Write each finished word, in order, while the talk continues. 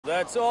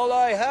That's all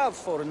I have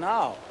for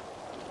now.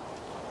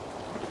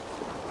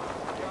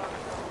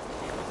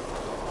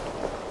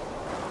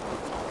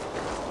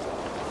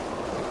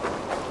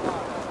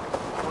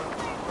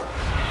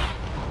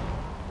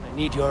 I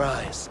need your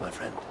eyes, my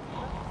friend.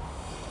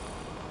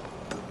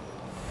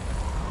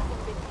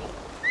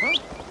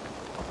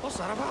 What's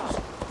that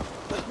about?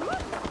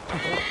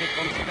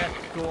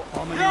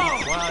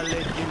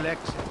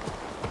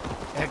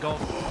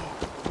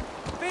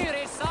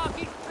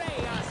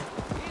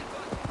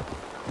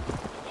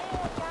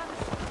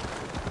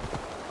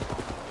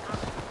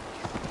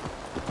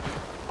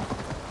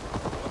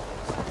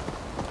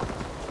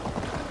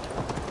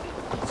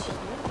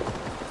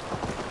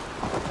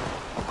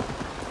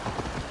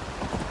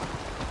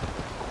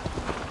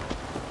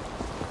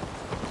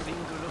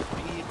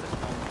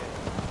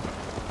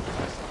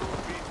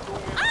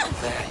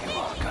 There you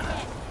are,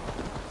 Gunnar.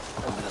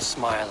 And with a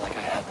smile like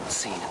I haven't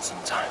seen in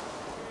some time.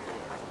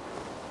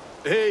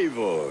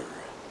 Eivor,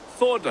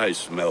 thought I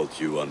smelt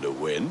you on the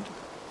wind.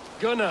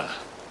 Gunnar,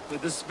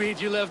 with the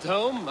speed you left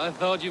home, I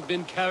thought you'd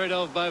been carried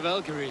off by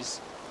Valkyries.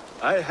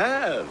 I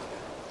have.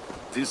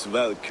 This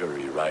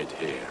Valkyrie right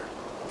here,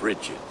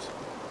 Bridget,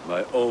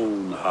 my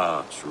own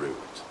heart's root.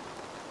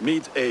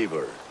 Meet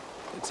Eivor.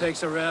 It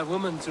takes a rare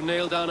woman to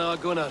nail down our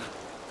Gunnar.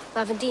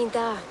 Lavendine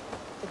da,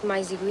 with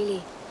Maisy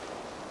really.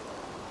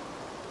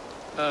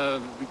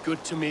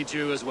 Good to meet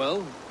you as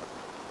well.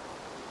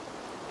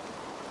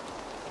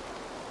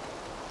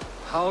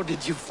 How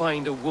did you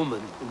find a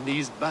woman in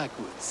these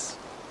backwoods?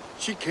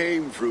 She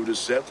came through the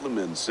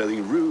settlement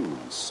selling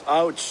runes,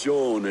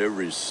 outshone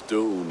every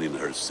stone in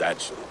her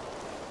satchel.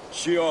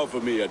 She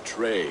offered me a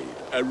trade,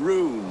 a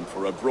rune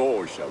for a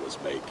brooch I was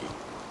making.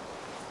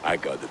 I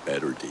got a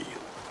better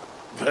deal.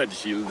 But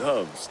she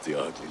loves the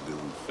ugly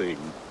little thing.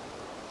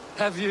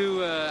 Have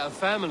you a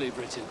family,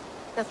 Bridget?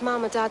 Nath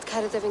Mama Dad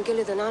carried of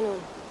Gilad and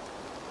Anun.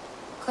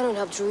 Couldn't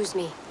help drews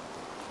me.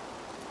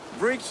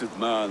 Bridget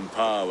Man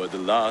Power, the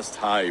last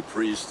high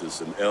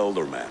priestess and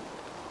elderman.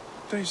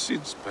 They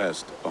since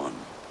passed on.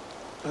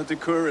 But the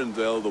current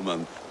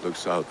elderman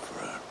looks out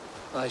for her.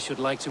 I should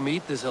like to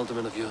meet this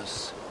elderman of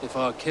yours, if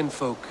our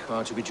kinfolk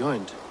are to be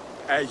joined.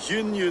 A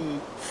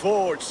union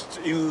forged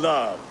in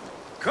love.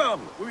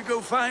 Come, we go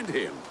find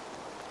him.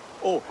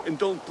 Oh, and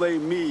don't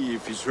blame me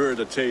if he's heard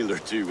a tale or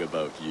two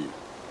about you.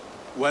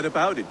 What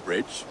about it,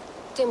 Bridge?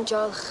 Dim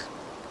Jolch.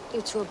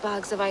 You two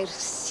bags of air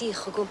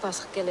sich o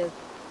gwmpas Gilad.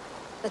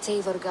 Let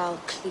Eivor gal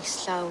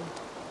clis llawn.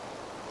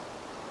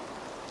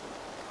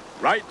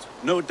 Right,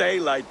 no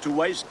daylight to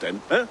waste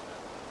then, huh?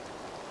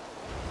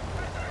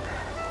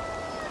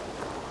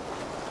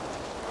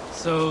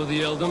 So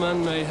the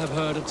elderman may have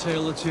heard a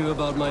tale or two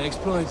about my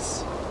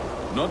exploits.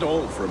 Not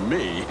all from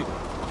me.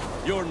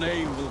 Your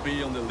name will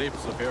be on the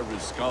lips of every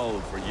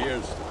skull for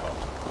years to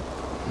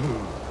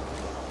come.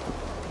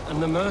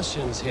 And the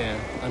Mercians here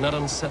are not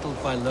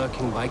unsettled by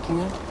lurking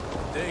Vikinger?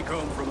 They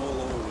come from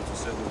all over to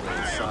settle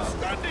their south.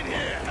 Standing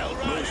here,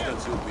 most are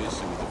too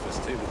busy with the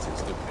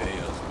festivities to pay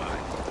us back.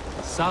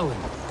 Samhain.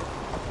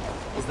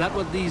 Is that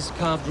what these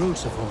carved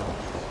roots are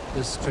for?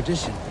 This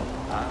tradition?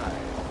 Aye.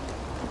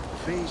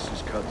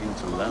 Faces cut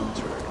into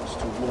lanterns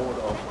to ward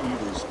off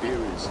evil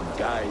spirits and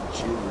guide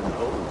children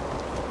home.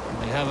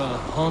 They have a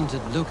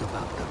haunted look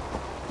about them.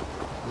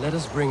 Let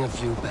us bring a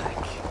few back.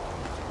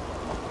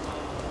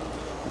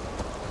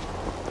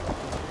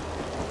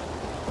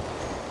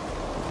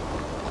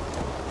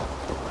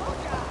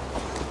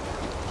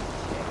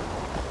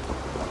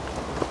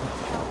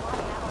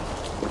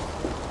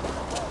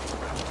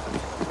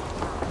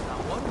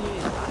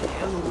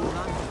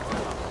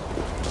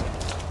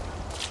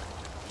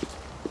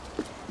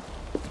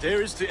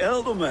 There is the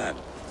elderman.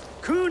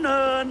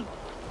 Kunan!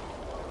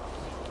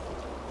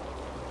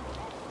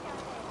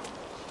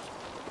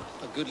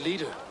 A good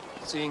leader,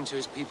 seeing to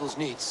his people's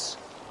needs.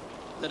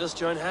 Let us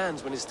join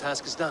hands when his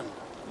task is done.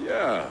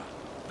 Yeah.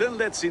 Then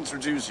let's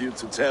introduce you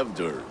to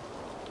Tevdur.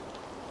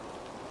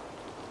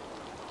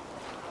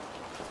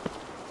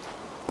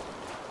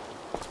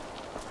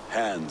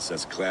 Hands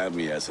as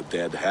clammy as a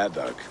dead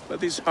haddock, but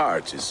his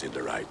heart is in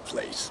the right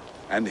place.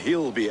 And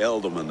he'll be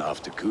elderman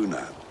after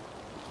Kunan.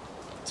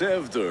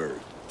 Tevdur,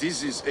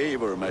 this is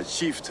Eivor, my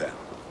chieftain.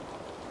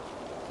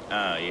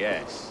 Ah,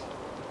 yes.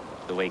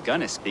 The way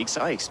Gunnar speaks,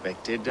 I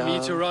expected, Me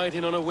to ride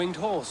in on a winged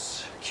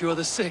horse, cure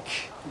the sick,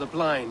 the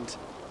blind.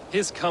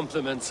 His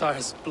compliments are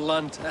as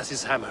blunt as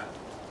his hammer.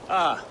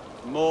 Ah,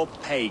 more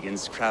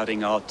pagans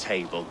crowding our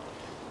table.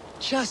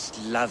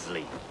 Just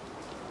lovely.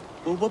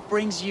 Well, what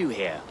brings you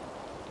here?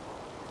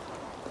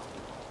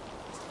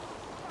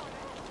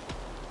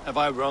 Have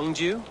I wronged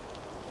you?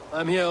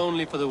 I'm here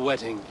only for the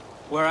wedding.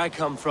 Where I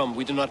come from,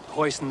 we do not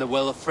poison the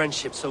well of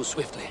friendship so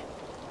swiftly.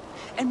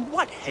 And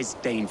what has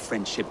Dane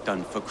friendship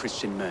done for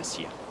Christian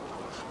Mercia?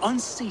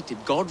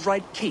 Unseated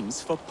god-right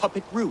kings for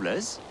puppet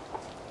rulers?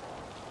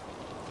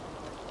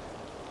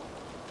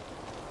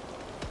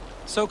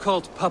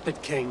 So-called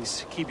puppet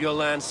kings keep your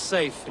lands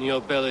safe and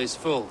your bellies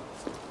full.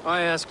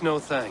 I ask no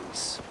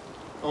thanks.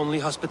 Only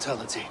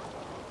hospitality.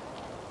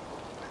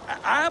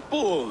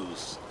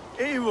 Apples!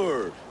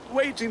 Eivor,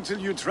 Wait until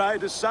you try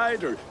the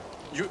cider.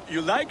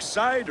 You like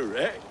cider,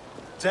 eh?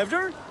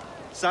 Tevder?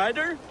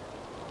 Cider?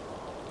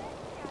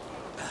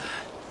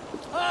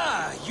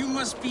 Ah, you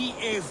must be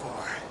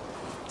Eivor.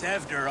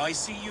 Tevder, I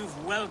see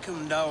you've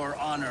welcomed our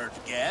honored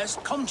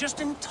guest. Come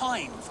just in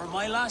time for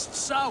my last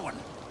Samhain.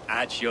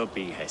 At your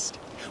behest.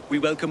 We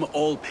welcome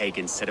all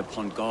pagans set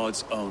upon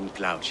God's own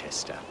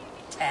Gloucester.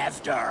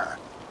 Tevder,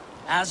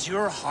 as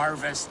your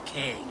harvest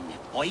king,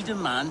 I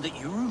demand that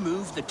you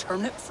remove the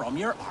turnip from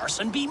your arse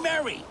and be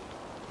merry.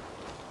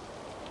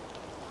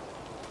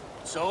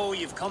 So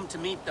you've come to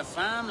meet the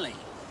family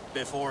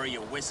before you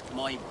whisk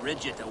my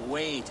Bridget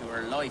away to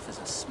her life as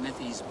a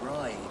smithy's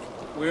bride.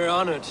 We're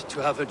honored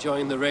to have her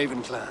join the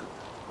Raven clan.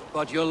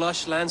 But your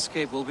lush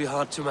landscape will be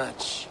hard to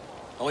match.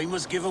 I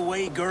must give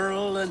away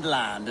girl and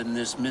land in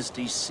this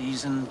misty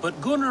season, but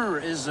Gunnar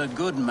is a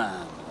good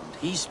man, and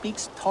he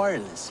speaks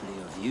tirelessly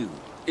of you.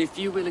 If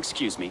you will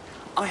excuse me,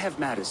 I have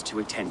matters to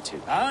attend to.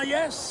 Ah,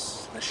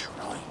 yes, the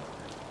shrine.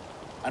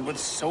 And with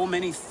so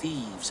many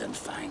thieves and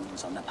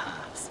fangs on the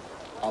path,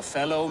 a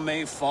fellow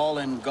may fall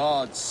in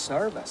God's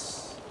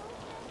service.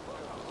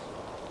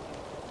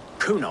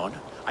 Kunon,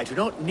 I do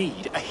not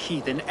need a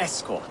heathen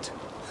escort.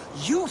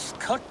 Youth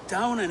cut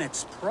down in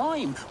its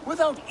prime,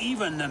 without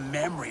even the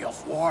memory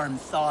of warm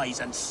thighs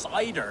and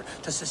cider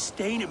to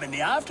sustain him in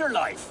the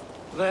afterlife.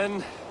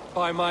 Then,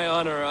 by my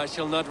honor, I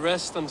shall not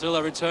rest until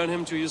I return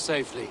him to you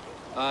safely.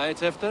 Aye,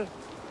 Tefter?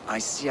 I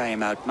see I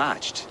am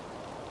outmatched.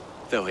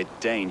 Though a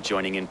Dane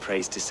joining in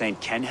praise to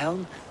Saint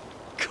Kenhelm,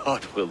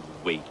 God will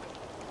weep.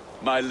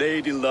 My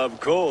lady love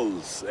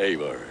calls,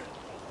 Eivor.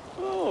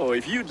 Oh,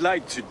 if you'd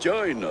like to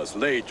join us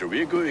later,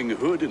 we're going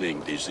hoodening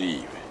this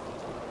eve.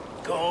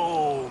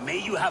 Go, may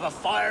you have a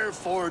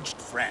fire-forged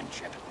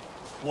friendship.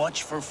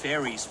 Watch for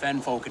fairies,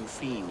 fenfolk, and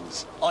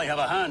fiends. I have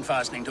a hand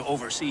fastening to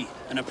oversee,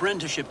 an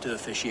apprenticeship to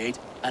officiate,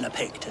 and a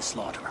pig to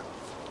slaughter.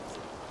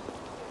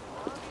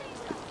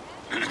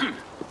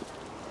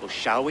 Well,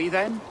 shall we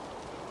then?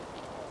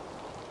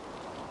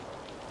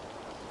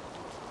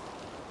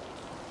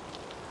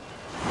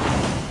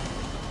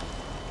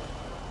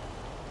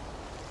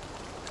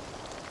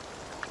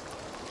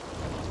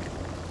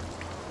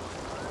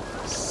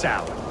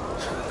 Sour.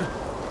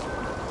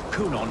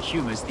 Kunon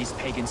humors these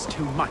pagans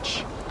too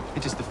much.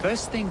 It is the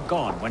first thing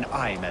gone when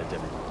I am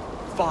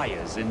Elderman.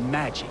 Fires and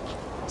magic,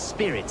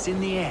 spirits in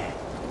the air.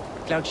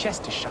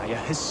 Gloucestershire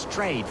has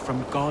strayed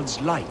from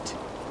God's light.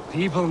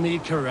 People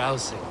need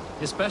carousing,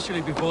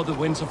 especially before the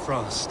winter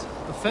frost.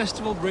 The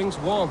festival brings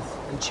warmth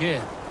and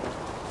cheer.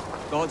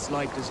 God's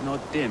light does not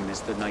dim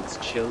as the nights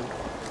chill,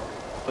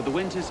 but the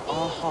winters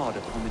are hard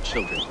upon the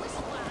children.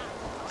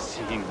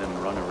 Seeing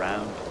them run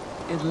around,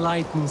 It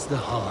lightens the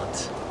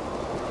heart.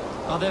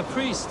 Are there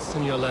priests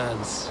in your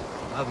lands?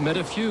 I've met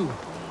a few,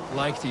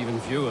 liked even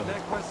fewer.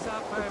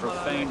 The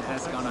profane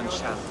has gone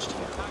unchallenged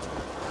here.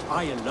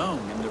 I alone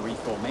am the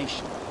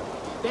Reformation.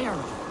 They are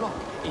a flock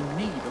in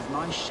need of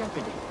my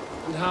shepherding.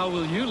 And how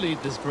will you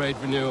lead this great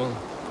renewal?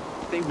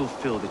 they will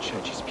fill the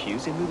church's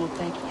pews, and we will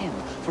thank him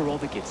for all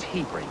the gifts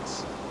he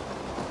brings.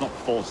 Not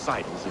false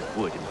idols of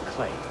wood and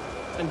clay.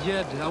 And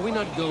yet, are we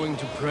not going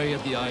to pray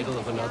at the idol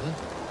of another?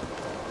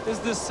 Is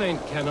this Saint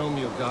Kenhelm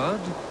your god?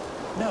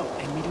 No,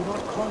 and we do not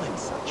call him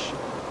such.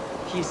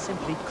 He is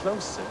simply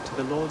closer to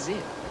the Lord's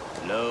ear.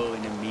 Low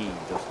in a mead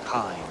of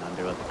pine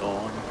under a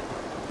thorn,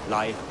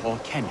 lieth poor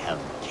Kenhelm,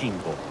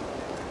 king-born.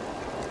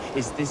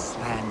 Is this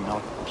land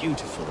not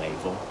beautiful,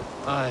 Eivor?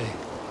 Aye.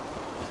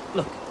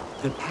 Look,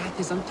 the path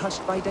is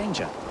untouched by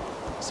danger,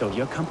 so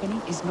your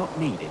company is not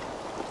needed.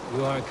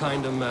 You are a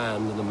kinder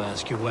man than the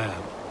mask you wear.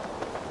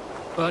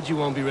 But you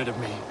won't be rid of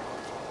me.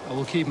 I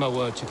will keep my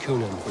word to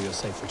Kunan for your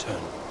safe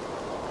return.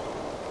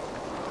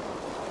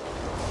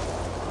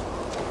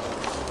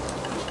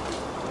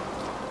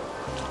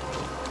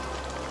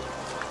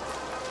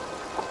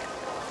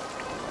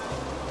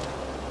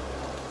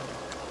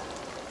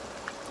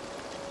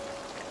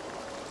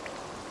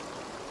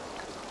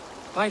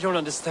 I don't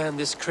understand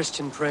this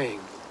Christian praying.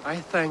 I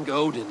thank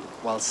Odin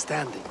while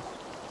standing.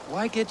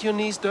 Why get your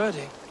knees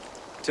dirty?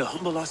 To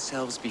humble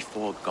ourselves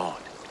before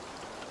God.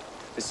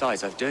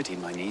 Besides, I've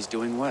dirtied my knees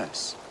doing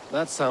worse.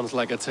 That sounds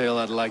like a tale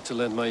I'd like to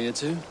lend my ear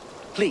to.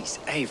 Please,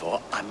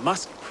 Eivor, I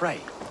must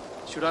pray.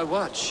 Should I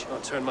watch or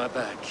turn my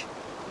back?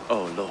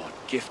 Oh Lord,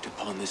 gift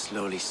upon this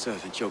lowly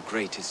servant your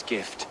greatest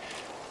gift.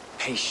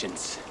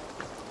 Patience.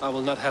 I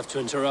will not have to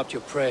interrupt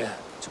your prayer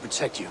to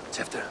protect you,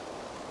 Tefter.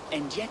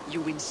 And yet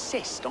you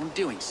insist on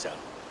doing so.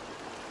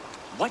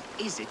 What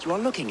is it you are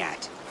looking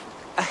at?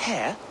 A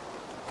hare?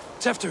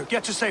 Tefter,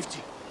 get to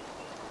safety.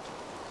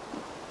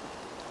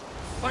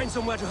 Find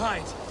somewhere to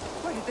hide.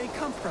 Where did they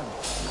come from?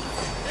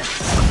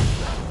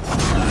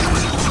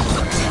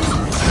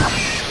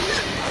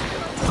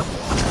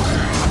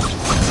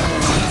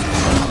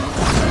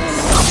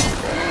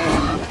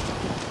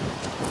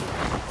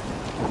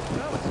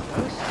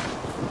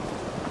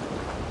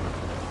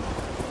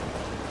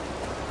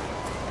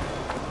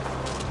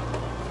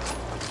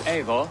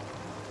 Eivor,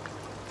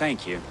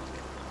 thank you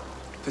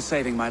for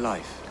saving my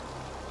life.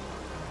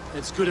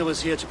 It's good I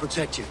was here to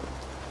protect you.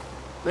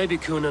 Maybe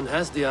Cunan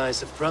has the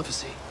eyes of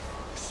prophecy.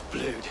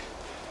 Splewed.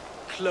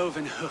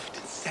 Cloven-hoofed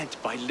and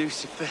sent by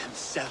Lucifer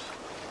himself.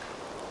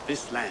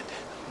 This land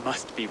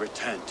must be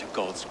returned to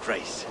God's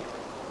grace.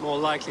 More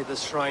likely the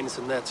shrine is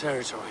in their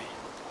territory.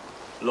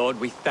 Lord,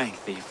 we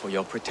thank thee for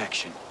your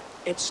protection.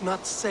 It's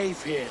not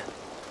safe here.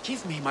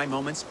 Give me my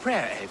moment's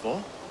prayer,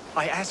 Eivor.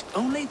 I ask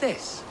only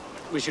this.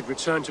 We should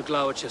return to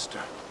Gloucester.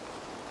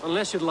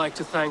 Unless you'd like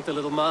to thank the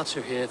little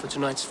martyr here for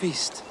tonight's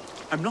feast.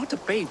 I'm not a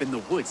babe in the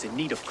woods in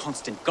need of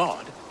constant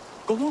guard.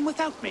 Go on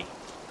without me.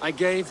 I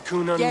gave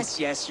Cunan...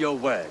 Yes, your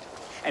word.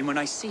 And when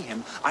I see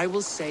him, I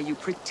will say you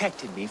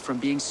protected me from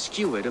being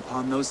skewered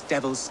upon those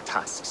devil's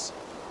tusks.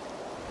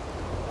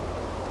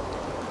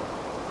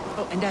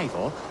 Oh, and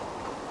Eivor,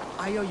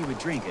 I owe you a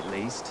drink at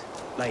least.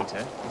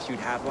 Later, if you'd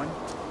have one.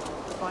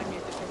 Find me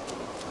at the festival.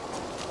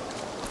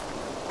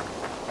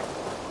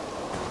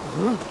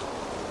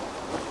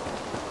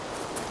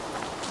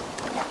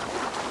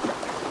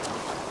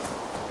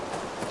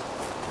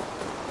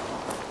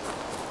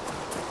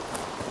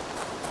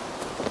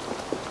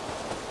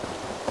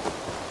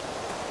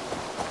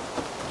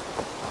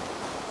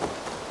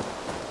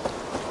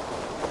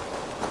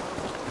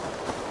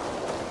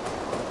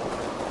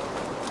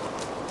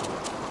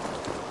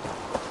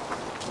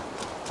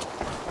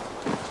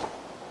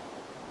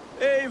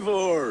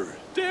 Eivor,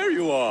 there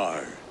you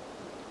are.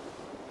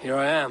 Here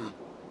I am.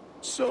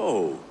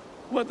 So,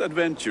 what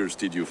adventures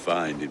did you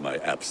find in my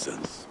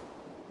absence?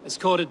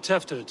 Escorted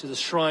Tefter to the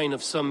shrine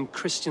of some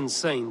Christian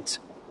saint.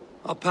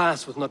 Our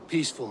path was not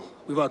peaceful.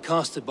 We were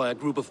accosted by a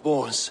group of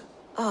boars.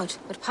 Odd,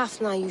 but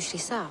path na usually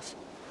safe.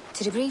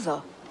 To the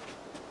Grievo.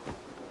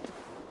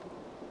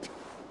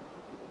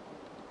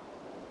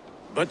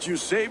 But you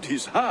saved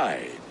his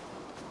hide.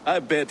 I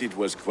bet it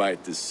was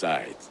quite the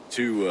sight,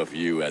 two of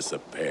you as a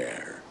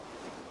pair.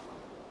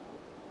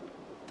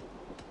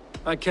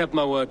 I kept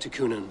my word to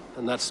Cunan,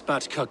 and that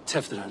spatcock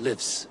Tefter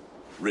lives.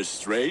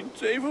 Restraint,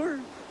 Eivor?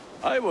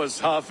 I was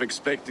half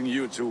expecting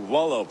you to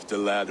wallop the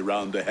lad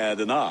around the head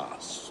and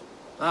ass.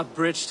 I've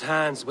bridged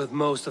hands with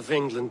most of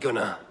England,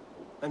 Gunnar.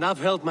 And I've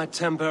held my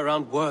temper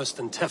around worse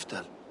than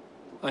Tefter.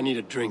 I need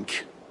a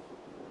drink.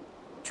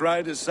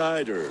 Try the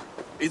cider.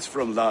 It's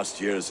from last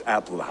year's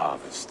apple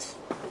harvest.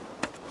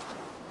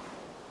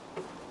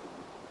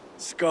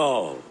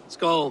 Skull.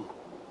 Skull.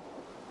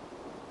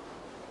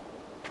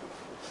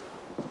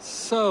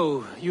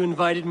 So, you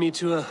invited me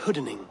to a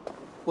hoodening.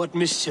 What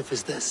mischief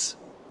is this?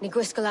 Ni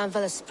gwisgal an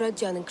fel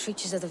ysbrydion and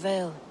creatures of the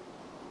Vale.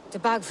 The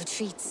bag for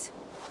treats.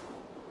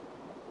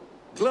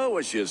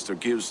 Gloucester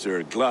gives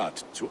their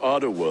glut to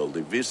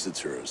otherworldly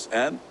visitors,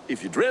 and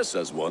if you dress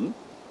as one,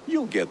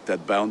 you'll get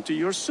that bounty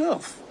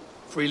yourself.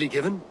 Freely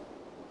given?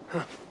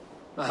 Huh.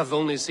 I've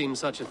only seen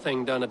such a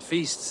thing done at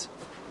feasts.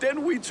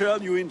 Then we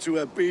turn you into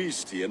a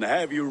beastie and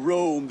have you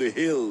roam the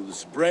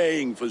hills,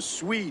 braying for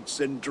sweets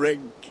and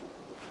drink.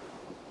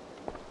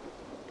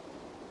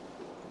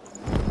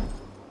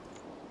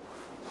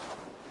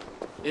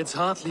 It's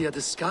hardly a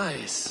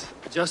disguise.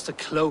 Just a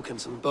cloak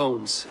and some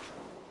bones.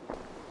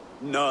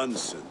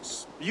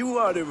 Nonsense. You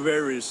are the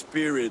very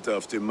spirit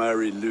of the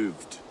Mary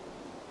Louved.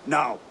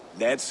 Now,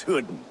 let's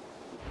hoodin.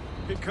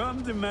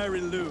 Become the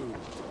Mary Louved,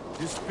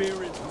 the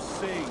spirit who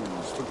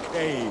sings for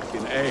cake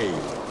and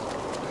ale.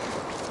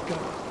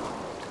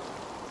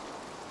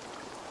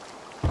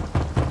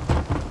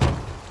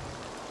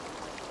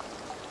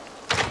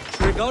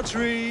 Trick or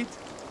treat!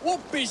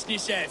 What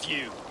business have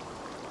you?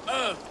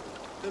 Oh,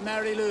 the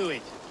Mary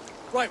Louis.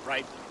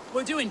 Right.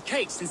 We're doing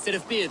cakes instead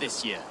of beer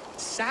this year.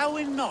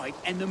 Samhain night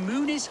and the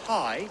moon is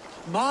high.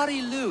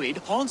 Mary Louis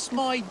haunts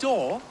my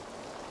door.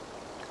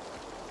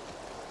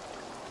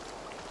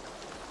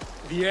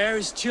 The air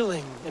is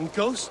chilling, and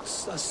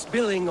ghosts are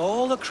spilling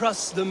all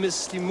across the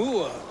misty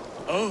moor.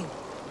 Oh,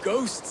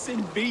 ghosts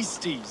and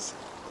beasties.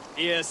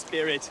 Here,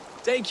 spirit,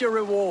 take your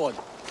reward.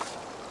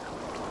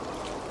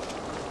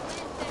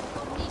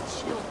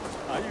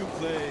 Are you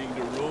playing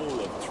the role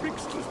of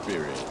trickster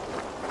spirit?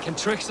 Can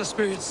trickster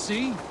spirits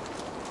see?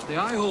 The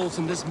eye holes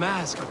in this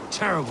mask are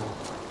terrible.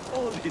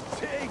 All it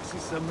takes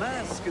is a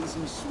mask and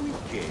some sweet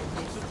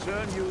cakes to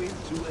turn you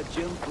into a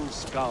gentle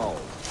skull.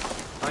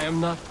 I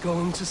am not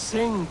going to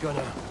sing,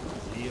 Gunnar.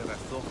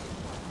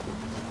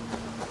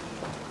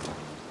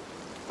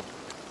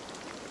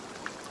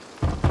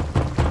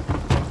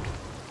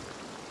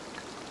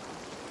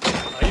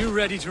 Are you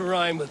ready to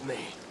rhyme with me?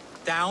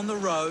 Down the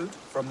road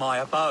from my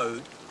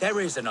abode, there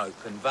is an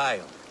open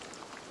vale.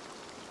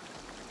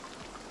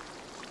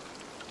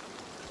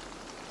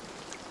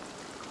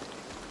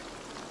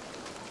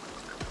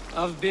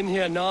 I've been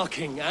here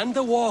knocking and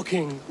a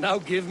walking. Now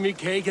give me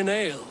cake and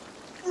ale.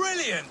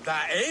 Brilliant,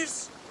 that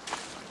is!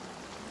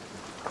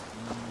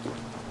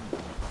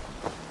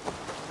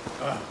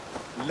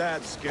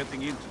 Lads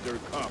getting into their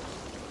cups.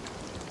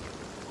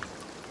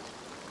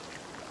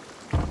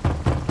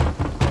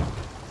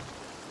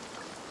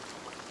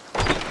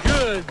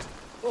 Good.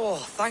 Oh,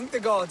 thank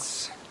the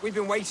gods. We've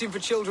been waiting for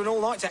children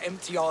all night to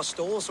empty our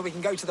stores so we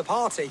can go to the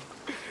party.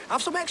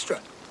 Have some extra.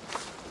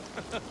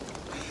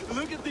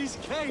 Look at these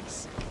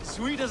cakes.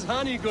 Sweet as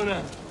honey,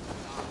 Gunnar.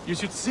 You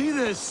should see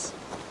this.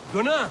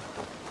 Gunnar!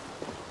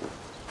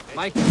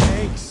 My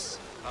cakes!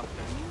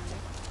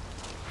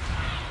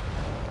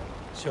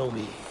 Show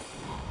me.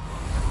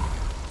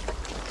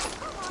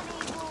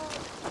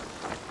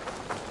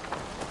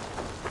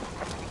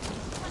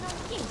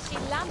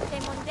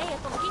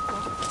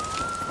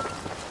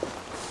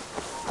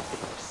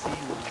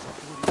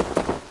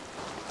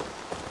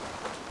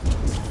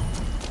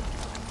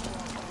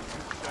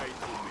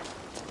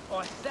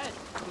 I said,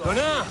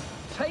 Gunnar!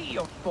 take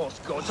your false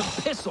gods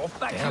and piss off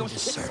back to Damn your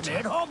deserter.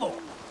 shit-smeared hovel.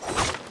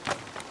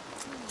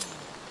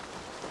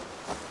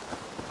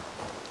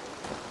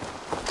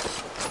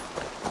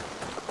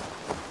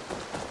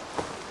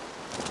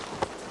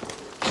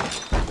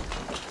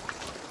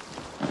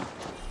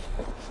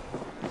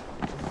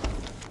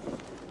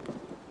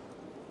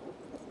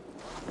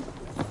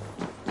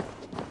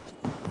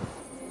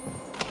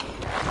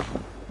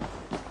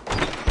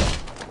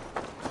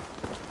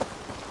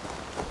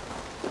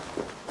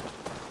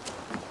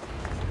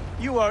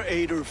 You are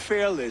either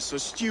fearless or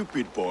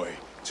stupid, boy,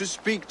 to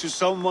speak to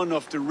someone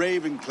of the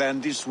Raven clan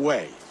this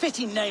way.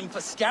 Fitting name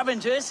for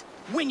scavengers.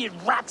 Winged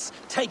rats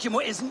taking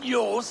what isn't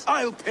yours.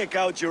 I'll pick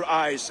out your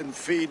eyes and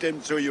feed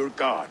them to your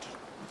god.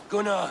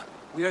 Gunnar,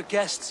 we are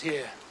guests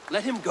here.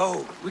 Let him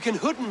go. We can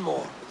hoot him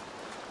more.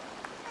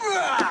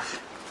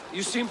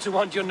 You seem to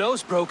want your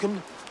nose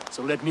broken,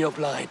 so let me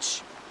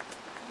oblige.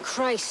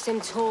 Christ,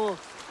 I'm tall.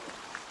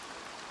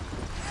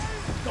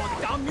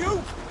 God damn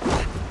you!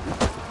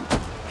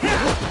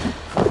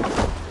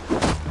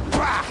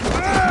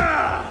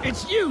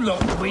 It's you lot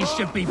that we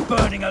should be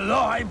burning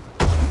alive.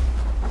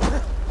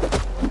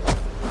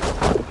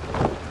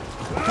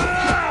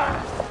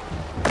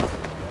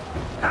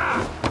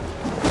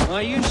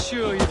 Are you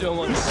sure you don't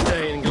want to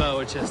stay in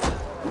Gloucester?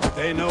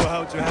 They know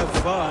how to have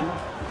fun.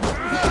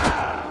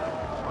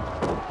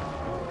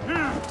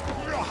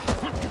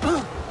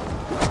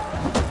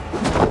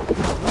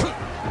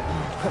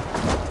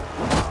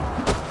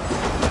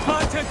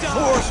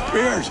 Poor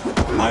spears!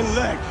 My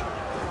leg!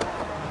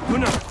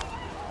 Gunnar!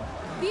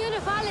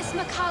 Beautifalis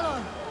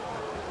Macallon.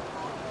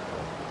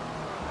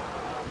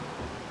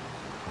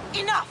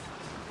 Enough!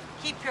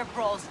 Keep your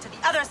brawls to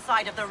the other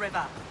side of the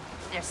river.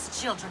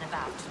 There's children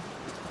about.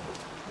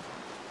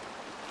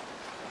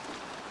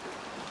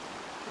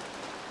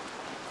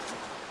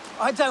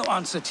 I don't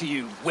answer to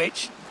you,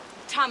 witch.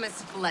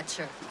 Thomas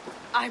Fletcher,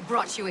 I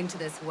brought you into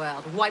this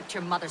world, wiped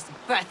your mother's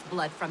birth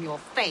blood from your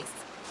face.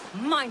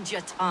 Mind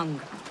your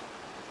tongue.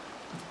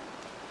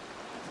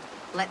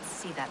 Let's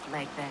see that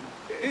leg, then.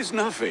 It's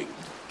nothing.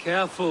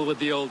 Careful with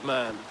the old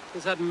man.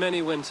 He's had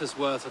many winters'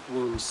 worth of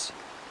wounds.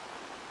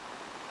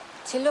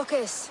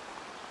 Tilukis.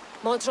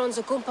 Modron's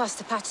a gumpas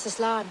to patch this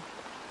land.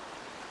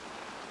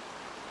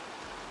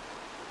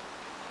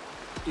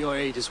 Your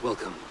aid is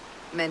welcome.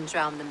 Men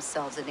drown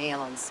themselves in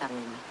ale on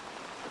Samhain.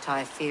 But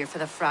I fear for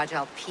the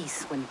fragile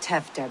peace when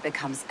Tevder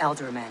becomes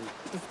eldermen.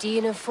 If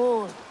Dina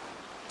fall,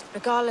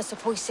 regardless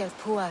of Poisel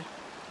Puar.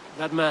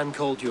 That man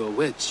called you a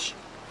witch.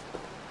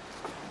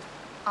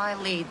 I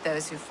lead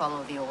those who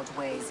follow the old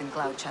ways in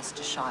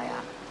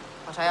Gloucestershire,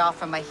 but I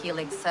offer my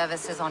healing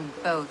services on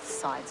both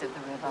sides of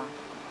the river.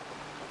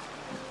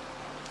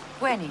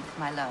 Gweneth,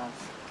 my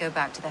love, go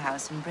back to the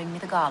house and bring me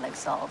the garlic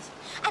salt.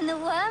 And the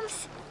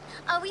worms?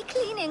 Are we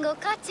cleaning or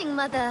cutting,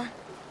 Mother?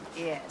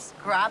 Yes,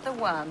 grab the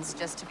worms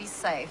just to be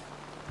safe.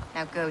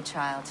 Now go,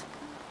 child.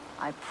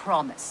 I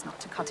promise not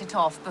to cut it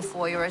off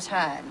before your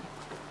return.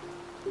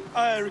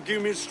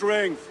 Give me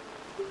strength.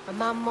 My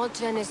mam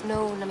Modron is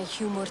known am a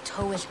humor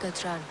towish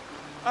Gudran.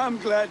 I'm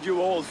glad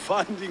you all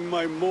finding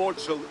my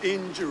mortal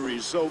injury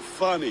so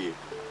funny.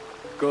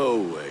 Go,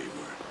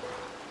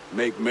 Eivor.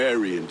 Make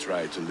merry and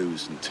try to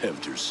loosen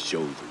Tevder's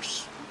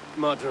shoulders.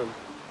 Modron,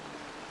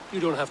 you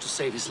don't have to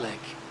save his leg.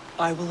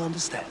 I will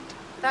understand.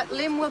 That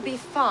limb will be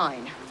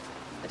fine,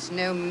 but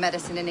no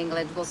medicine in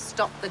England will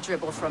stop the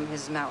dribble from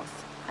his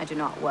mouth. I do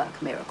not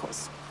work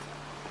miracles.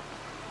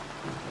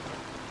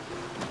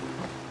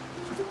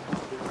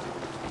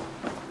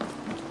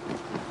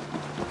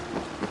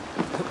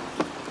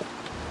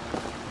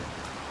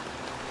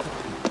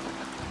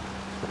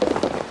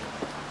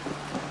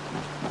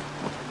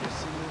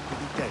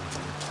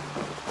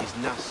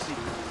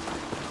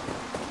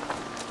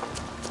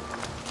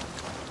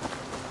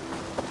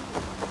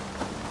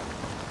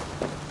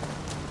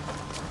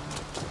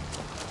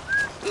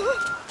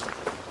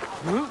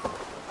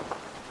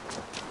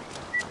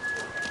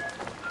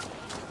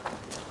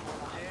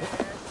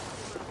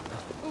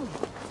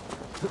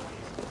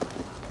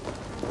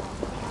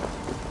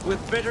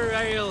 With bitter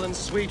ale and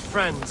sweet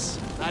friends,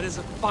 that is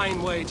a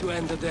fine way to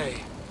end the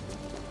day.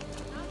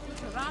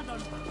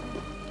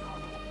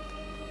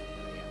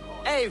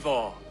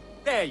 Eivor,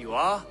 there you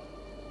are.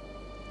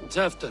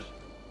 Tefter.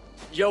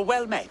 You're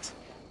well met.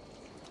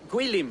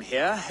 Gwilym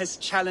here has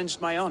challenged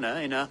my honor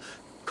in a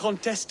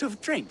contest of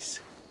drinks.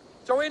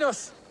 Join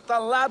us. The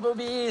lab will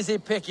be easy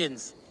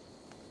pickings.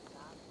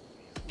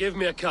 Give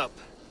me a cup.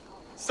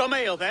 Some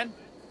ale, then.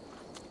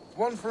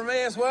 One for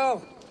me as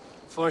well.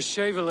 For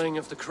shaveling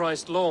of the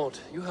Christ Lord,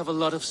 you have a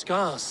lot of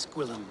scars,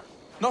 Gwilym.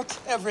 Not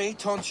every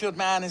tonsured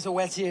man is a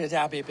wet-eared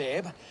Abbey,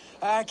 babe.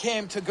 I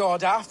came to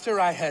God after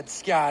I had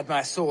scarred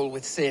my soul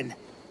with sin.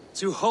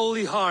 To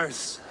holy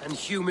hearts and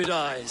humid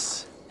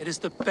eyes, it is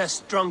the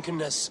best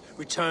drunkenness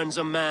returns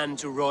a man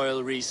to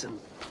royal reason.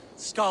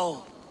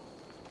 Skull.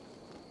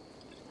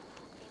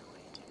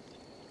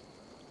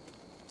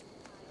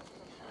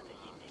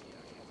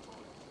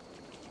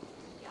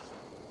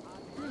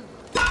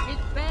 His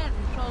bear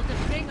controls the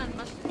string and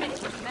must fit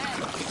his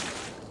men.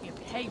 You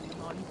pay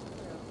him on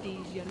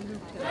these your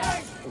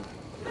looters.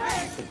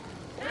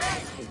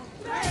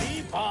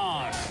 Keep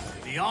on.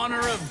 The honor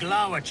of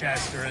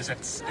Gloucester is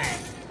at stake.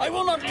 I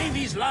will not leave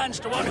these lands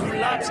to one who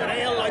laps at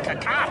ale like a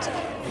cat.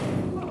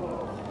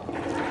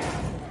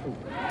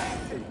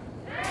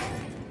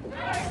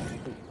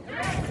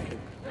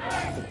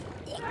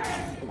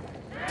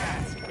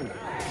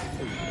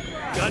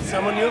 Got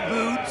some on your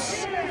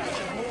boots?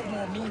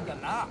 More me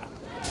than that.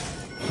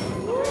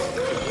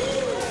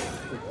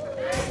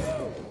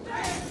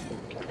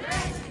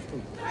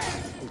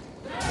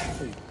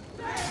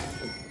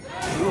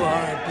 You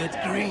are a bit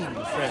green,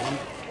 friend.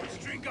 Let's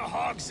drink a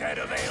hogshead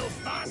of ale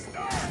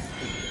faster.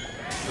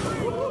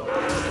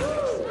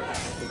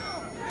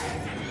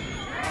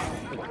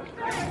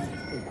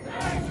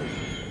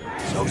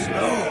 So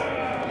slow.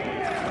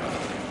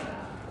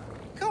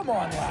 Come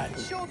on, lad.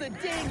 Show the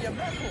Dane your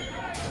mettle.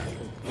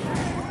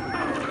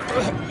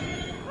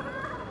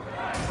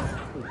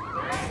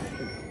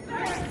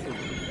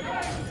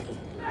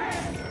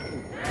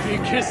 Be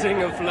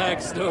kissing a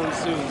flagstone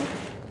soon.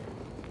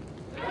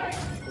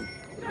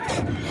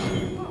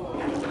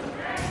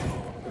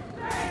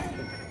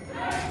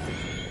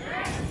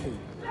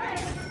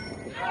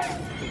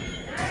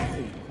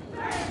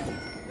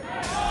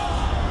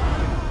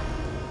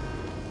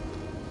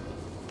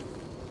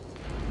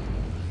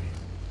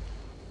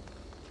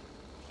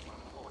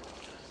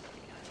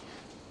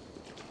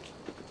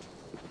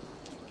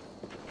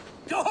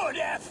 Good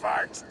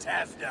effort,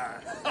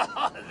 Tevder.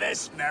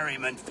 This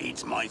merriment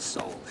feeds my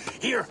soul.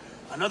 Here,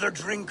 another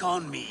drink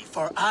on me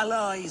for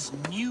allies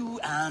new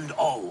and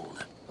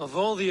old. Of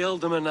all the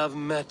Ealdormen I've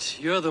met,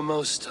 you're the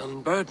most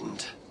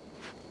unburdened.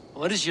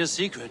 What is your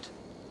secret?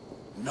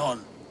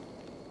 None.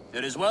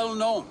 It is well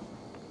known.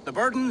 The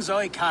burdens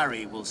I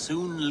carry will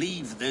soon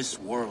leave this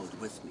world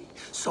with me.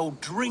 So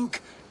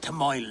drink to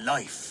my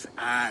life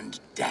and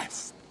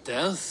death.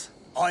 Death?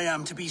 I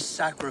am to be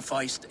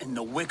sacrificed in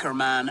the Wicker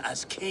Man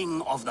as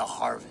king of the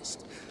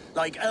harvest.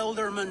 Like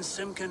Elderman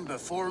Simkin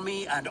before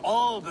me and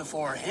all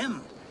before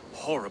him.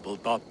 Horrible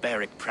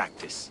barbaric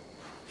practice.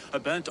 A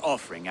burnt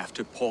offering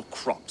after poor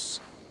crops.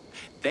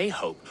 They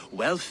hope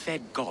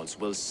well-fed gods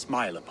will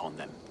smile upon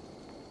them.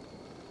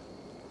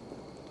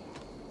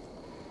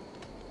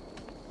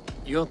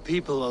 Your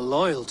people are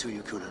loyal to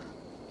you, Kunan.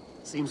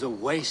 Seems a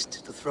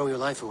waste to throw your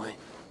life away.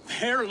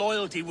 Their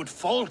loyalty would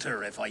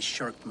falter if I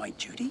shirked my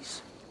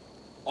duties.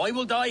 I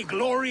will die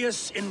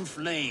glorious in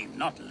flame,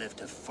 not live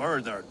to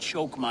further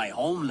choke my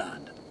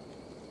homeland.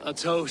 A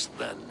toast,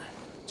 then.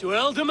 To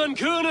Ealdorman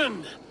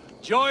Kunan,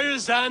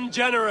 joyous and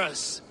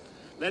generous.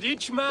 Let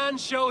each man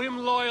show him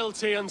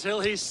loyalty until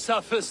he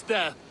suffers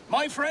death.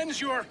 My friends,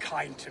 you are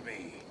kind to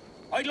me.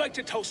 I'd like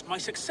to toast my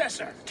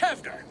successor,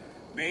 Tevder.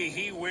 May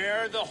he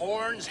wear the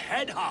horns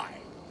head high.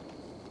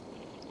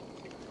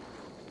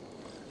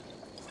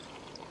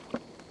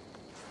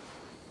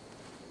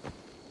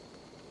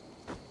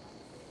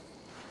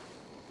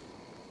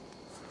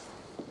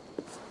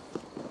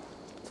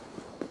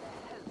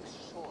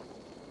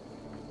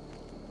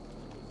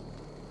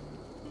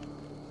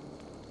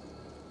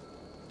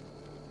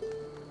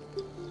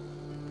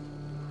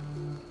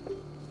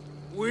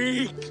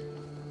 Weak.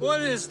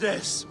 What is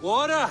this?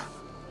 Water?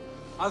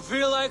 I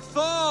feel like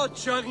Thor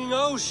chugging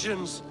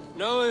oceans.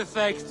 No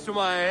effect to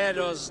my head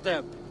or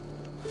step.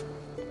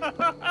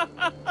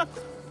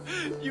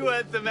 You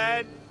heard the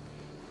man.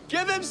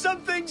 Give him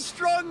something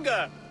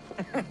stronger.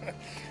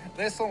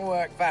 This'll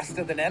work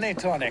faster than any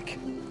tonic.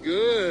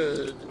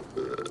 Good.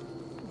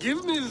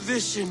 Give me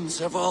visions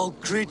of all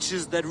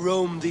creatures that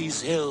roam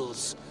these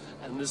hills,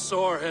 and the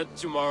sorehead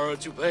tomorrow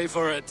to pay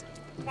for it.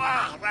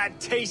 Wow,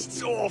 that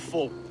tastes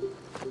awful.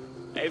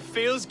 It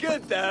feels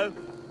good, though.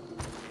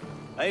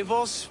 They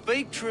all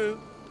speak true.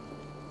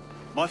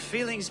 My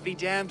feelings be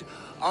damned.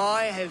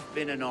 I have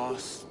been an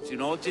arse, do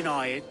not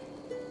deny it.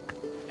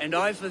 And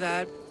I, for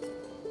that,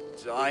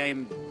 I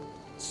am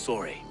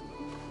sorry.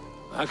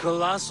 A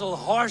colossal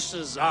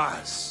horse's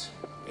arse.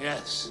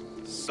 Yes.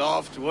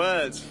 Soft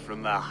words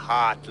from the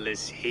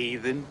heartless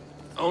heathen.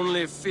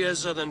 Only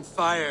fiercer than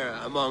fire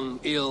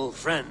among ill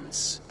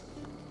friends.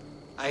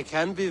 I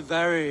can be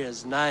very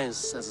as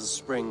nice as a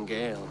spring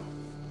gale.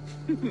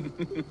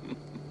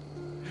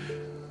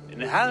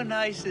 And how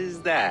nice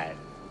is that?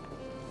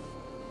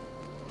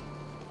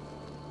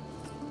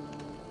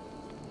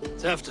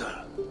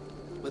 Tefter,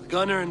 with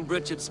Gunnar and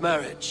Bridget's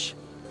marriage,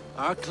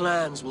 our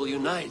clans will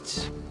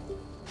unite.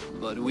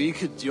 But we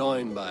could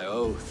join by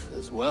oath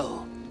as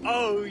well.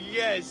 Oh,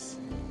 yes.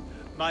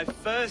 My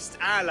first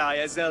ally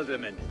as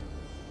Ealdorman.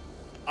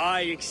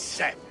 I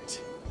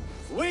accept.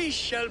 We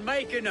shall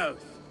make an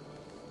oath.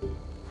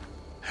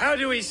 how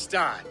do we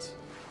start?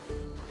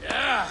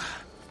 Yeah,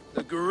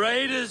 the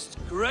greatest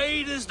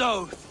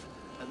oath,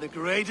 and the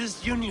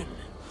greatest union.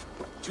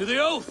 To the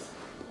oath!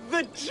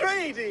 The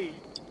treaty!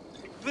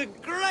 The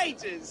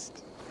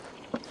greatest!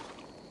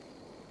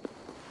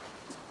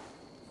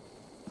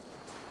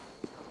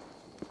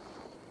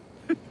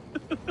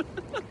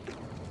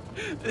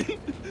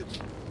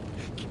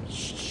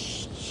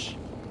 Shh.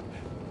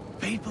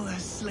 People are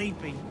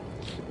sleeping.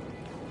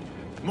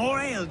 More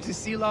ale to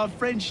seal our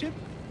friendship?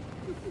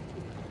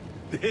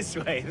 This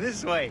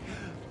way.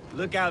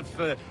 Look out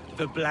for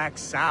the black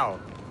sow.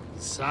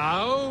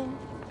 Sow?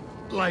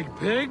 Like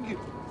pig?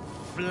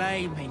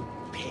 Flaming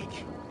pig.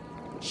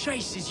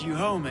 Chases you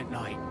home at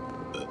night.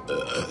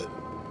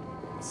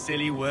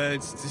 Silly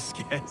words to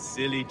scare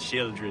silly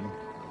children.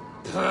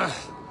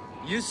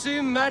 You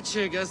seem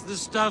magic as the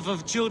stuff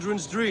of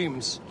children's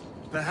dreams.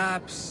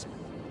 Perhaps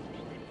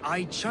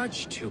I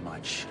judge too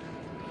much.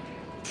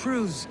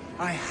 Truths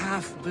I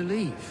half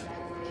believe.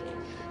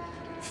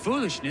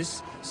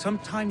 Foolishness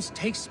sometimes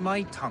takes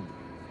my tongue.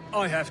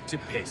 I have to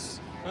piss.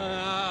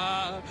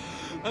 A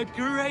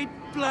great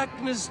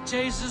blackness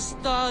chases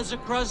stars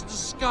across the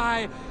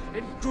sky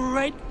in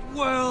great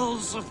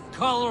whirls of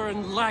color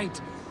and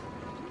light.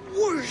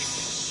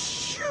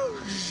 Whoosh!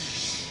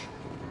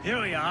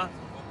 Here we are.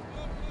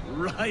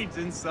 Right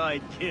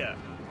inside here.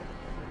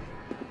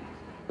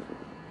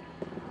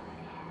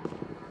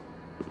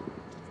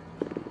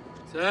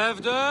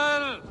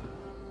 Tevder!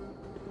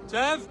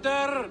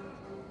 Tevder!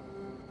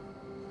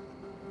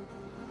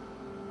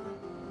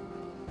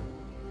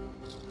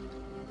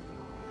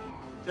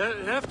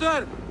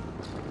 Hefter!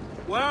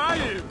 Where are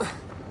you?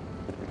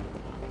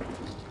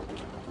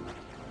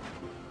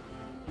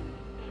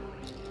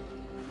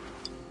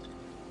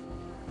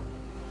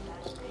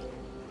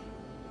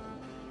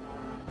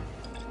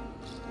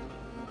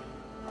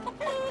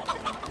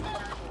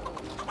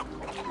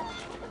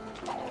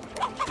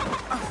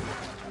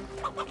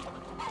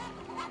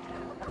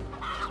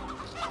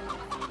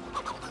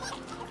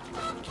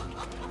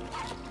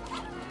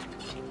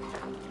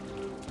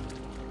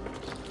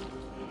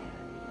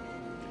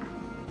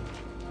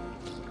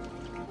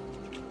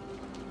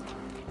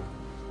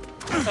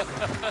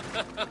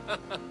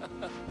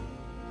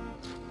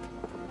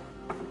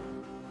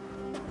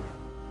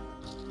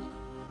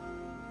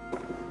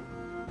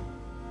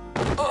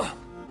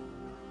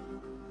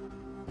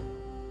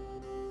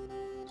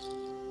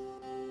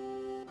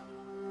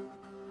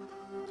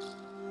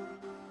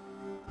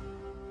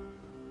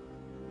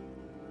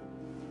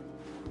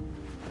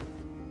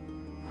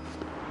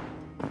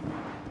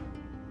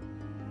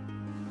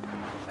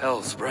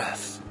 Hell's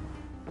breath.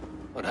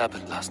 What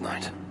happened last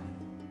night?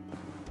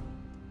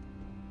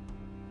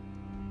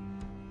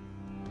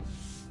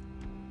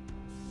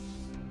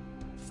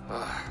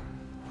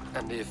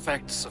 And the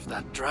effects of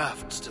that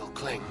draft still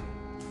cling.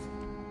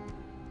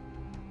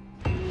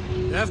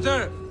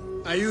 Hefter,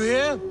 are you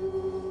here?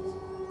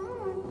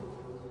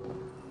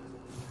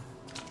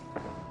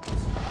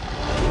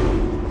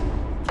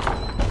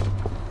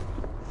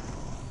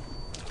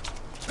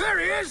 There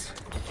he is!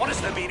 What is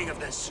the meaning of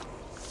this?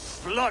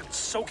 Blood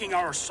soaking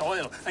our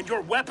soil, and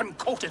your weapon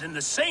coated in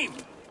the same!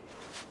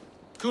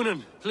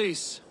 Kunin,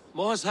 please.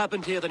 More has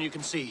happened here than you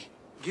can see.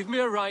 Give me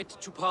a right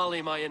to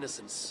parley my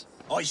innocence.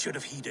 I should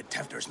have heeded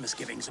Tevder's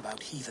misgivings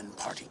about heathen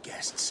party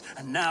guests,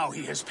 and now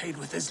he has paid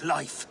with his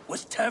life.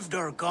 With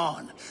Tevder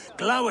gone,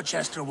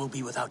 Gloucester will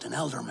be without an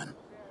elderman.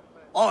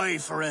 Eye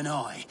for an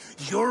eye.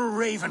 Your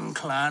Raven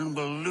clan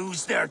will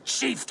lose their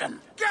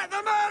chieftain. Get the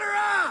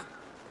murderer!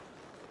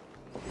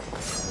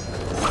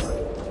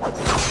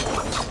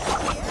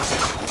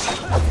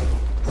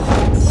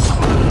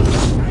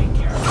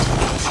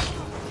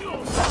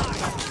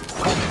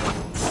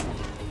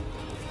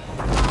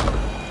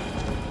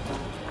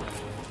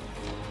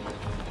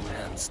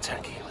 Hands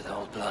tacky with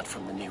old blood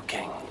from the new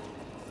king.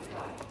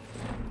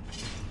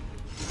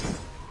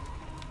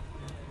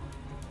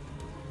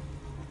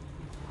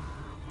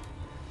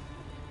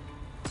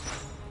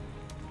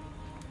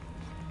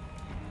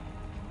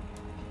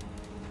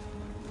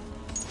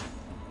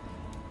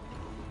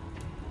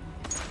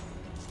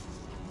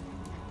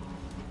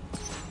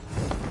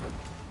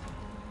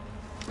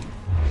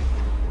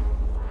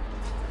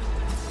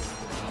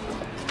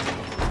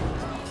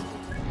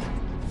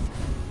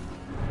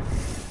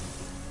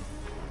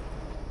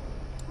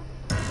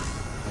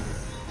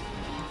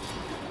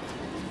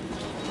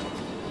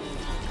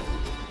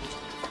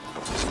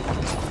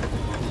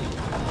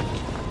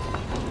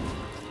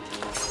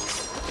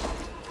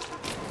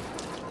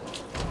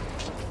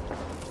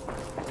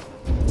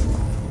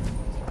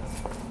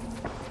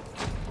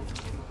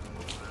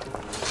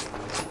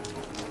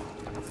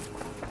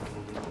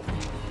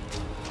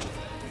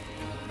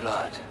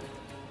 Blood.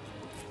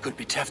 Could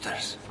be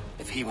Tefter's,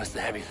 if he was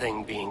the heavy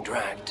thing being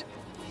dragged.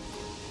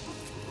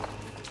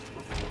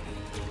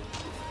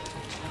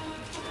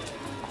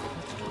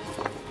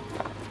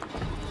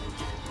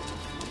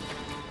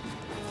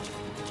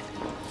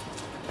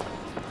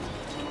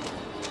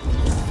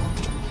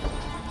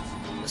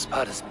 The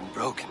spot has been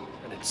broken,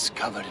 and it's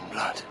covered in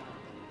blood.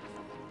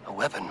 A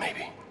weapon,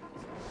 maybe.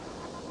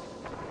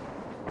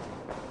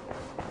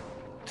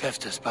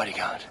 Tefta's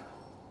bodyguard.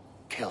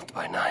 Killed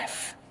by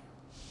knife.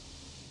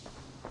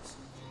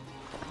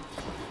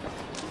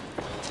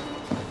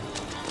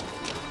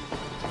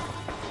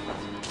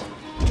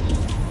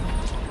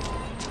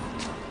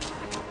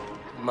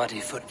 Muddy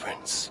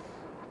footprints.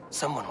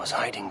 Someone was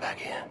hiding back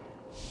here.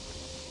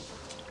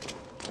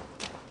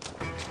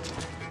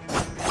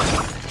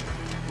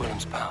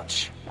 Willem's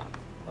pouch.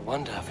 I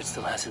wonder if it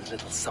still has his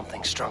little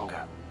something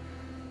stronger.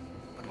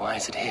 But why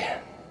is it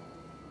here?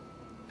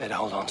 Better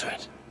hold on to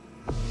it.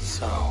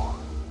 So,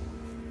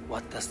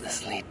 what does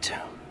this lead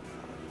to?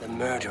 The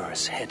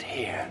murderers hid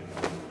here,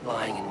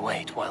 lying in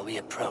wait while we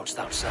approached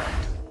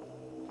outside.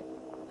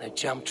 They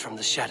jumped from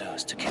the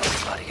shadows to kill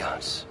the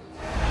bodyguards.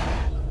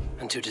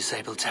 And to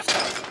disable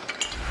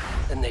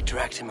Tefta. Then they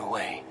dragged him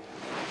away.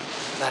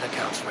 That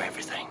accounts for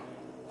everything.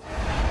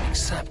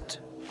 Except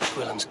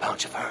Gwillem's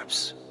pouch of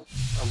herbs.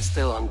 I'm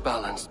still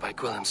unbalanced by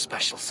Gwillem's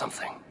special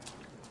something.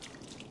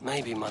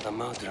 Maybe Mother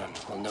Modron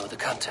will know the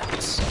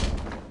contents.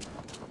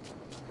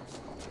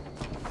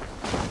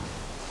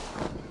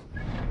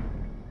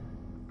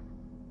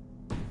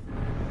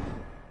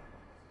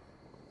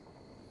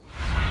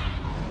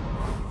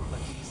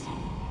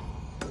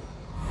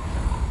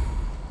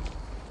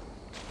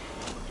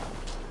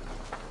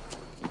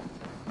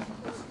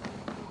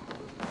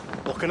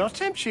 What can I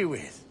tempt you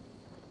with?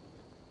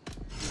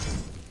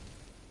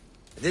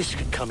 This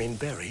could come in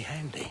very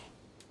handy.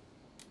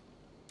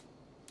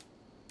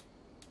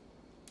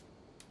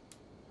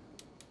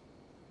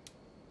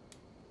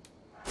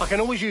 I can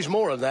always use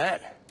more of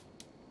that.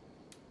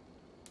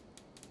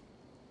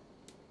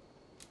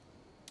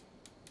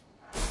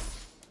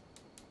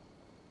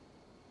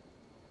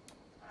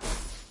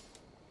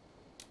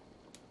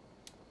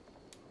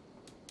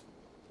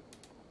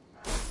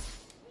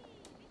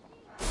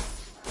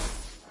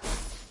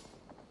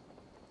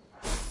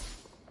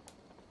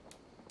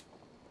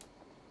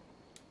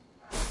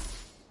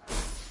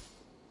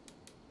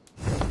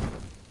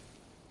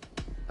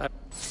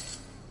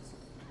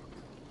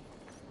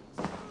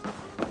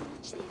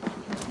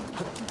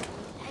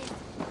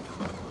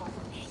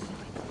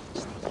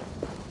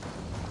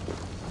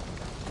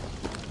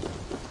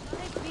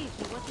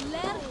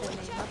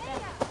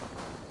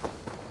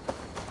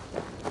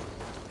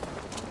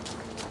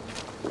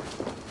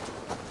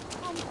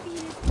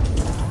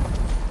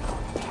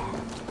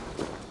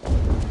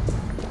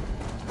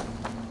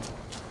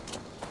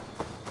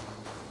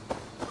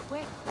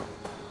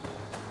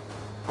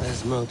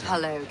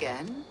 Hello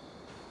again.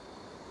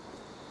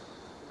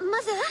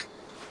 Mother,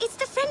 it's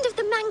the friend of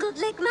the mangled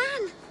leg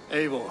man.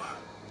 Eivor,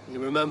 you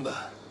remember?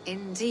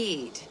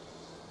 Indeed.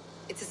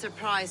 It's a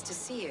surprise to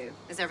see you.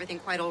 Is everything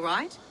quite all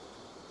right?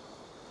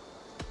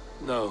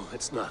 No,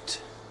 it's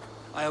not.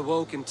 I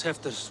awoke in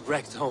Tefta's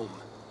wrecked home.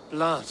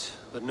 Blood,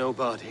 but no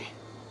body.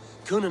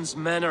 Cunan's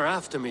men are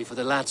after me for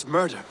the lad's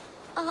murder.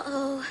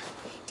 Uh-oh.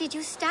 Did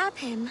you stab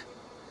him?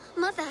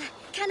 Mother,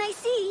 can I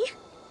see?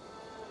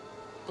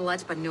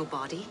 Blood, but no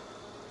body?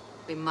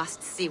 We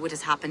must see what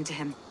has happened to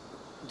him.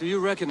 Do you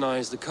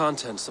recognize the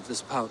contents of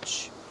this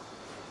pouch?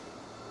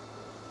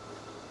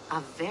 A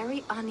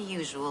very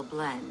unusual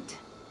blend.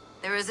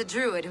 There is a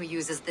druid who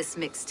uses this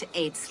mix to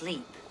aid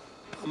sleep.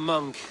 A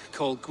monk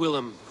called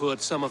Gwillem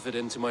poured some of it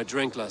into my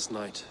drink last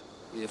night.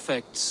 The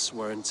effects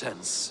were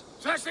intense.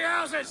 Search the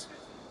houses!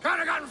 Can't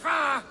have gotten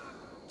far!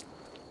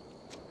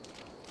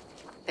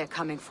 They're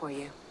coming for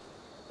you.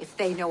 If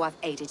they know I've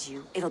aided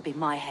you, it'll be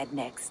my head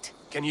next.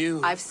 Can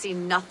you... I've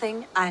seen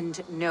nothing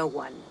and no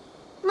one.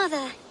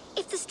 Mother,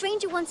 if the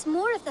stranger wants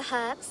more of the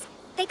herbs,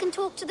 they can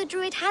talk to the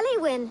druid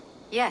Halewyn.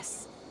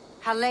 Yes.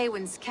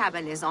 Halewyn's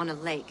cabin is on a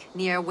lake,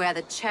 near where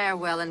the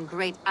Cherwell and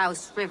Great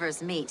Ouse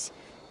rivers meet.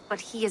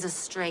 But he is a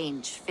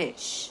strange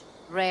fish.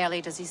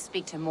 Rarely does he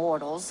speak to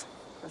mortals,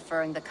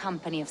 preferring the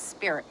company of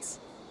spirits.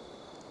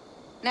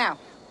 Now,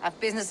 I've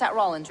business at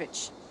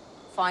Rollendrich.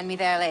 Find me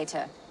there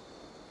later.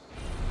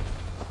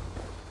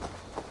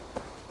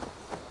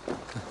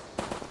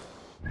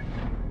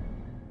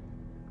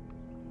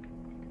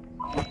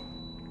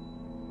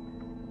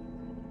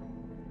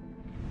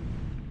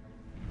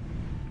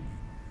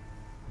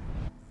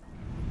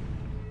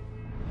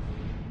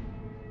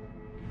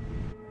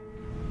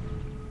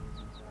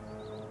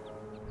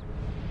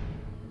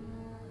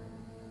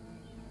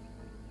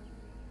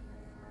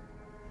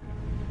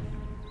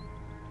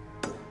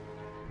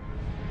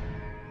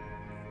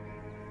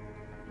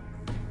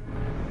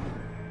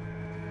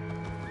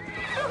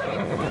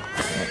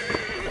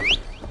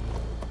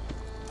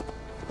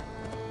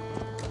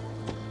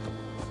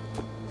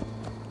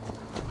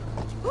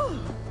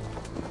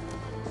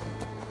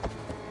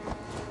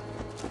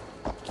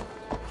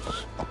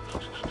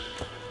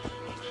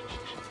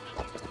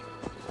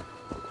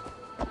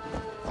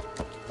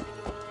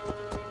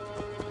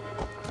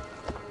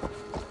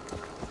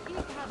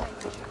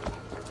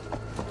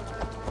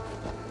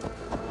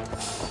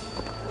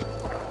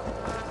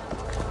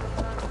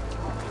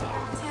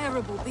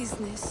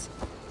 Business.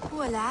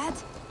 Poor lad.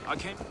 I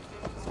came...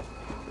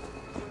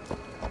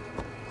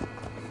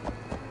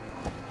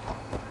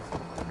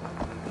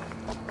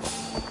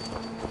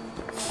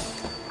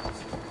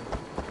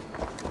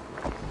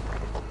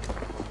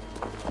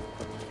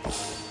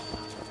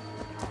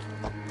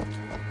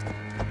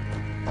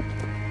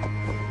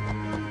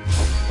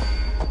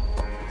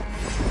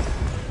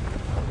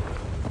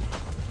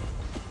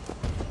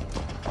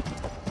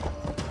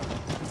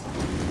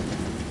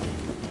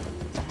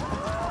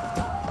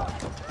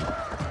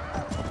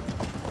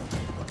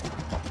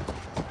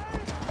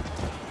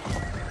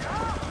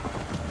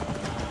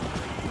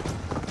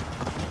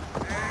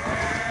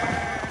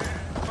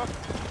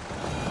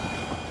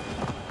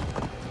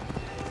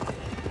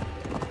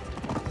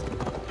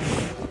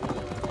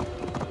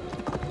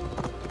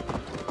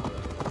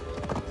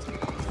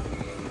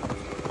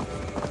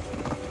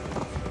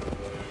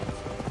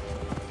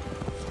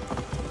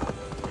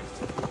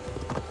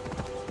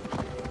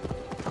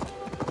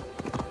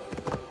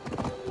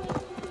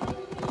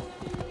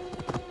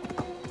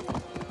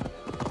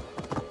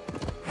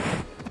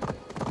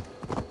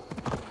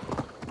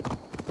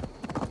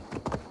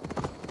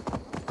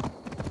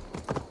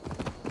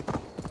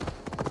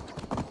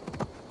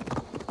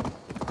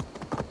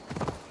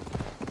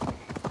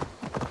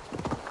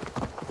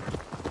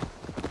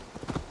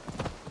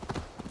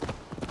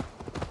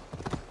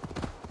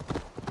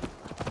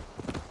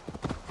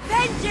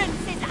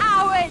 Vengeance is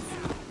ours!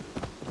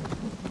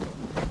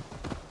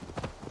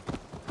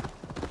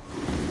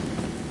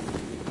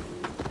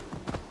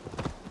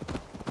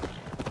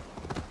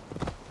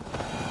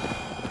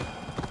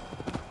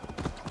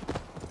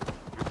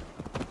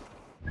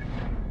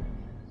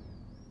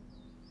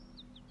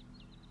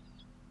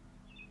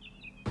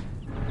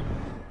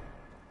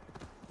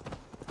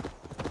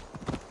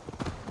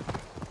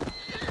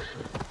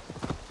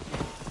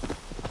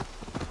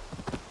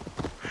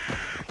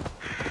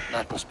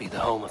 That must be the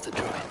home of the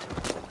druid.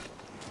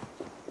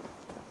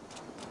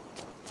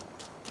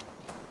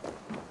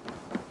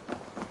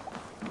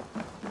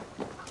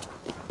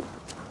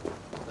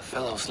 The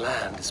fellow's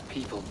land is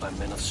peopled by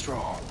men of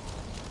straw.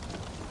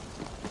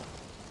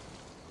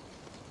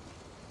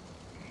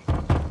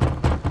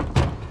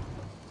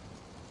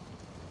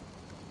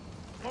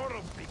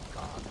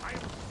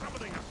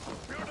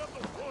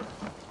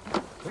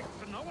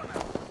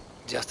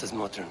 Just as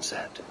Modron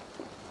said,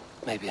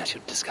 maybe I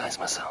should disguise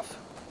myself.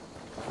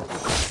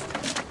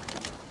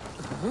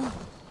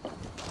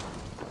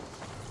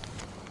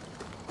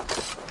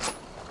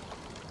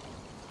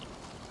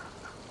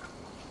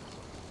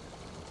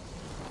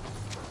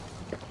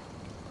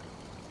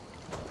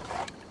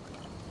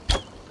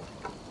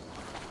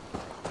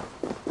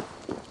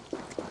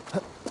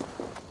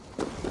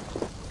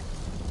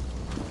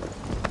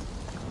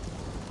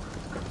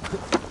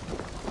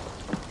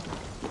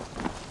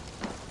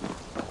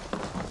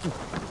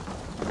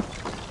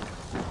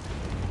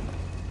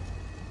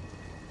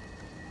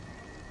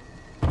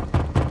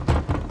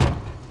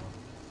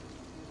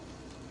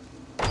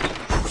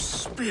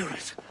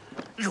 Spirit,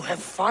 you have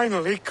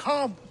finally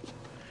come.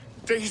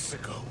 Days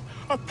ago,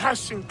 a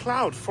passing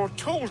cloud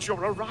foretold your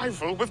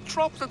arrival with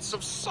droplets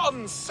of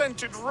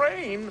sun-scented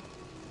rain.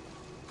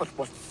 But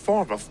what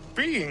form of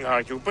being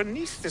are you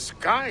beneath this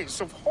guise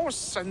of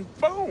horse and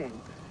bone?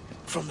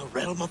 From the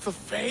realm of the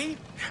Fae?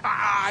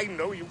 I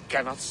know you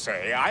cannot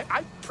say.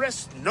 I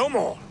press no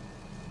more.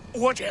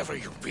 Whatever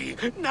you be,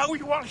 now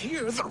you are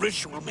here, the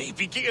ritual may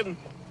begin.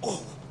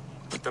 Oh,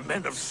 but the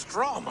men of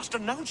straw must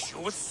announce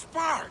you with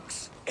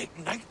sparks.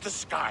 Ignite the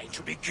sky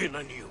to begin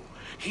anew,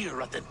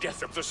 here at the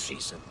death of the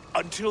season.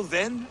 Until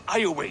then, I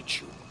await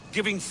you,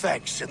 giving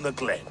thanks in the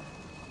glen.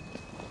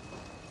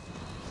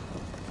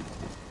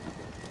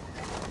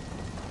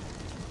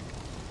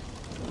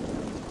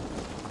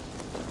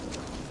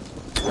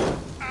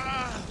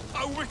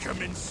 A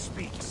Wickerman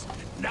speaks.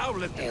 Now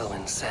let me...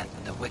 Aelwyn said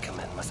that the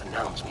Wickermen must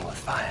announce me with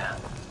fire.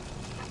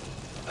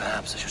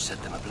 Perhaps I should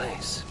set them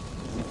ablaze.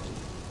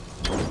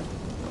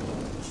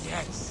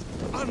 Yes,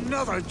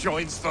 another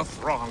joins the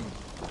throng.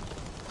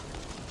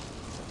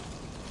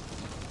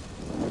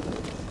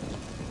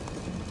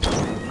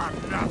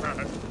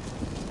 Another.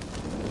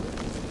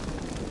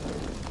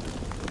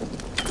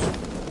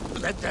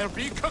 Let there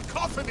be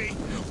cacophony.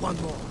 One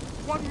more.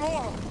 One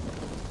more.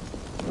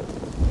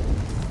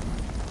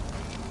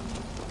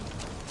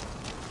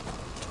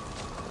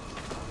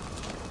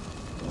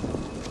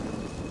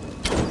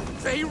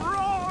 They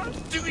roar!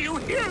 Do you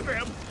hear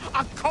them?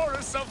 A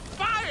chorus of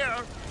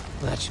fire!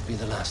 That should be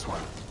the last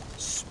one.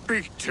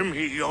 Speak to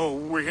me, O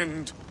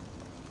wind.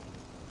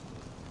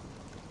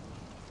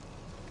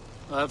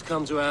 I've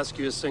come to ask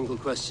you a single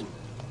question.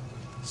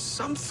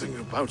 Something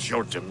about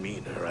your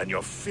demeanor and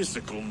your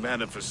physical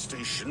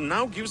manifestation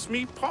now gives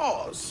me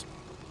pause.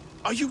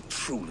 Are you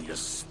truly a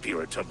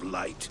spirit of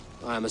light?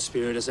 I am a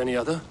spirit as any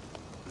other.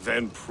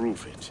 Then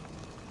prove it.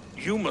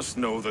 You must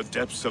know the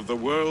depths of the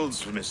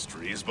world's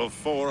mysteries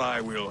before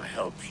I will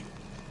help you.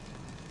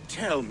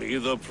 Tell me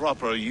the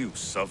proper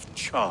use of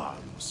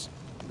charms.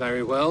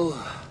 Very well.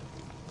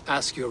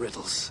 Ask your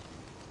riddles.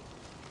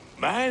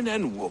 Man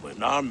and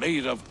woman are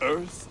made of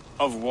earth,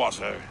 of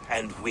water,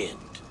 and wind.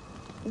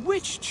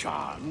 Which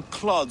charm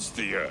clods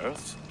the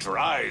earth,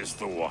 dries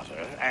the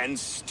water, and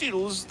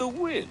stills the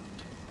wind?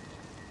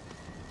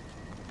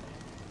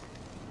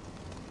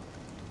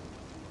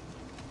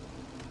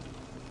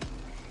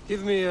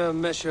 Give me a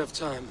measure of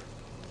time.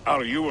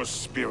 Are you a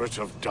spirit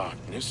of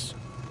darkness?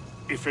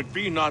 If it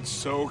be not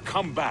so,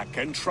 come back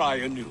and try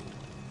anew.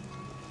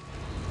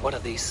 What are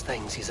these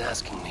things he's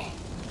asking me?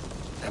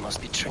 There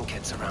must be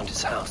trinkets around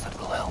his house that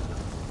will help.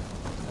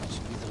 That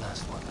should be the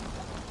last one.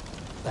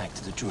 Back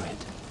to the druid.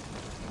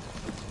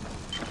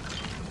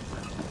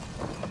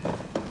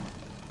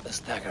 The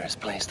stagger is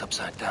placed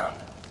upside down.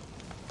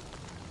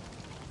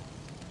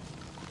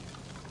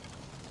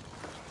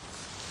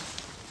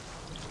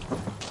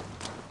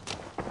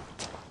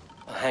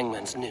 A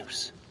hangman's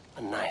noose,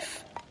 a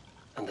knife,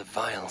 and the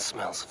vile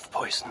smells of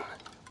poison.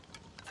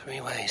 3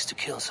 ways to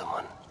kill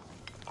someone.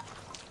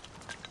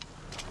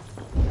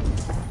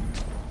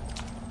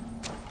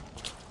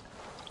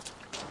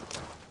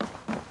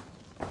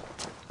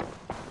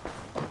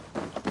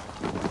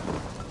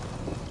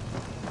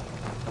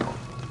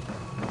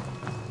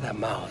 Their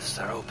mouths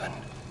are open,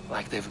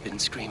 like they've been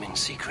screaming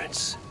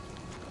secrets.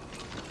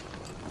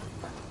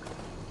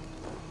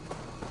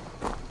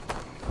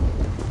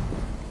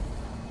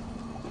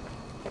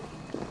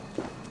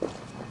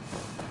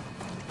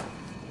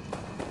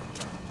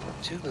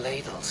 2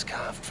 ladles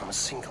carved from a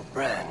single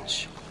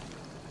branch.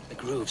 The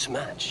grooves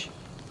match.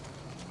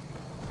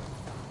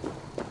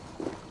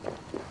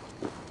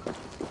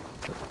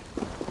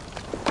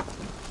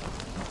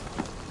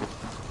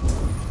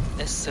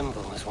 This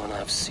symbol is one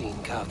I've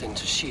seen carved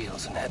into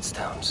shields and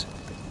headstones.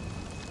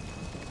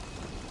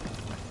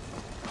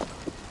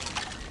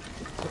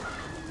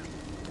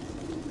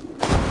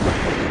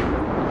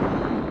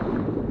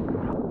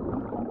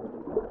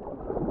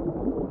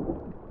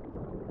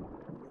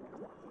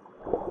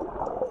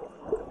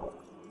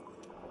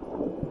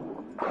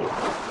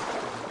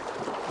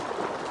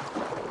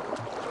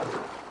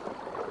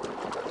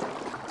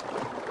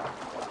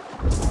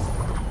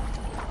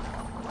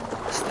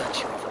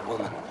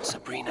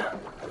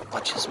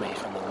 Watches me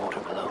from the water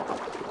below.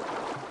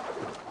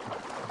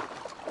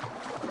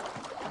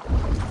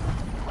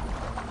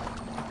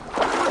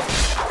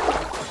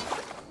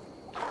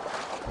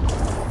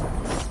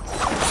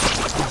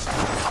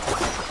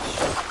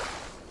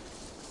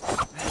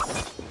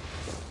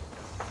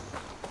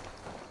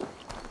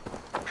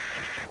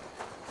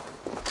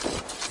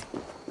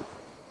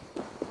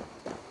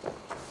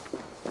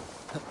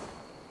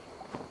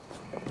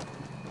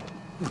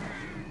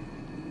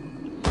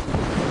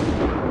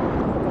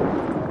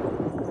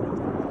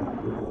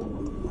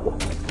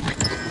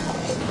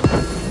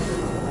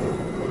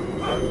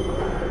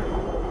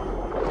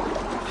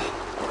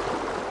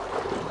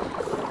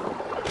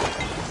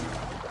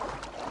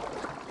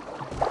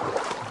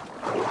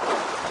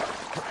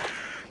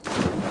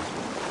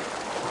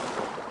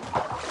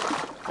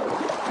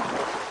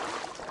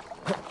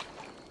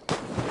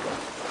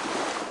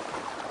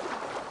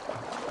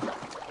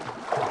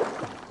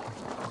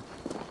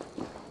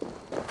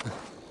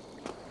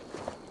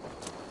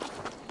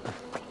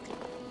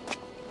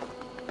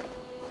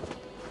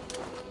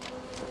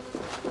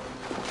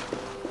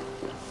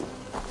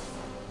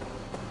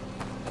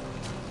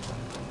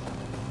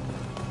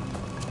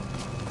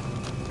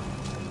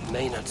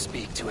 May not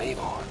speak to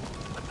Eivor,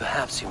 but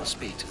perhaps he will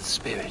speak to the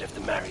spirit of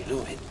the Mary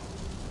Luid.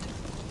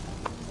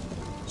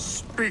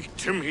 Speak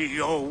to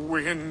me, O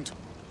wind.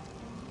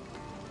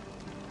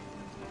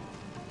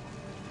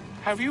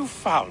 Have you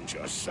found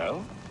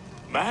yourself?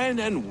 Man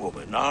and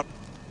woman are...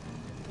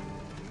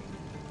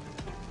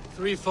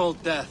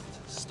 Threefold death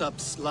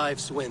stops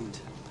life's wind,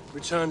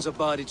 returns a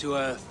body to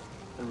earth,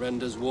 and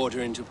renders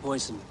water into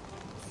poison.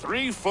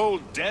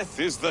 Threefold death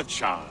is the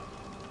charm.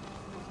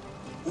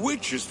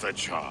 Which is the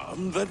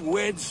charm that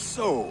weds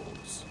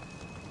souls?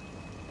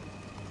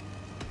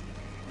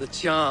 The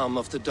charm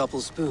of the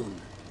double spoon.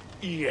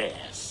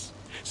 Yes,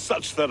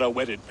 such that a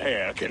wedded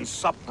pair can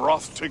sup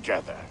broth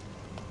together.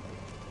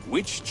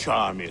 Which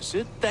charm is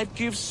it that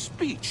gives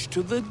speech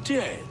to the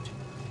dead?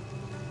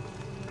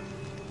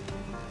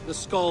 The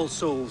Skull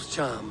Soul's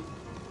charm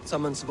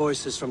summons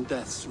voices from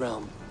death's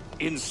realm.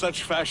 In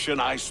such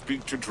fashion I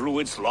speak to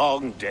druids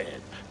long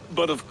dead.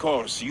 But of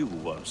course you,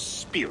 a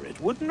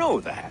spirit, would know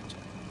that.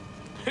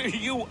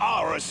 You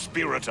are a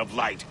spirit of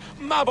light.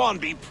 Mabon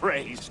be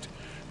praised.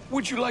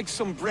 Would you like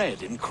some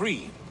bread and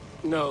cream?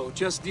 No,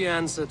 just the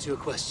answer to a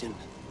question.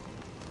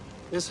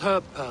 This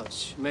herb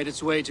pouch made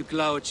its way to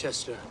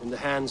Gloucester in the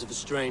hands of a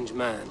strange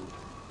man.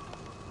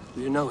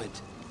 Do you know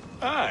it?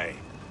 Aye.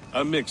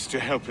 A mix to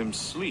help him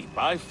sleep.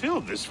 I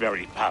filled this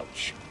very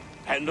pouch.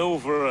 And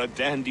over a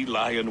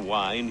dandelion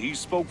wine, he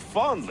spoke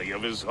fondly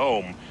of his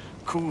home,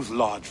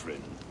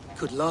 Cúthládrin.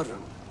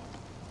 Cúthládrin?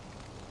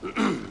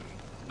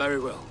 Very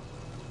well.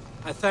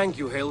 I thank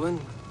you, Haelwyn,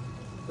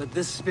 but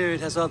this spirit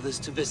has others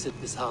to visit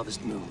this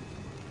harvest moon.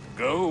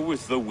 Go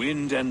with the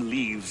wind and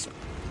leaves.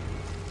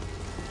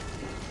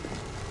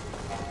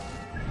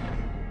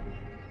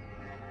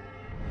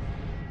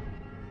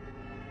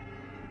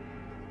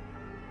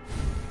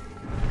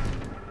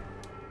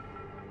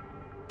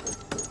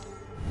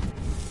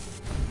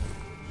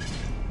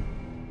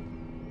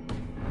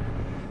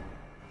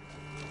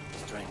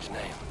 Strange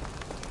name.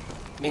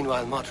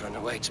 Meanwhile, Modron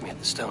awaits me at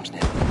the stones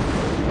near.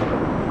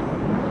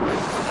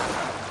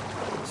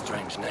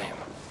 Strange name.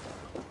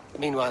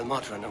 Meanwhile,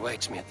 Modron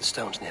awaits me at the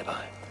stones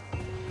nearby.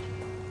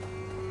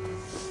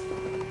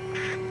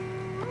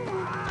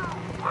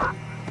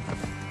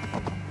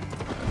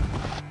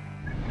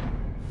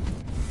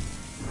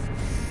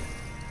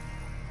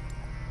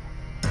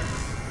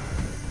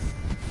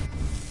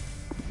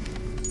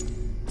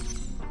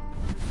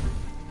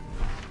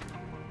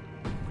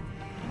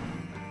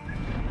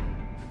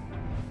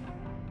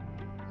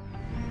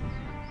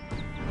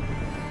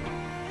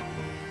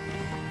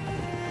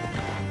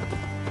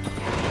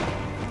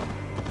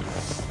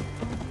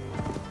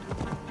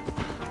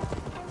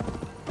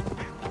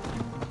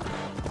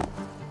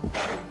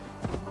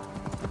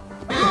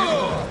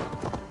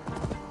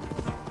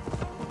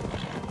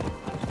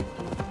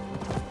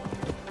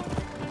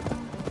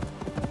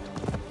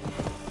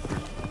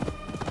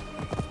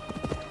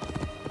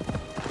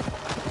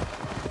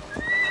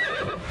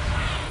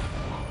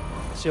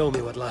 Show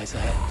me what lies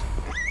ahead.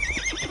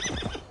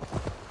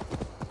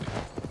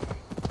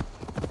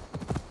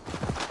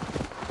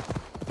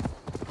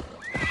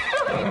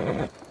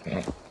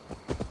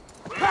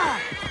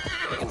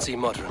 see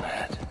Modron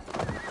ahead.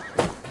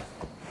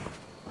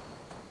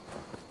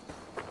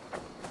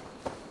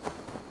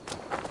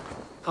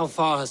 How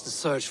far has the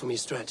search for me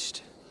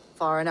stretched?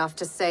 Far enough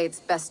to say it's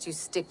best you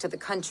stick to the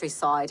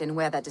countryside and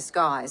wear that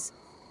disguise.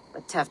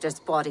 But Tefder's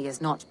body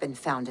has not been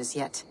found as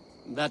yet.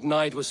 That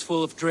night was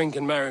full of drink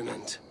and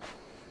merriment.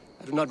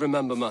 I do not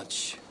remember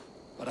much,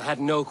 but I had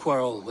no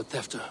quarrel with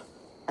Tefder.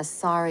 A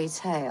sorry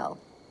tale.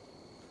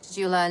 Did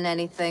you learn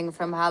anything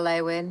from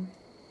Halewin?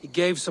 He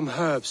gave some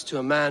herbs to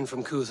a man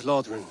from Cuth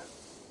Lodren,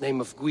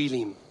 name of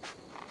Gwylim.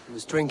 He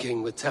was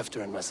drinking with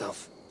Tefder and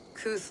myself.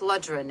 Cuth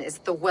Lodren is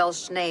the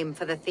Welsh name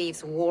for the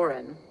thieves'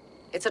 warren.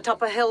 It's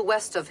atop a hill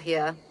west of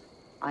here.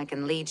 I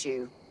can lead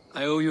you.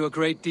 I owe you a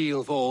great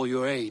deal for all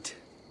your aid.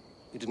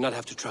 You did not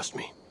have to trust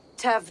me.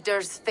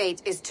 Tefder's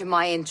fate is to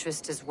my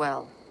interest as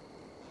well.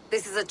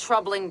 This is a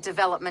troubling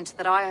development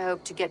that I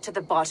hope to get to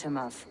the bottom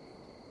of.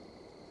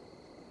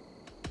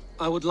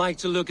 I would like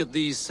to look at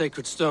these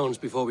sacred stones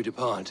before we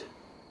depart.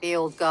 The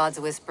old gods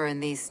whisper in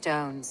these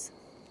stones.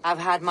 I've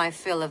had my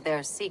fill of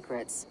their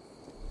secrets.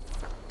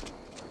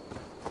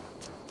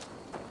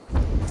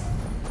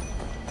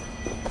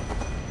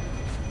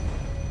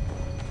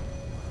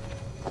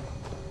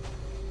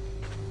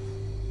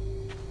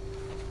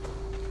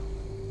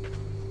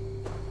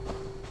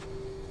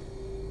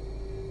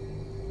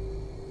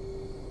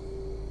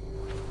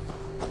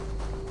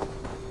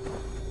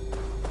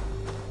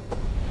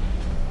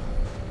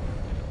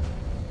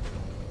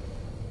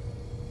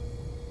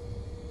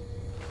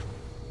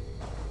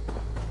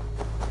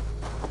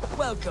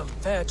 Welcome,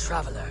 fair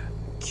traveler,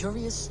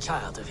 curious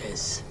child of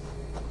his.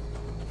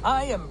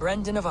 I am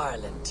Brendan of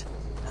Ireland,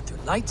 and through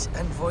light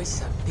and voice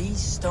have these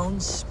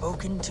stones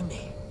spoken to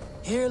me.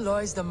 Here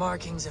lies the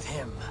markings of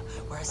him,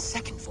 where a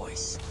second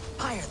voice,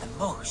 higher than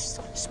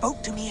most,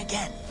 spoke to me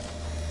again.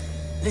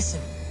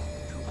 Listen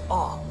to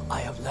all I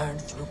have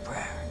learned through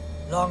prayer.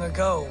 Long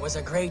ago was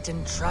a great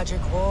and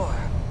tragic war.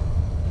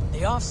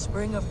 The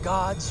offspring of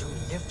gods who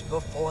lived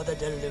before the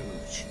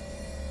deluge.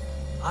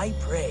 I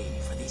pray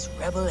for these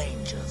rebel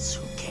angels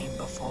who came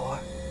before.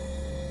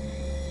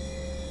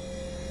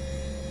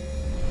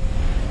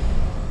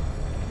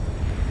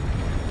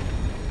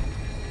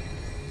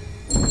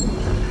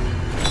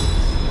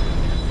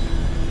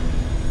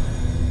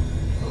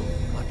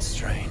 What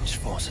strange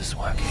forces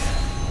work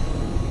here?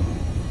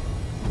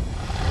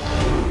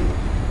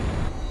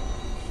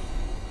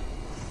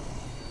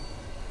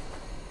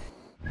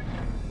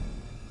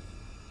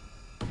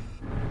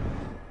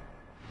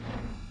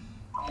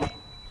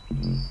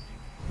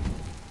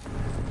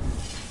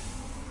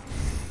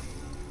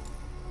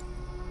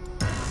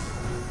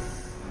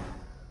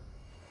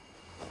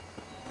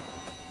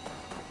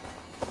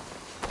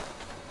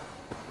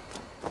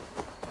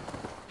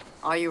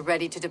 Are you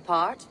ready to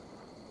depart?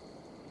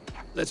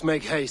 Let's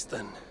make haste,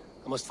 then.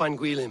 I must find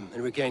Gwylim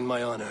and regain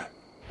my honor.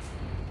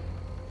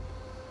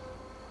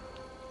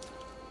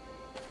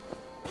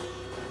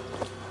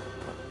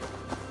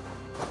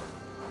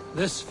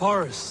 This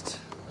forest,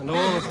 and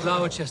all of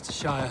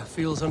Gloucestershire,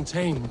 feels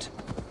untamed.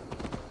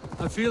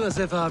 I feel as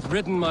if I've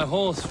ridden my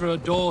horse through a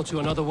door to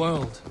another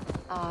world.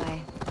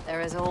 Aye, there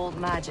is old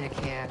magic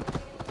here.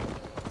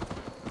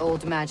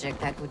 Old magic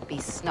that would be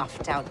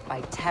snuffed out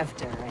by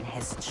Tefder and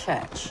his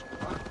church.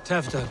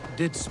 Tefder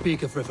did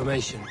speak of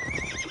reformation.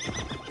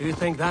 Do you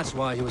think that's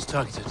why he was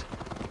targeted?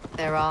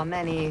 There are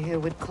many who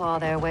would claw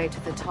their way to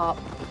the top.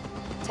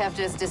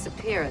 Tefder's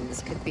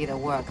disappearance could be the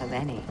work of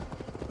any.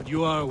 But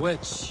you are a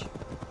witch,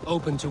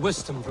 open to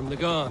wisdom from the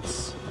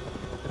gods.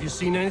 Have you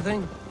seen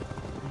anything?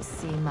 I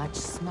see much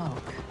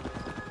smoke.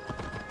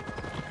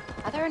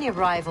 Are there any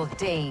rival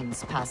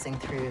Danes passing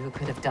through who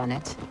could have done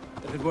it?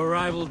 If it were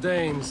rival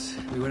Danes,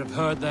 we would have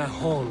heard their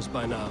horns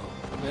by now.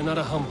 They're not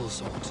a humble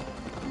sort.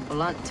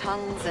 Blunt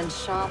tongues and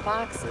sharp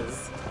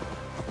axes.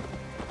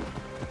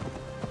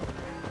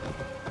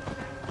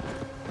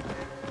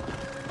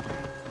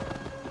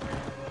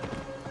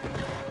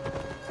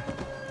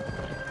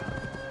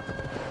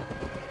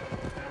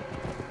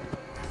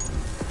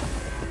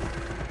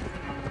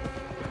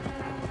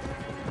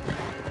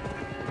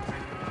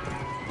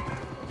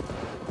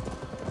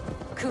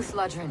 Cuth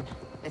Lodren,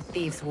 the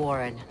thieves'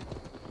 warren.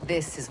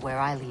 This is where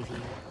I leave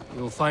you.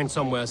 You'll find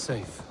somewhere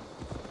safe.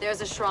 There's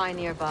a shrine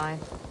nearby.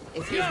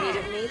 If you've need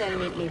of me, then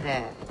meet me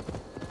there.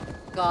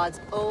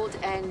 Gods old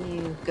and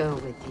new go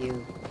with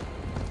you.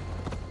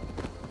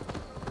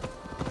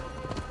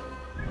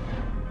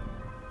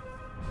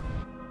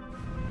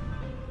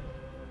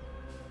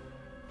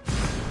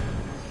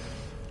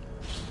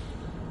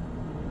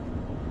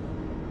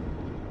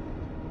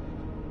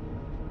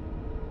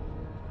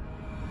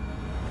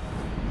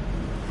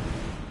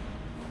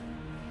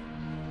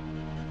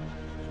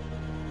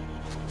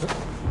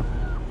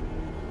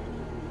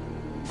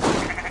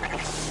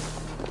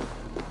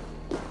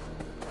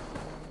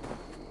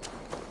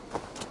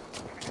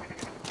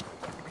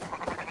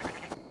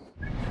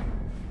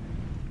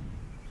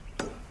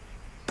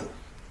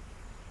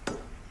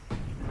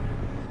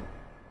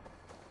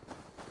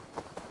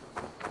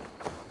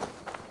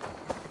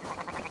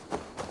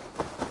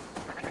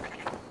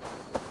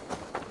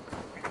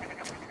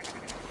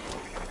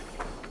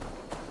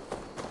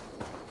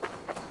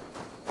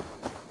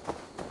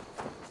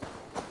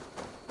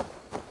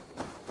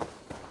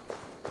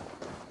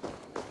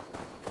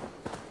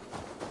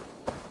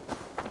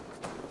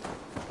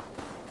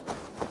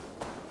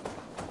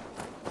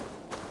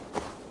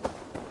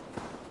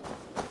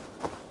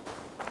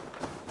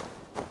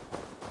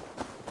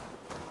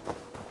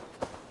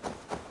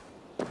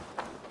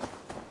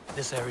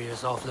 this area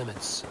is off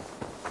limits.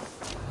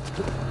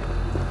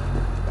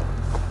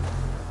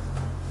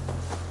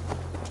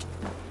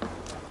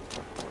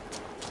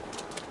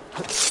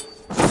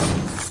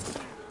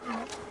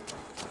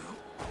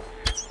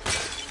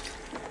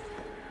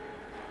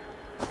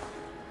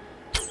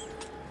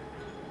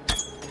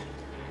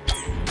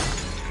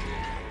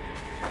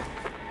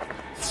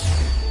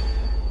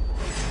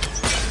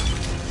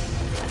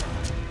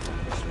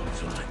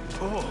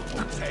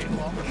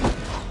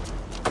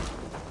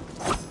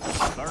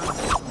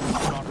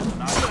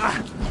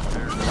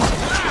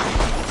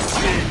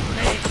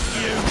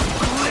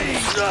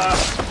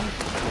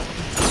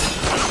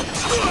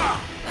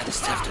 That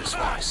is Tefter's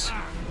voice.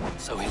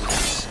 So he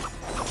lives.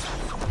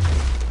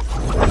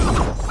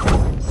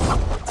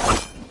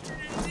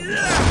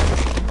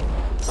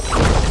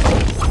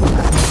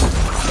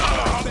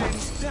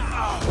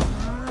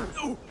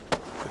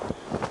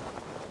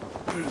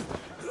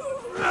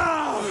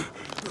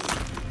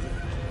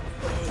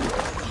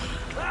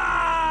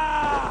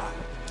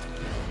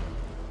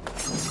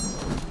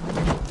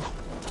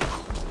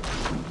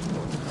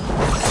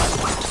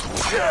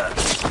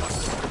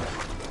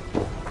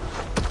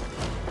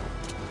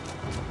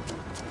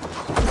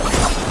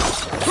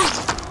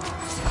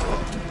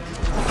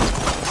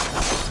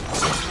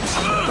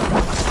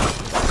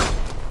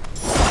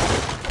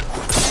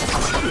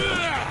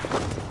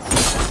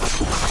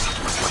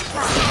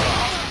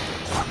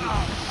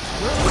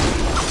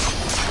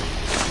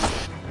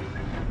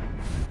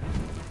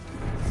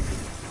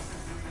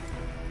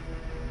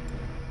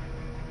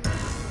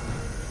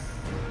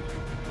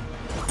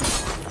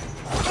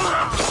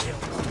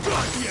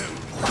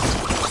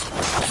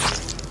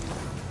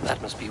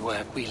 That must be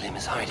where Wheelim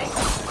is hiding.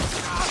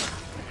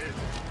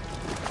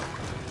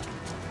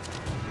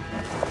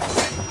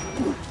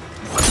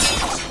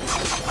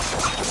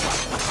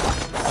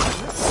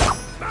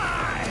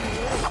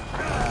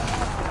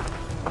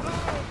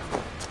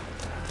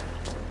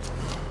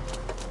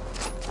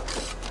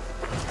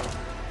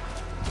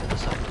 The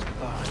site was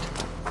barred.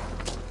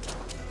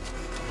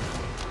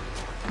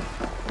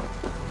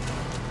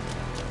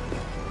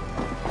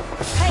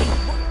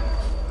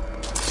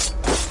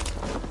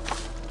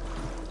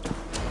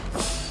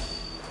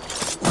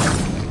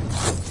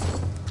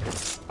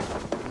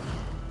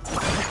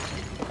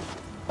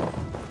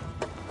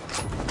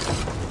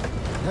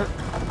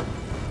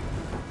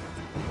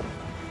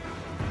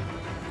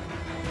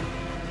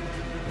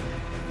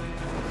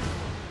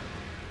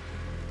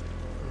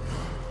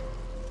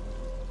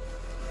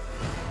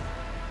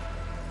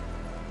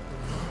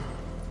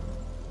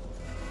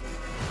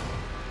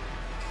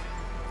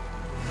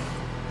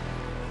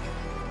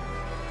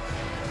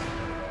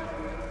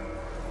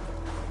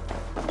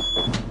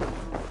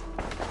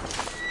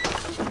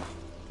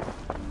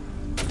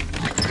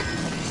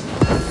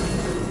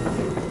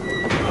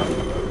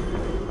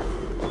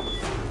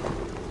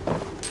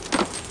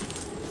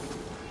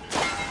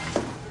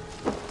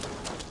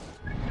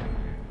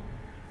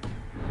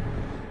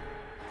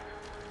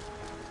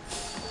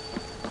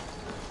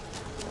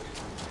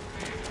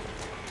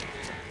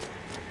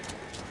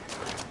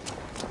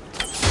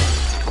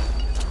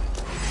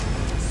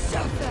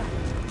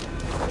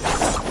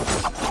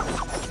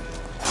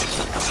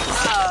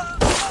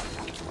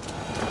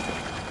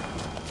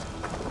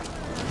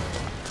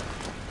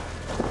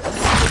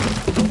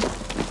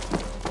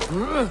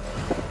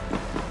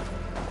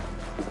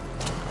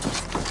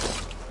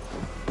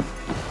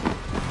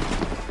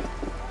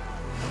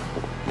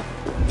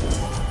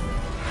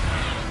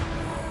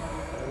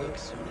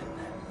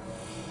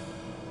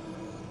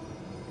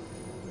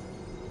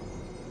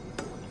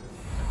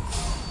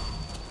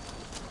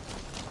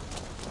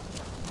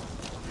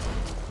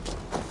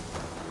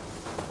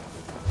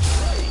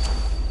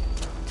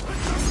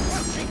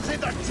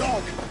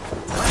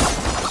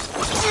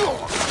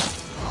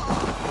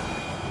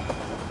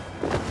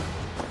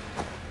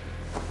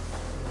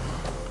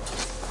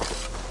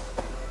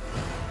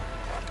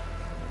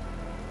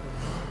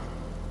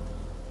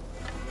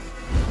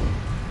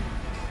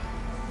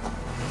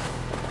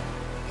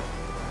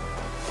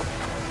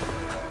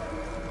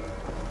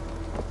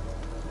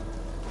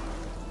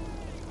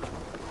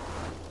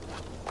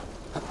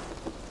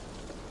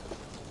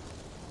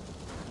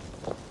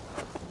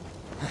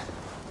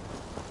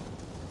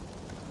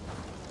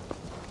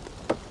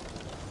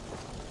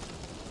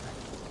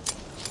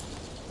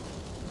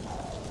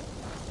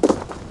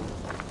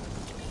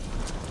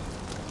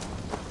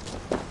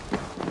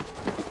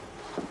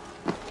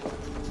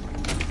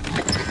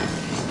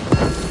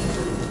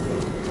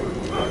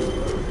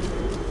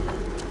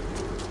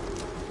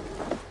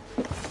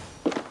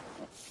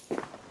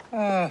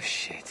 Oh,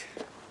 shit.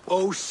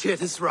 Oh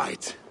shit is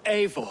right.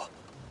 Eivor,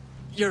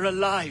 you're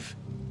alive.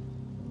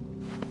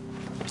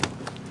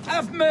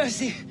 Have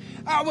mercy.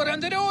 We're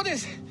under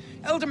orders.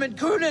 Alderman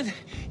Coonan,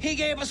 he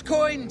gave us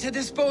coin to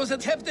dispose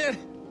of Tefter.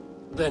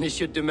 Then he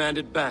should demand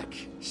it back.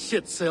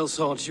 Shit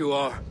sellsword you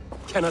are.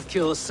 Cannot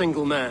kill a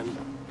single man.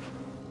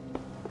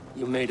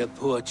 You made a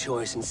poor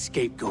choice in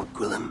scapegoat,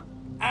 Gwillem.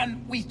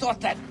 And we thought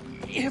that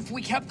If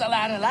we kept the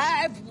lad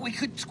alive, we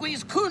could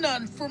squeeze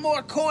Kunan for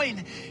more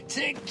coin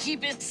to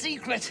keep it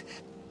secret.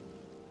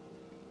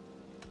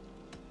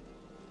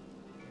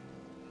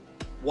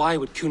 Why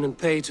would Kunan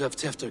pay to have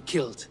Tefter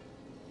killed?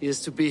 He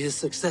is to be his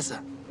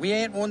successor. We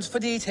ain't ones for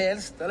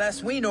details. The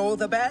less we know,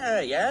 the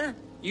better, yeah?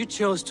 You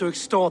chose to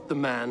extort the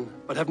man,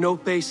 but have no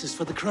basis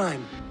for the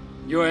crime.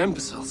 You're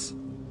imbeciles.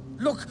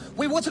 Look,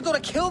 we wasn't gonna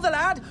kill the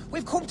lad.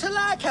 We've come to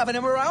like having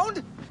him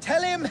around.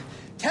 Tell him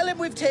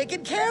we've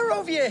taken care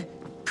of you.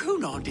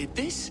 Kunan did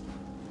this?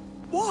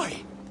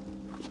 Why?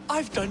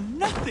 I've done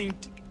nothing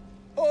to...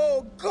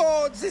 Oh,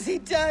 gods, is he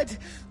dead?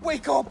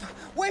 Wake up!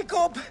 Wake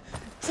up!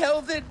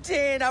 Tell the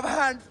Dane I've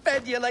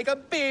hand-fed you like a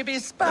baby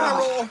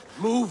sparrow.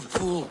 Move,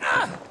 fool.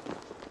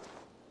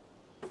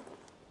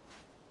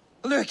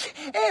 Look,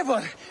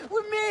 Eivor,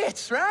 we're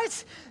mates,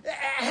 right?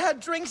 Had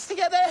drinks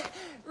together.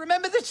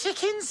 Remember the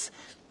chickens?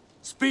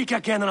 Speak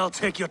again and I'll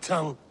take your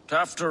tongue.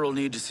 Tafter will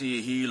need to see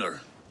a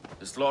healer.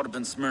 This lord have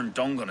been smearing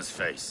dung on his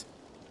face.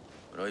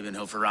 But I've been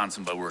held for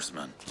ransom by worse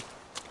men.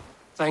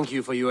 Thank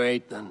you for your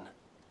aid, then.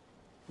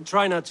 And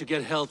try not to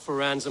get held for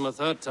ransom a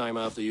third time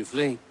after you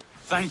flee.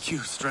 Thank you,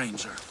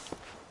 stranger.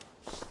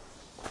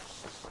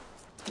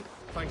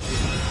 Thank you.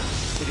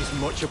 It is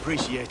much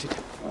appreciated.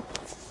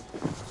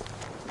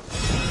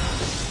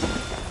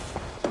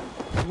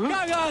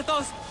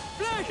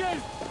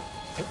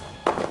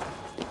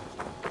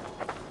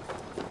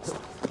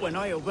 When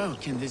I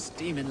awoke in this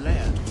demon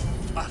lair,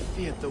 I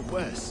feared the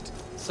worst.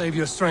 Save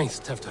your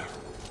strength, Tefter.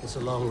 It's a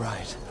long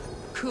ride.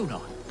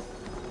 Kunan.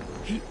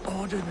 He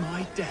ordered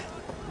my death.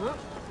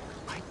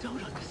 I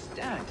don't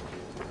understand.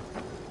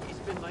 He's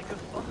been like a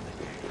father.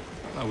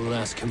 I will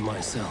ask him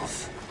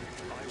myself.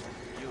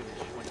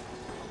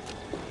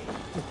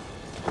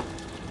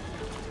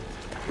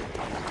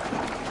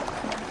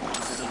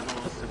 The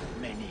laws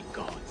of many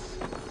gods.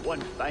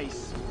 One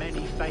face,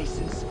 many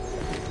faces.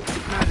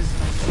 It matters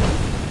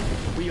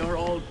not. We are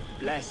all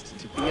blessed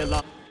to be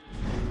alive.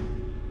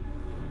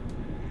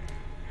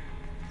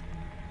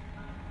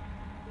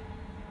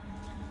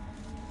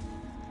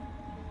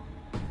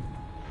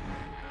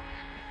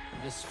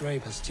 This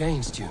scrape has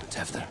changed you,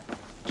 Tefter.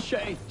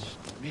 Changed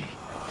me.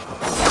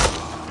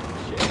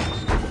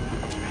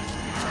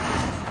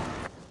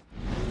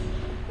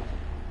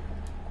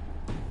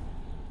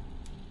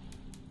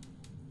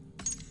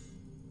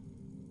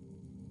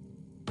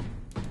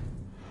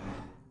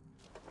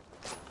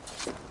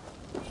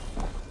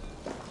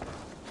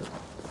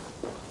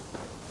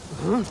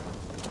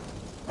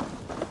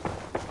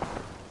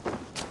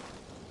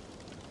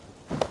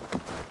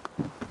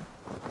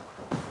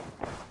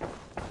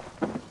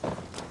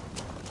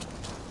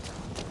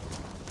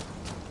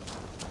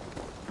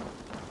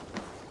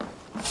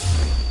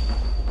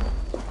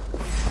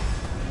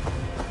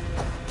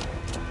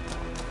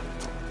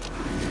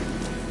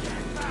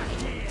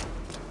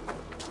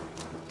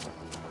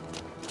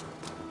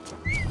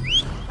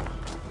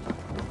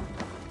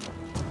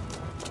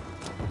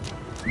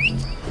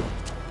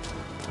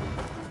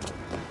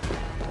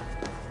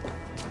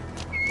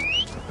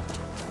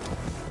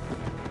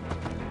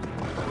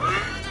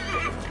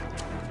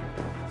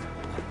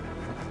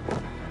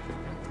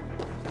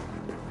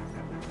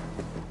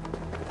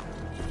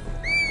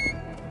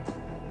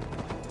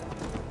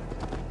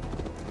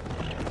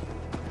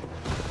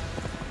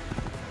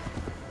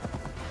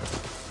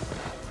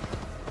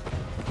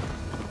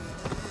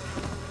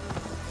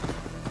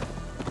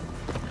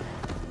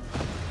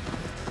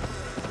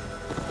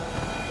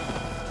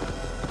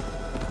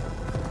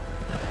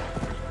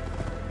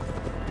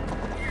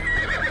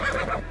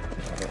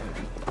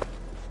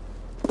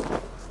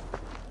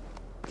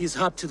 He's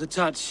hot to the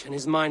touch, and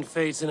his mind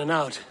fades in and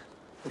out.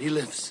 But he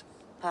lives.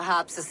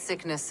 Perhaps a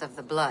sickness of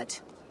the blood.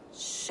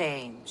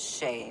 Shame,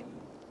 shame.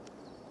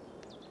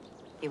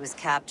 He was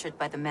captured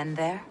by the men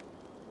there?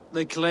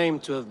 They claim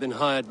to have been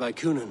hired by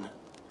Kunan.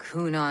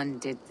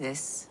 Kunan did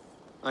this?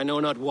 I know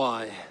not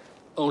why.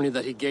 Only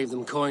that he gave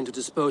them coin to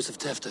dispose of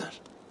Tefter.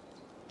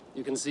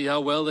 You can see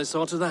how well they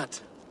saw to that.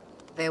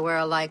 They were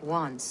alike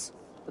once,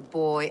 the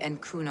boy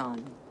and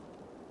Kunan.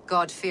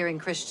 God-fearing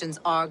Christians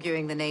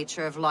arguing the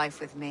nature of life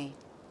with me.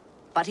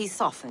 But he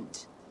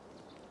softened.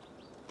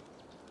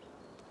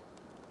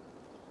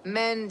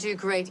 Men do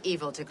great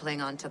evil to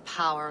cling on to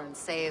power and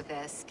save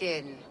their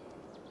skin.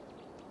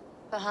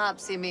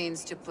 Perhaps he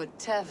means to put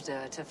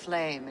Tefter to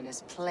flame in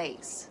his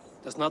place.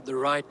 Does not the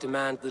right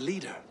demand the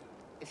leader?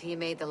 If he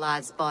made the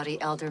lad's body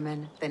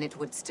Elderman, then it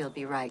would still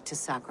be right to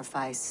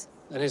sacrifice.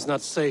 Then he's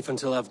not safe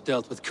until I've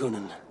dealt with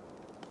Kunan.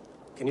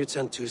 Can you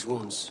tend to his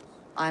wounds?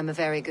 I'm a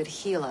very good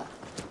healer.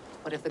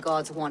 But if the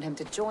gods want him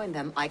to join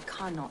them, I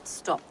cannot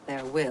stop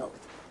their will.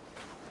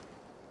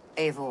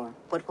 Eivor,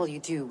 what will you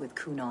do with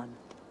Kunan?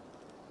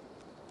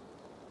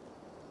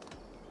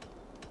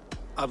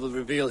 I will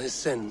reveal his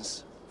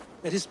sins.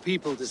 Let his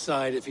people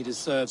decide if he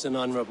deserves an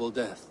honorable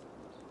death.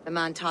 The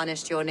man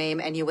tarnished your name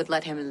and you would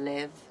let him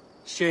live?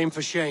 Shame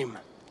for shame.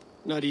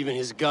 Not even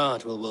his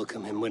guard will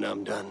welcome him when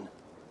I'm done.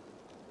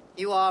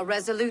 You are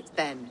resolute,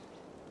 then.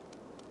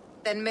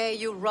 Then may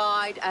you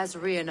ride as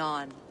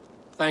Rhiannon.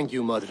 Thank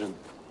you, Modron.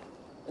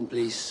 And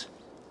please,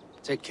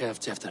 take care of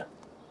Tefter.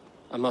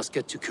 I must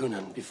get to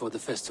Cunan before the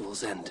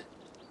festival's end.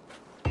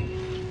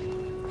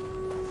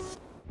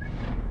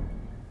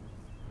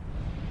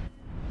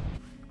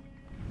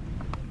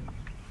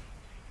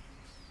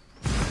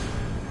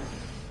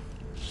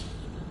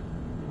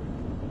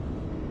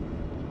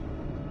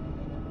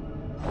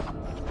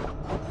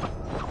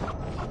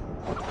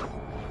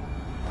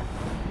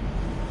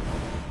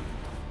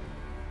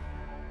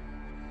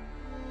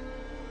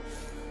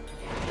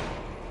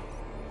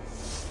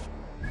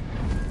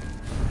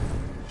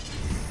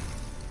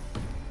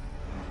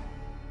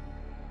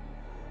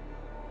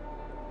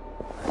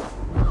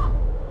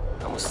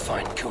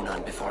 Find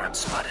Cunan before I'm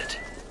spotted.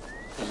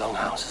 The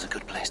Longhouse is a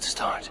good place to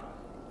start.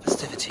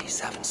 Festivities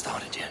haven't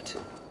started yet.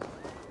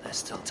 There's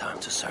still time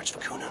to search for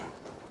Cunan.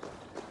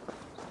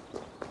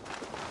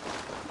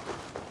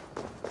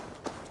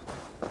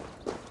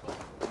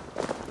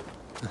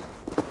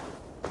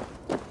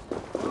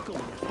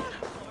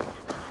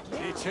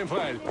 It's him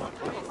well.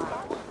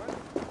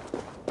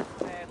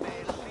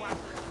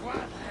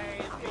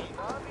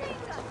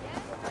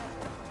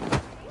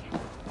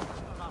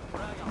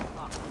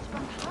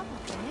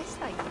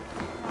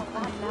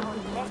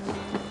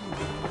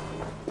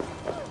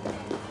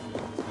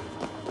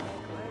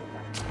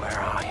 Where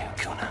are you,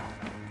 Cunan?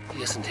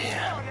 He isn't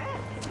here.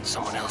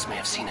 Someone else may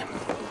have seen him.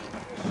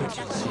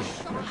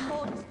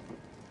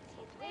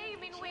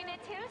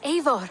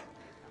 Eivor,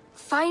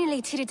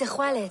 finally tiri de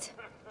chwaled.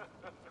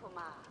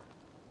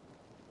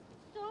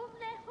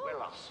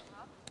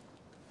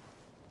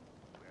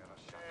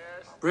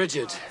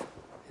 Bridget,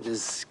 it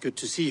is good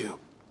to see you.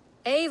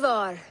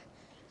 Eivor,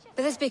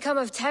 what has become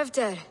of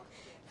Tevder?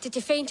 Did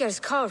you faint your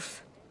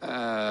scarf?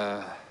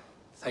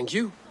 Thank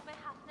you.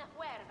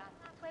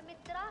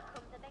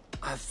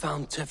 I've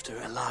found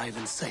Tefter alive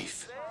and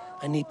safe.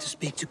 I need to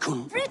speak to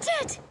Kun.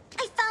 Bridget!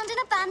 I found an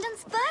abandoned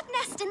bird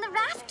nest in the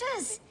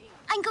rafters.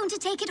 I'm going to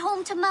take it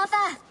home to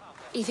Mother.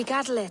 If you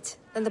gather it,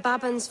 then the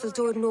Babans will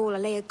do it all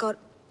and lay a gut.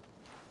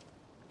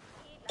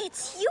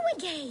 It's you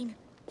again!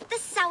 The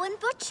Samhain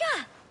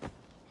Butcher!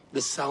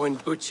 The Samhain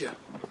Butcher.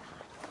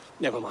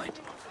 Never mind.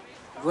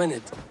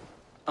 Gwynedd,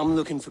 I'm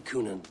looking for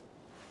Cunan.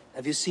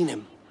 Have you seen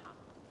him?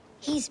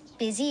 He's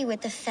busy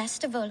with the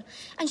festival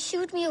and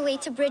shooed me away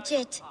to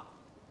Bridget.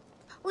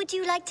 Would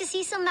you like to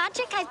see some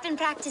magic I've been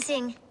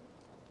practicing?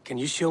 Can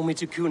you show me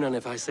to Cunan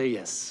if I say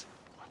yes?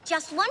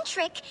 Just one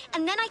trick,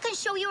 and then I can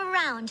show you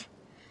around.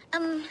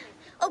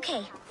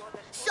 Okay.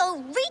 So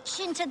reach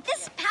into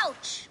this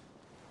pouch.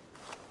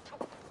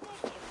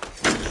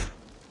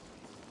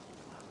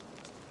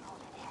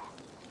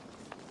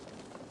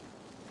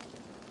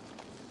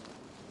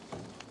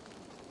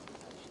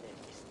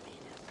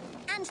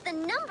 And the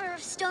number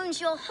of stones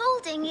you're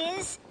holding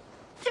is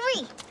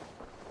 3.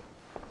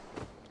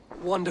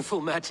 Wonderful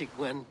magic,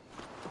 Gwen.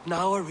 But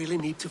now I really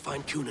need to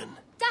find Cunan.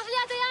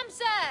 Dahlia de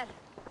Amser!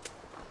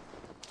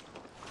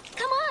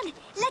 Come on,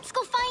 let's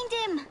go find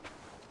him.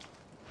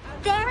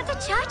 There are the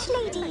church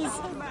ladies.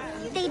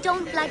 They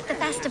don't like the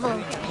festival.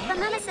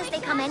 Ramana says they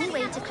come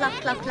anyway to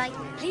clock like.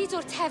 Please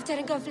or Tevder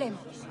and Govlim.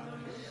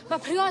 Ma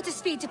priod to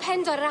speed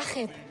depend on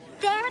Rachib.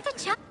 There are the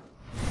church.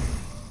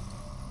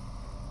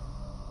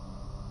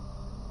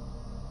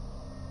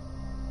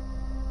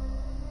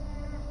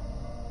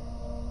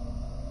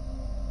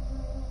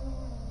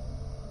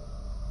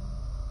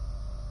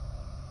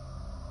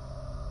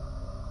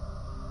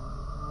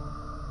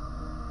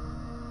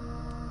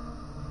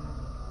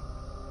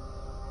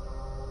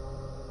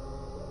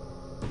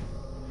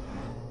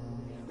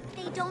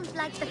 Don't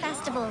like the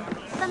festival.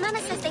 Ramana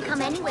says they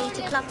come anyway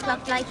to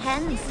clock like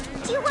hens.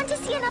 Do you want to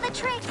see another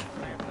trick?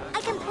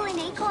 I can pull an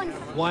acorn.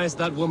 Why is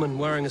that woman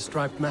wearing a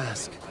striped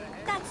mask?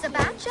 That's a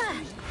badger.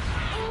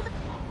 All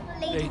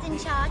the ladies in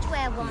charge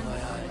wear one.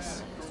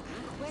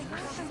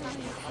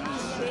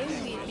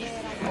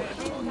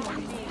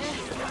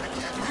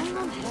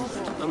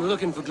 I'm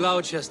looking for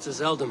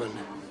Gloucester's alderman.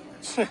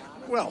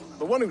 Well,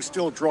 the one who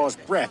still draws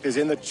breath is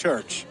in the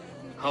church.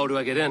 How do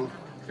I get in?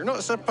 You're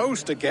not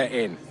supposed to get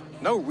in.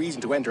 No reason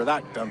to enter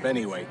that dump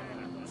anyway.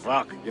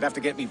 Fuck, you'd have to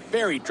get me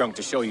very drunk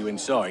to show you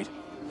inside.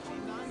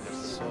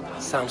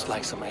 Sounds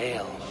like some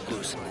ale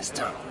loose in his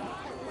tongue.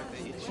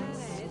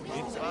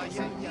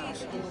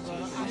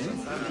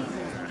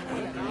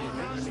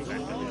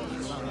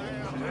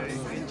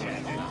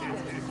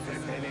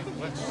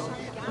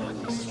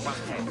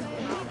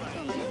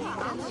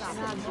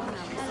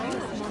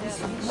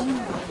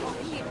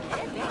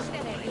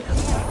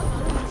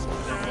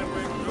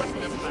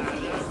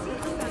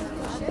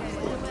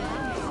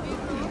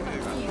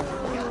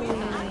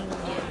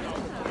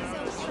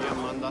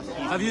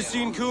 Have you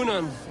seen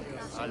Cunan?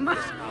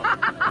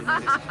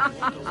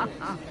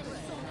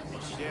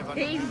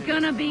 He's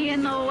gonna be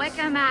in the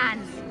Wicker Man.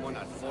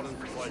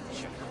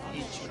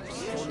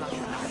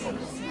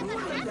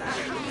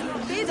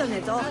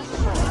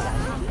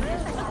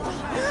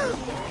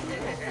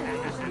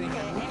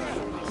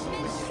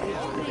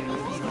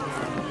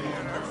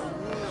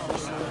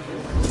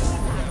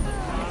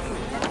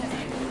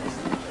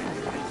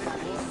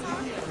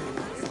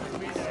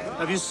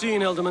 you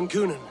seen Alderman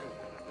Coonan?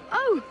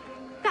 Oh,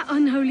 that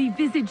unholy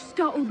visage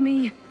startled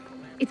me.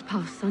 It's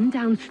past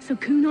sundown, so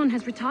Coonan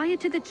has retired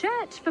to the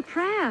church for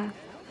prayer.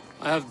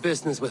 I have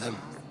business with him.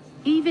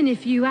 Even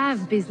if you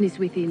have business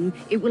with him,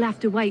 it will have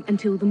to wait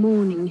until the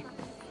morning.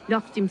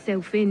 Locked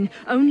himself in.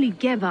 Only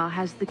Geva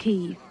has the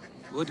key.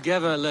 Would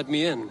Geva let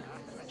me in?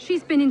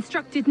 She's been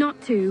instructed not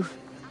to.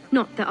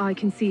 Not that I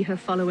can see her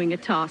following a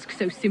task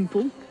so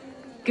simple.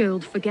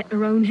 Girl'd forget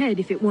her own head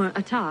if it weren't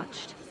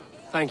attached.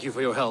 Thank you for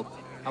your help.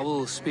 I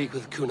will speak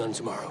with Coonan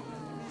tomorrow.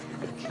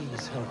 The key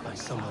is held by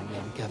someone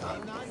named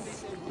Geva.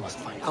 Must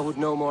find. I would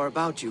know more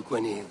about you,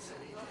 Gwynedd.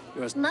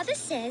 Mother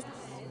says...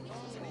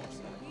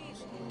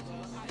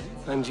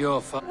 And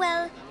your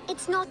Well,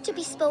 it's not to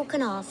be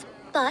spoken of,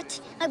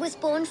 but I was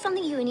born from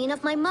the union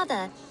of my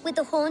mother with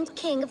the horned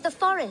king of the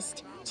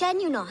forest,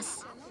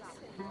 Genunos.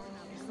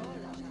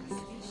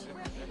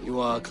 You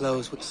are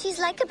close with... She's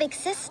like a big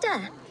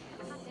sister.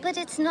 But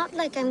it's not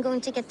like I'm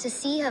going to get to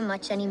see her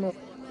much anymore.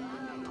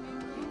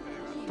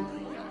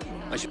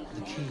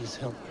 The key is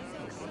held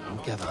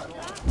by Geva.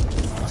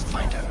 Must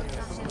find her.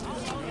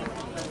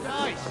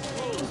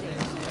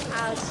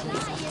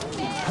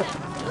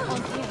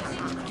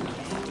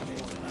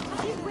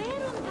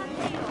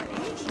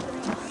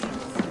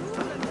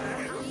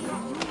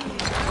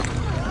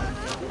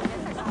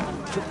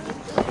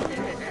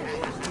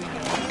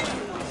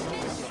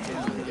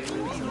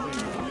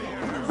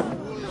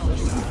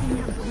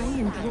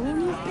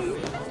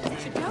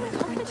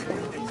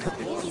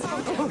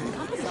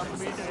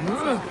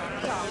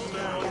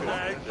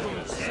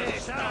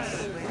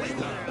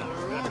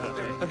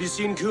 Have you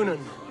seen Coonan?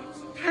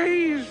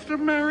 He's the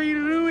merry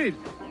Louis.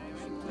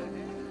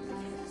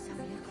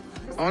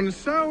 On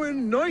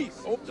Samhain night.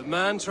 Oh. The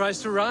man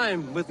tries to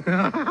rhyme with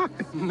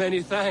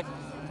many thanks.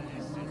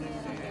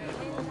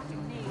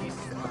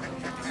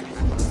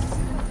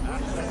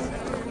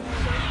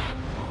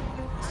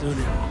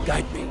 Sooner,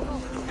 guide me.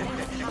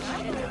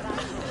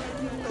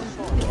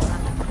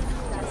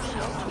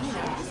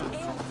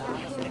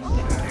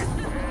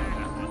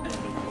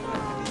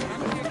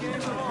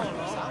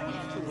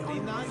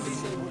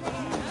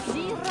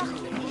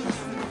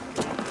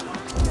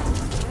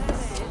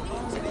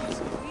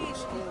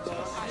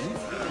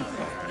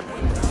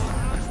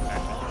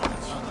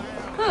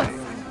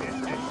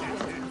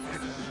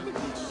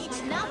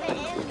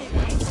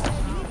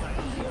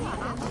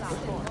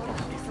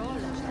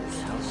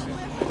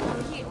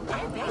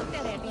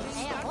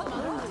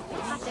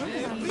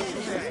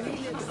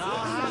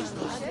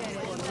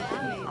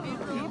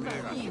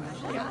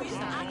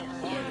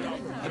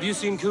 Have you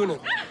seen Coonan?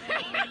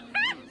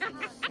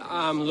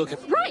 I'm looking.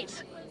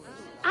 Right!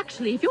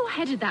 Actually, if you're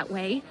headed that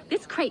way,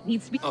 this crate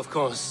needs to be... Of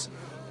course.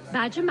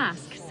 Badger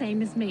mask,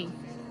 same as me.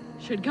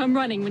 Should come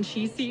running when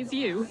she sees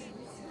you.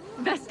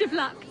 Best of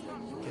luck.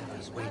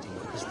 Geva's waiting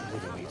because the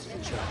river meets the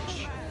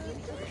church.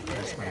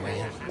 That's my way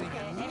in.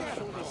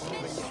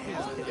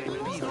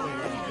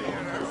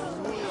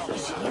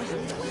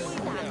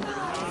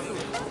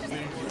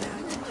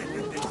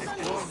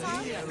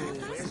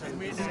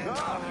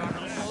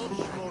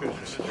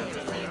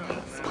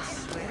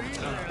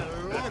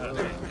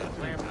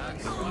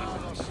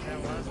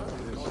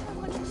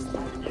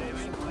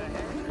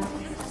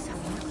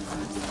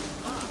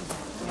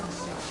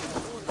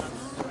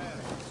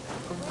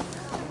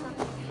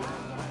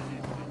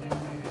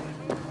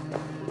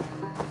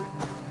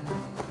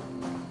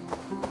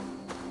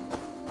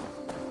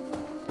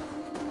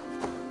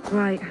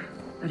 Right,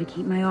 gotta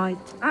keep my eye...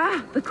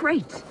 Ah, the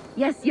crate!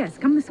 Yes, yes,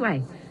 come this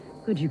way.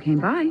 Good you came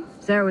by.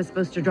 Sarah was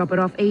supposed to drop it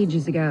off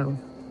ages ago.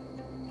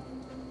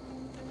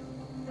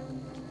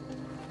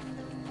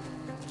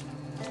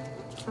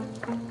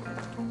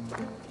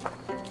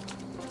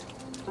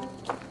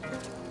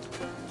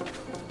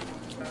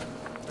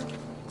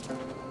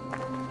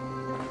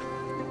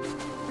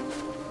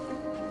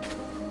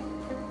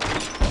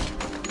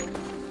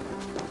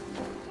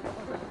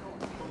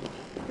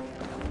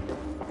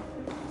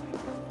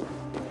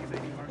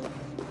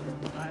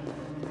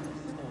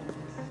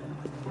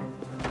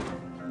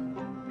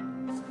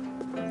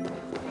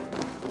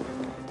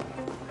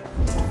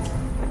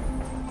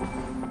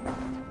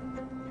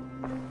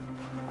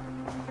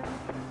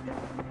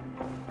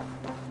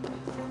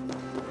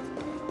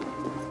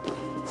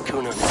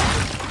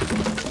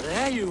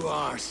 There you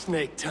are,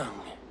 Snake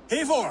Tongue.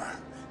 Eivor!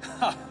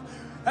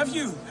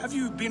 Have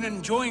you been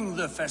enjoying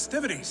the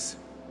festivities?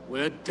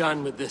 We're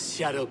done with this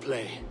shadow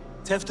play.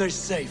 Tefter's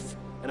safe,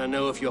 and I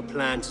know of your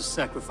plan to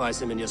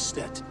sacrifice him in your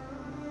stead.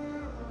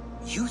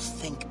 You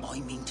think I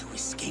mean to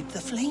escape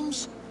the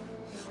flames?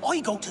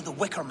 I go to the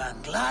Wicker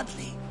Man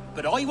gladly,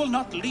 but I will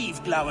not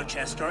leave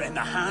Gloucester in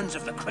the hands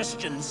of the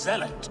Christian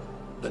zealot.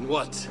 Then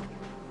what?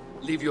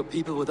 Leave your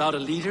people without a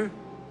leader?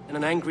 And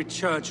an angry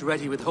church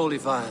ready with holy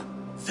fire?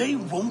 They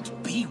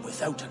won't be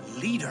without a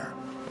leader.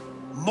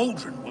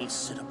 Modron will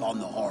sit upon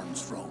the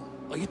Horn's throne.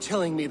 Are you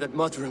telling me that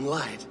Modron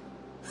lied?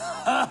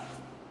 Ha!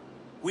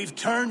 We've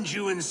turned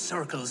you in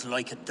circles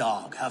like a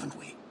dog, haven't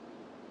we?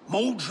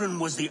 Modron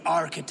was the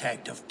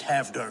architect of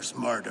Tevder's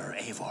murder,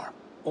 Eivor.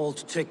 all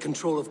to take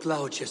control of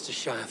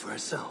Gloucestershire for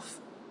herself.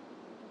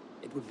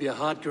 It would be a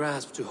hard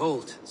grasp to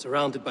hold,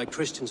 surrounded by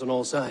Christians on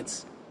all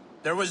sides.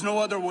 There was no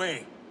other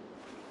way.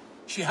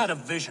 She had a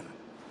vision.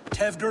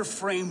 Tevder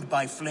framed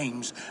by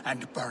flames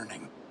and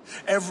burning.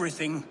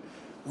 Everything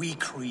we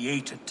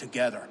created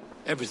together.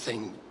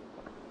 Everything...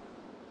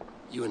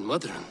 you and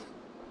Mother.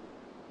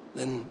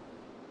 Then...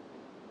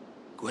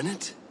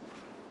 Gwyneth?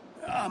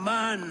 A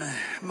man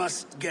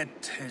must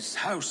get his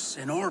house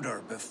in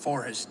order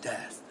before his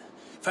death.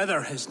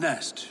 Feather his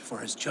nest for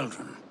his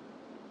children.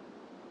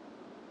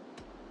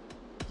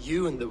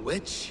 You and the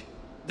witch?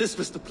 This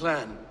was the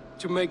plan.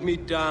 To make me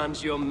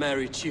dance your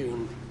merry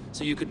tune,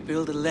 so you could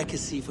build a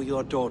legacy for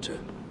your daughter.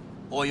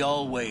 I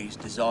always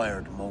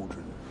desired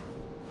Modron.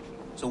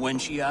 So when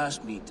she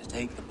asked me to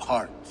take the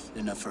part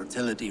in a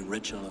fertility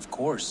ritual, of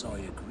course I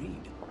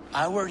agreed.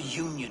 Our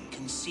union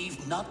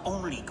conceived not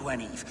only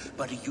Gweneve,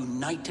 but a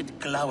united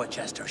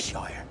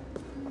Gloucestershire.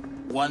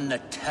 One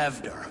that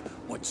Tevder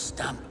would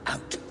stamp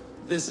out.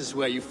 This is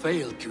where you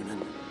failed,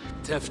 Cunan.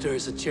 Tevder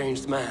is a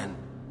changed man.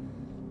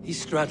 He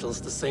straddles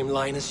the same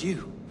line as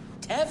you.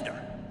 Tevder?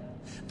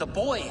 The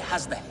boy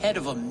has the head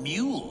of a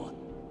mule.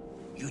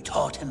 You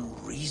taught him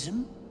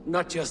reason?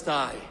 Not just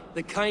I.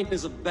 The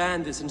kindness of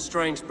bandits and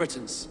strange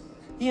Britons.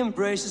 He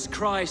embraces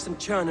Christ and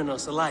churning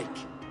us alike.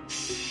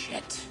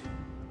 Shit.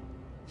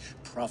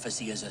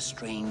 Prophecy is a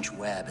strange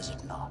web, is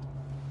it not?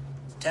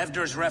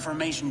 Tevder's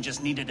reformation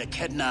just needed a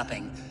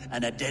kidnapping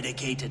and a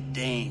dedicated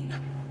Dane.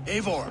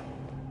 Eivor,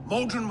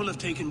 Modron will have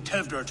taken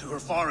Tevder to her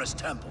forest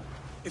temple.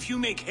 If you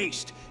make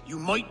haste, you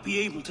might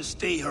be able to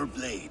stay her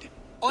blade.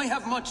 I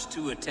have much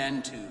to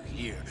attend to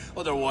here,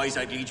 otherwise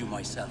I'd lead you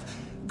myself.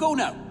 Go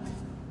now.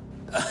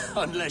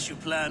 Unless you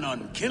plan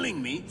on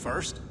killing me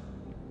first.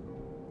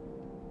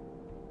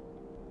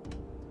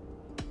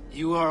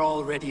 You are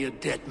already a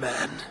dead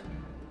man.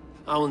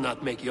 I will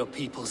not make your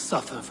people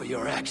suffer for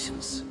your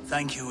actions.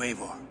 Thank you,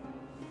 Eivor.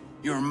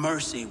 Your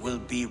mercy will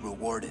be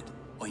rewarded,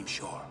 I'm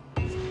sure.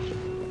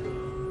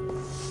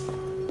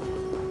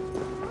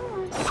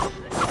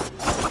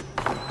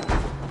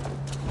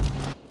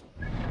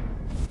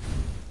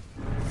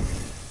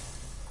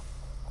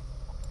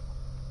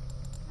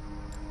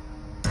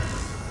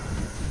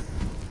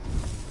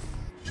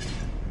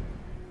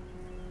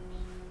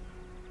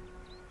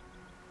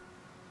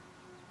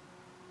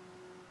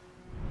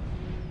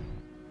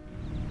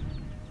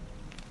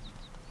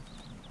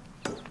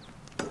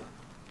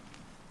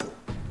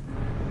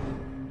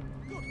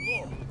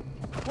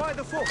 Why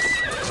the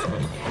force?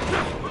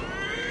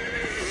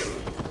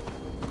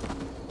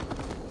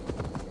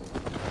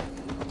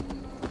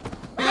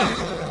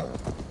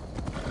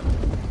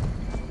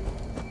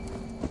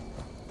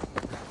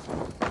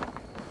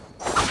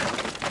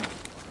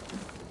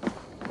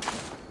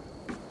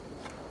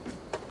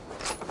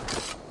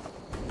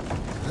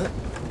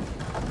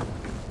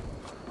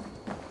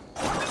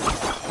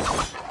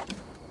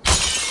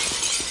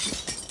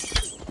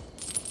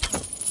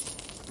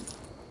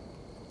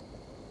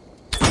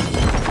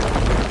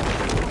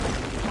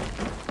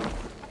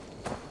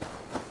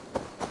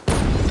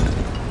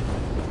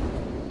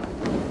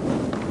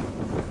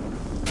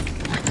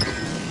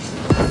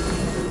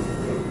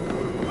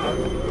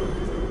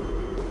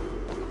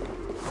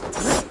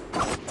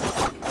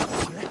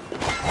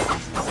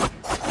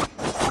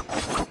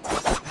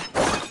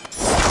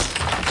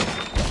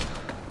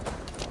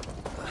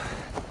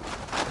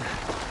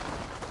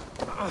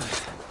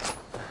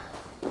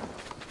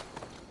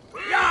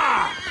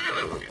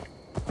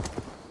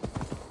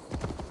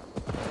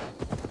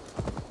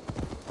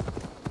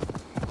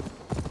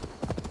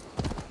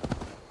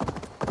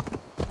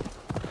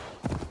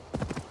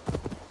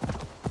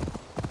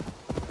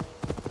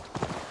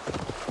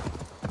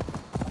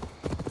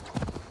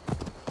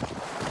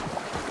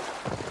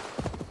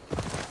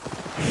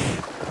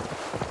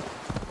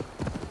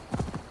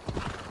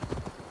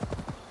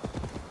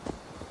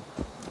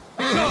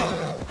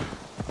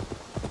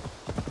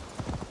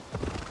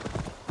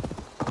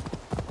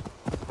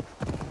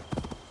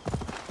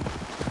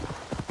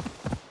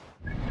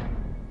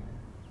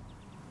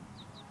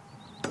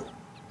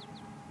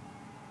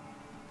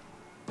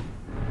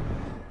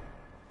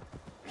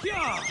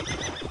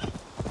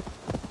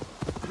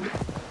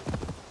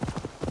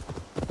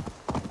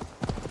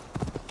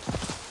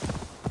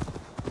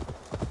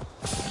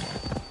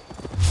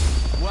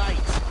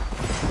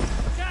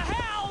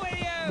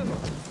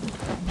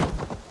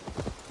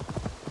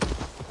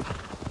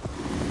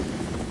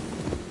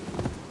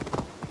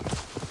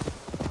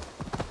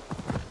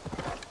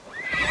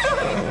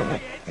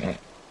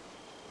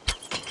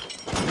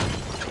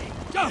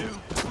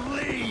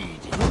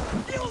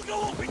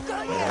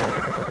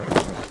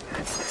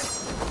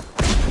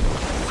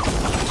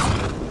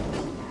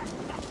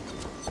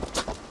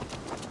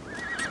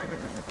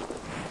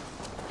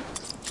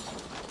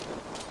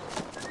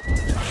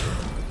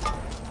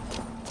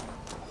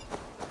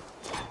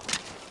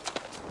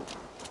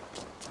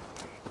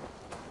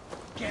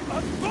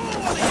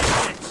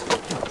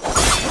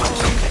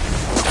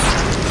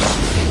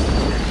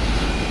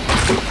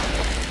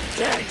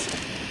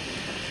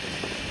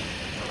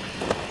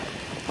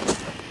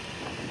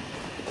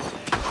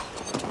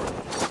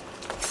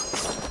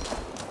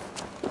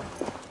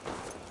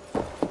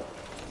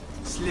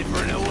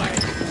 slithering away.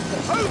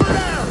 Over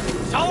there!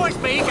 It's always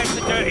me who gets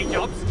the dirty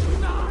jobs.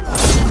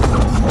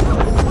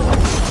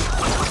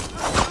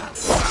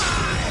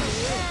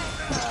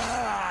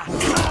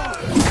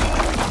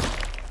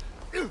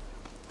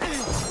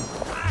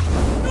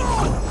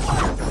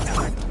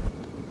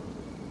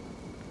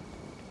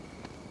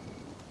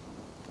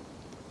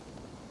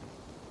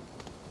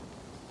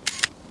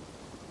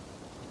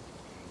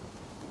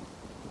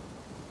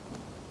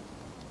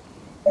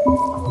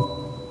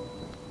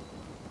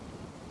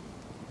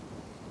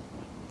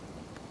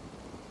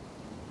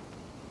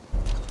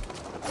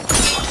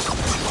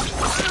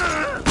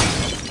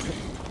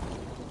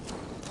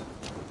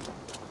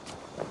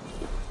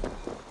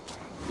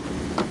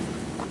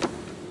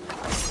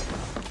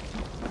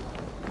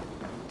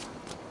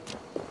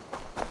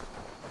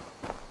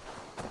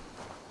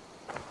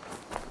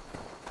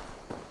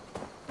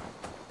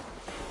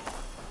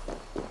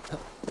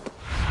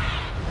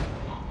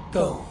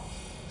 Go,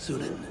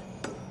 Zulin.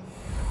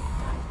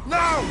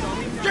 Now!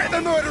 Get the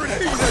murdering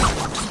heathen!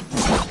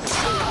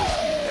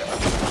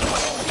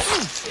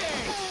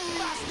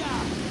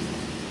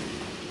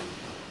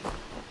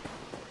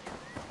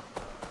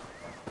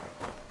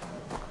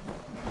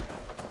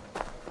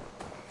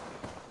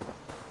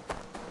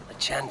 The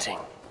chanting.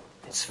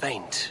 It's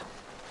faint,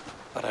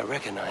 but I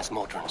recognize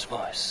Mordrin's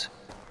voice.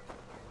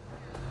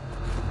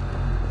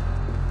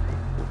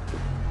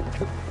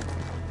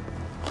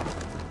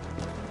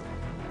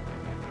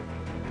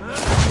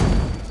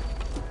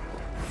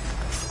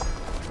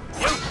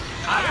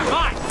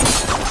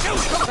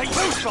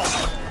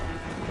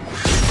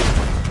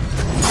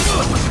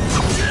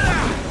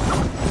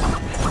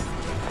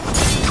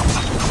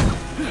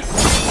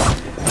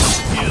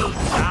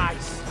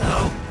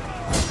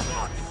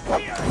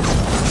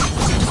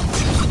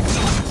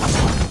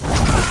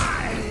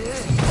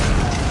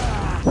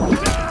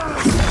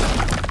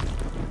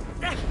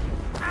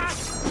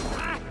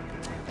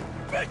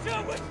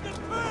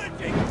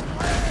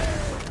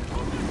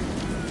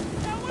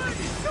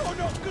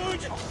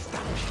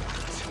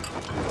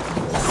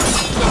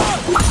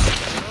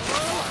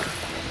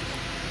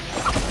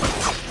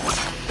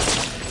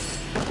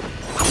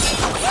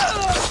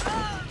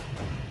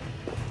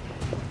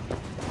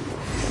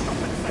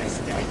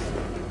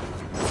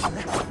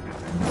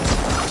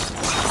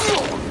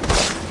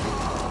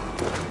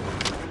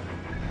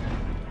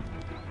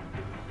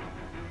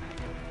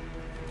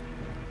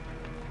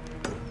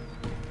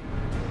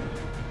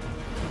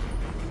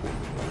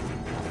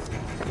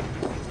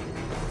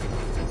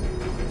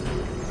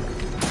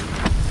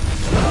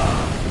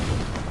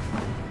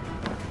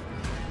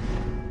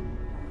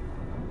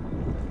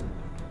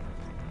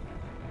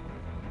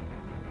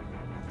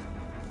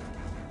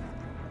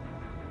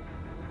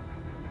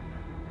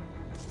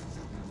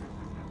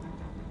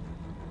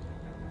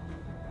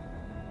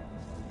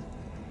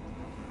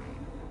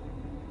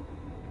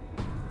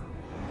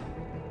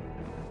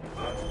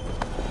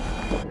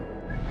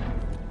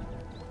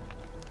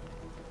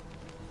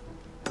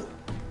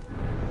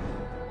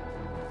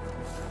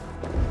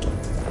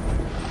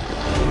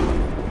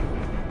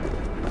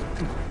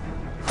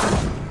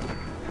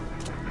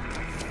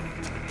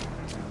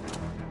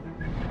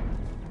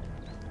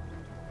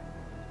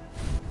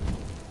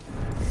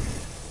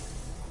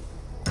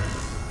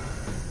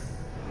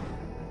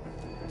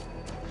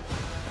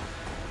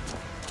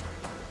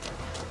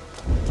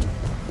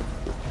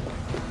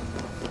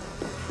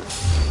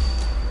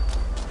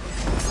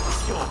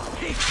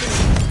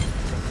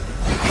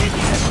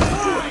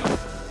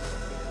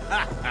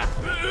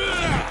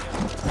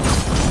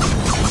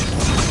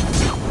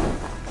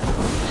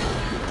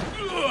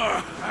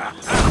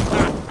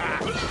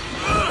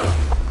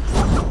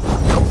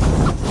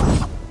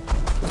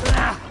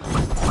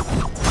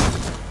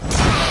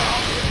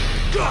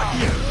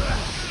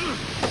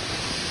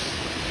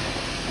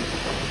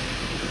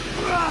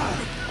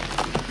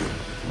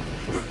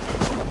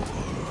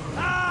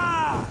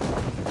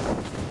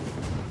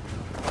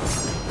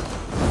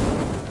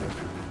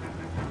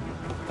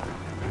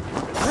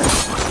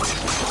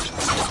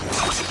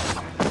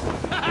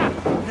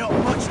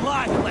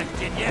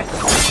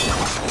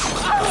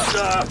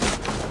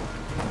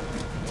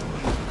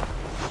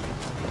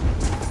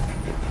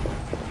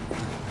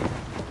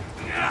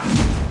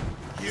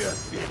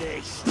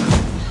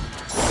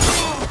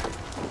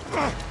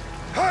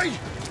 Hey!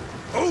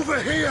 Over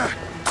here!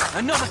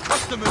 Another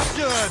customer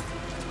served!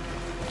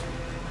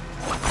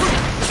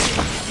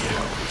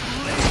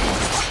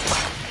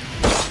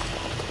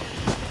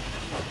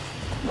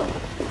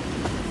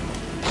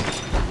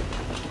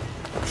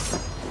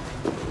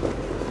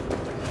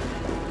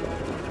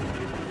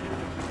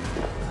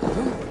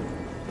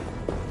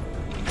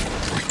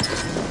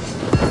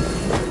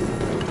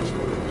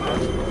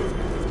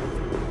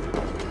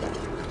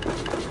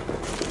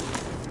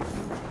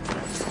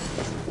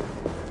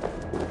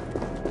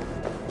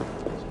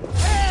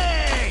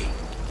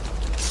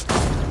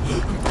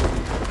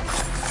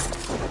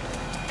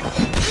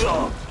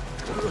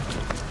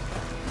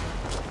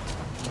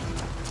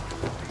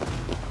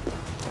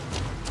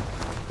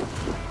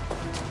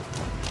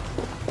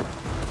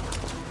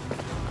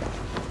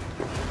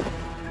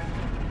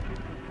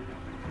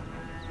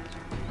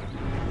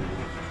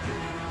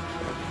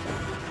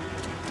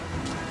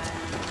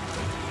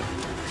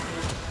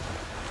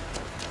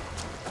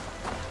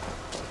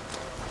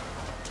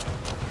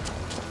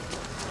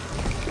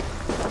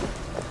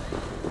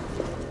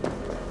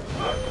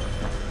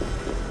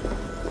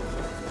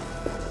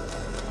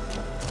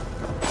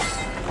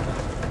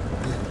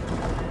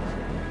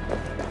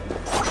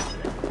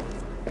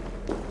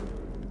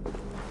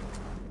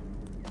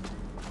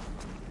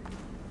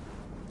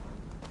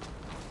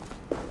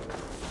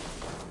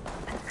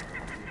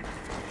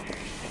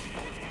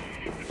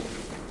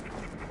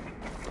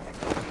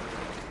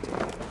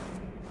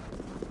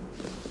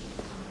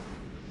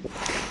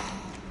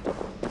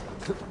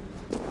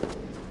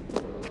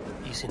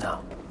 see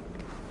now.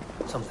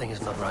 Something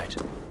is not right.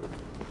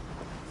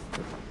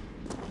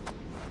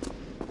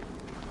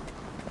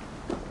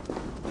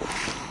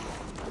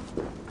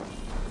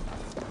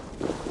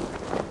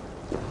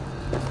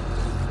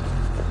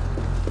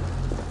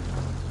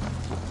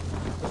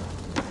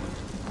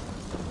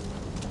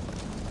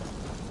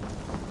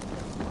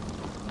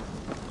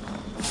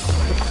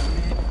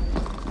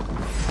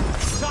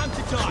 Time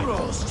to die.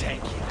 Trolls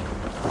take you.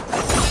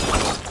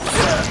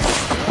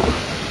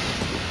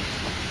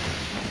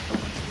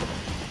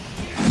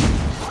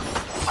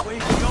 We've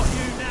got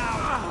you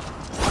now.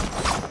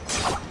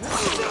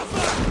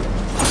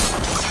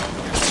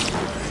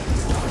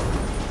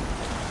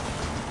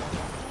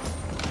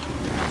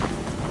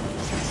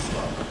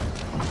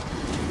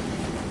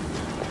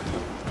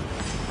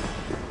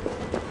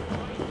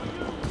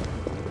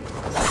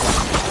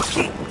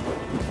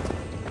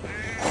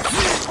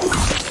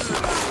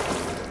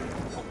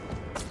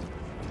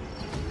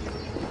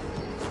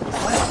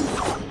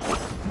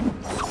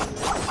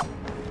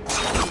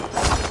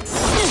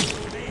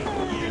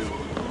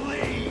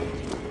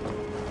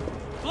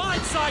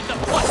 Blindside the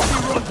plusty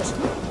runt.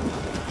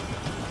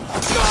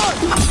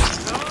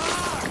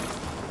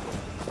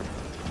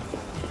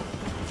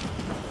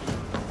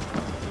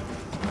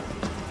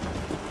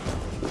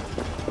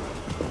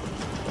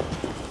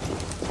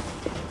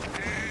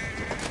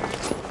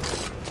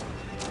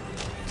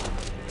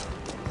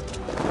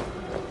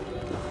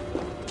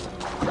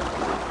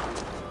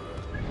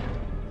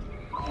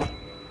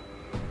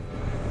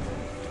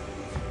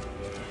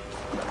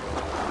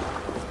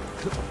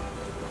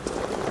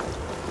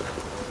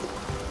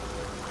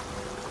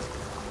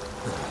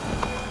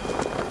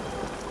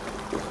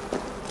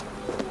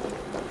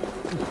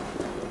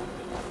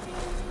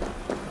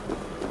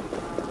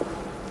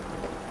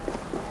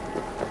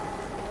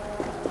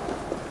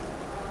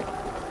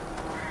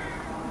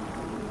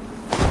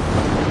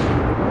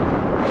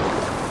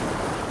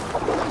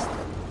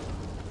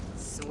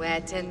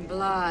 Sweat and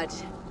blood,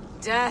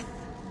 death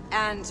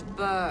and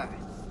birth.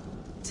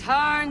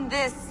 Turn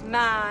this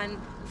man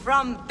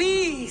from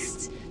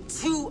beast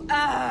to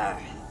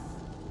earth.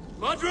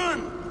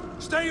 Modron!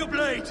 Stay your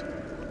blade!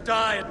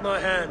 Die at my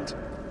hand.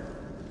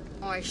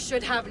 I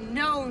should have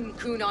known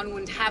Kunan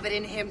wouldn't have it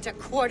in him to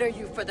quarter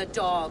you for the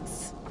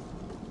dogs.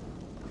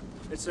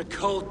 It's a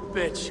cold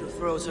bitch who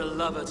throws her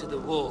lover to the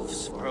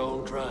wolves for her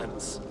own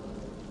crimes.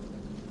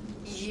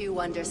 You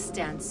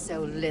understand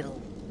so little.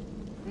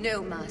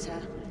 No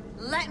matter.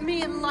 Let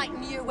me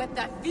enlighten you with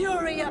the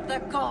fury of the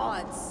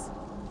gods!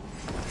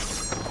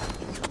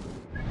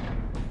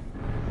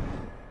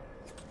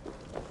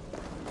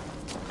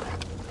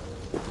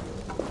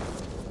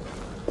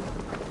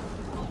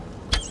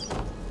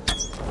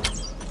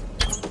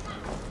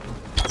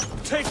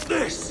 Take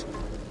this!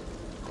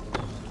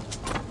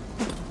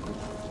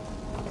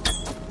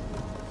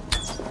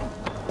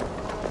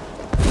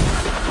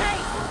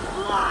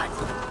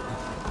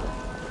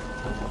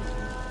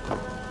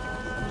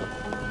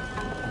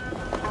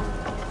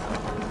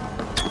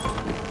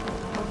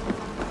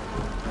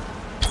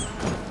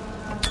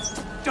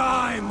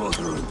 Die,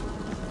 Modron!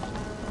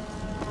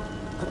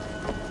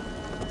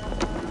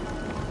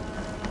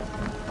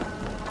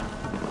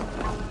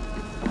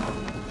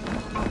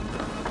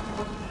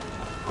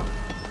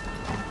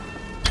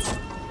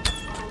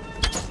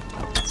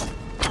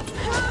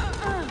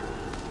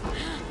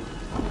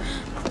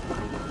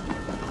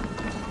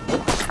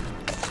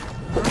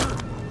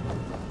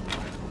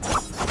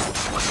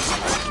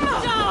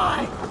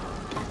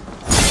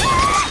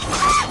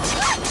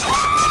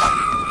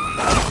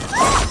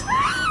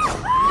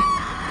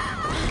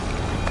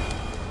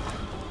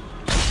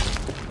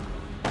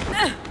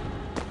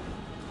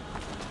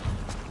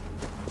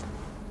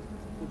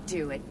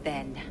 Do it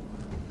then.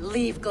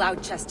 Leave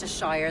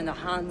Gloucestershire in the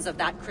hands of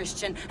that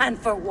Christian, and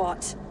for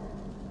what?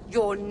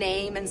 Your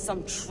name and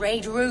some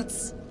trade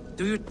routes?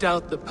 Do you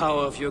doubt the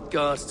power of your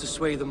gods to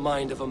sway the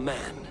mind of a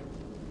man?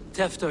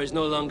 Tefter is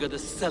no longer the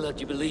zealot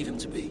you believe him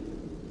to be.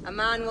 A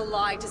man will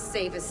lie to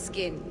save his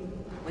skin.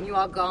 When you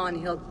are gone,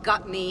 he'll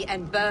gut me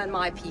and burn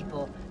my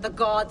people. The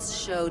gods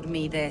showed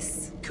me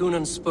this.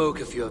 Kunan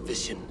spoke of your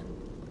vision.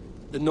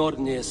 The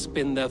Nordenir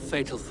spin their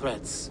fatal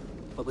threats,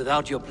 but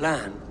without your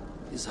plan,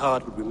 his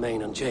heart would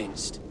remain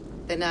unchanged.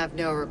 Then I have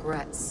no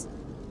regrets.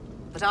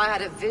 But I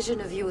had a vision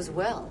of you as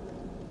well.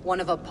 One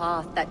of a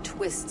path that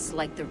twists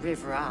like the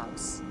river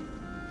Ouse.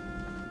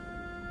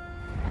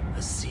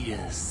 The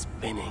seer's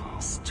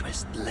spinnings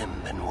twist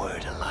limb and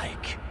word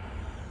alike.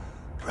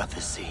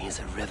 Prophecy is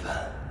a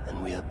river,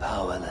 and we are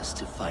powerless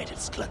to fight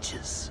its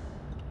clutches.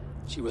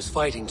 She was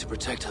fighting to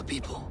protect her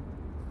people,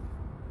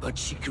 but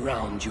she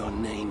ground your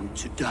name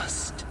to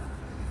dust.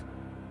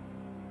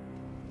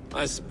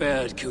 I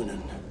spared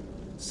Kunan.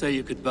 Say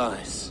your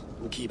goodbyes,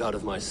 and keep out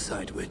of my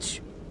sight,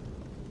 witch.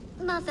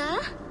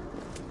 Mother?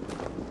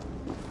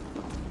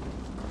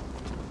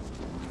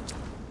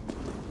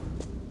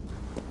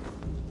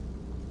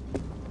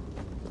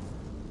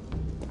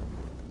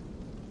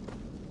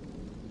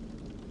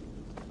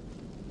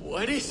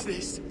 What is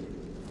this?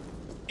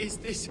 Is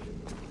this...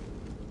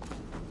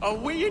 Are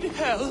we in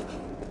hell?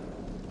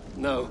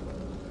 No.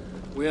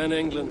 We're in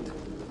England.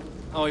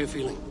 How are you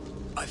feeling?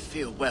 I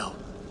feel well.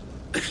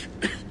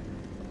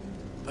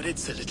 But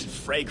it's a little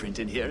fragrant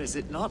in here, is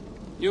it not?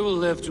 You will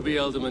live to be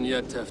Alderman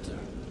yet, Tefter.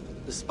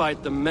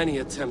 Despite the many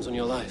attempts on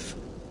your life.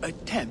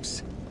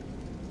 Attempts?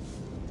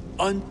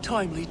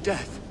 Untimely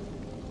death.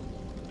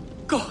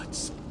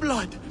 God's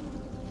blood!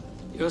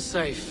 You're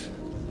safe,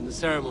 and the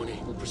ceremony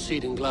will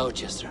proceed in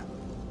Gloucester.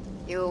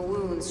 Your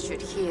wounds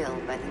should heal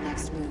by the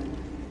next moon,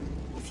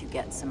 if you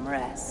get some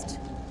rest.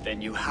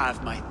 Then you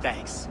have my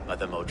thanks,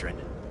 Mother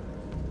Modron.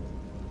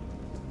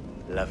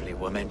 Lovely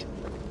woman.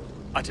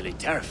 Utterly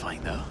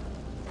terrifying, though.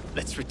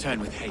 Let's return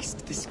with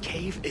haste. This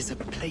cave is a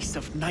place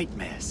of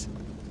nightmares.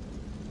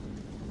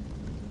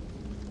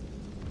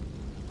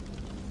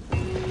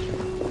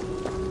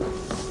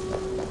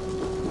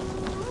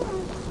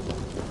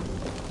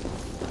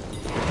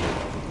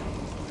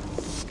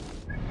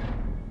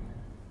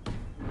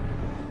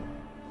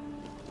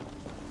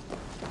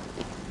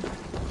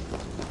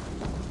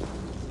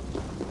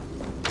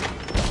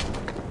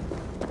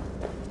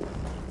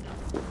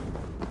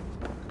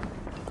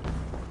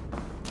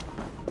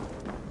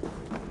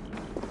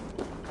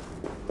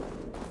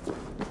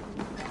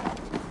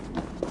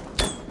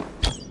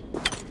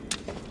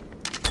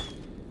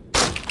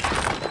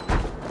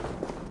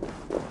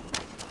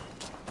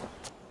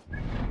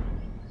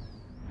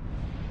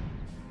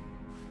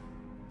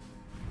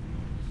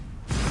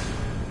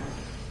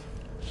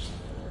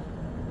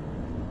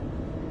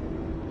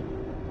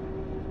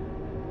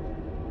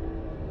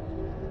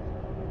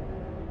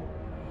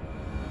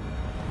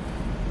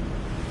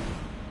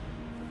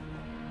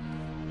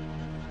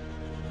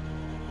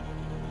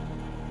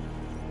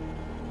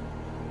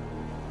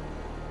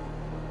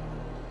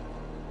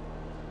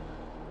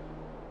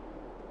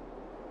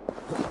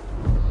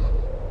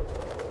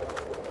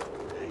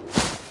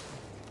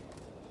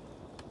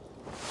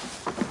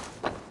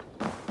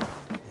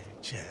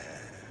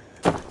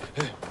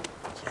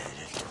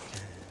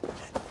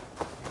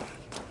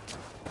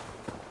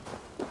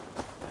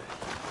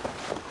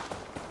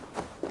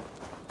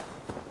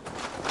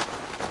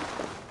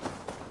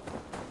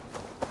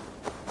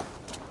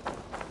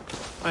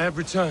 I have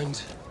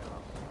returned.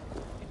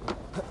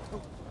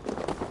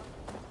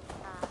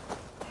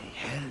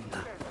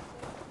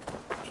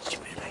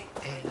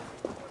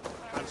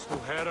 Kannst du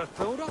höra,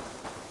 Thora?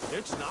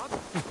 It's not.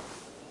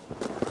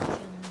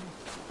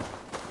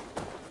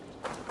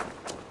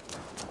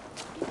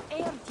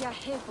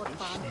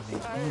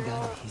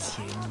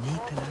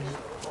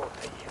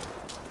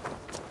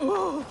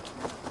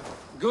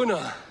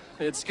 Gunnar,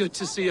 it's good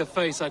to see a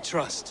face I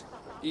trust.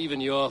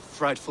 Even your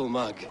frightful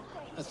mug.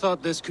 I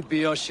thought this could be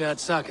your shared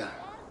saga,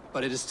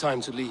 but it is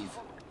time to leave.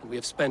 And we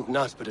have spent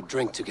naught but a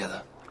drink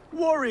together.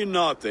 Worry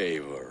not,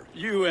 Eivor.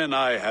 You and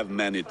I have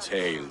many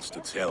tales to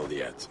tell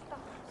yet.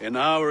 And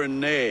our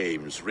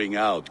names ring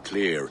out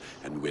clear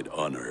and with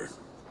honor.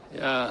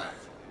 Yeah,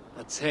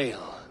 a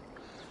tale.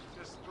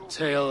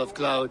 Tale of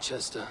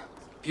Gloucester.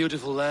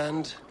 Beautiful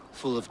land,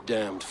 full of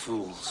damned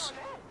fools.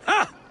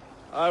 Ha!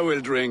 I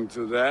will drink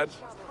to that.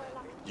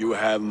 You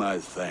have my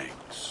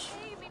thanks.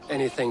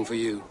 Anything for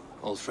you,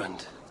 old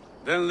friend.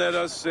 Then let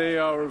us say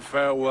our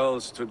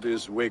farewells to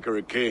this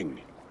Wicker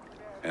King,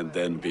 and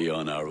then be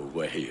on our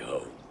way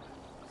home.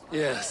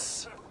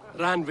 Yes,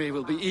 Randvi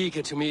will be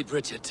eager to meet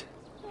Bridget.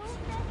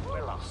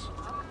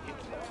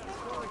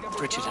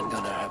 Bridget and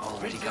Gunnar have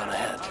already gone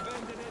ahead.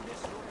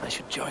 I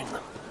should join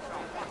them.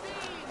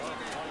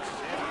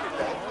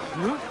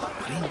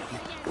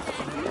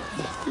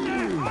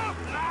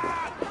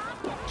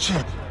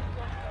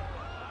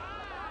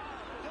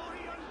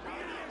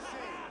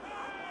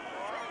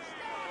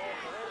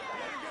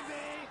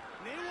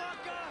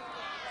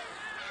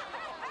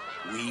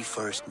 We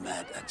first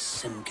met at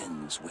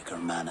Simpkins' Wicker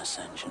Man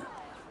Ascension.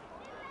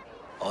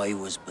 I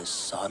was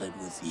besotted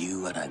with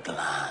you at a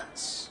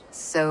glance.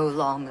 So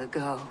long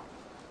ago.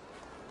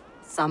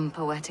 Some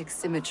poetic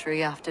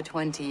symmetry after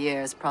 20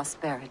 years'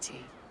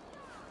 prosperity.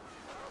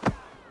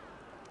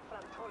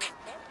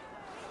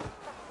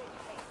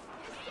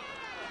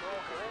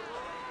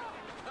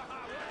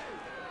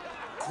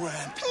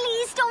 Gwen.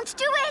 Please don't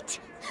do it!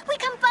 We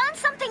can burn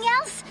something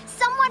else!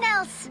 Someone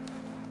else!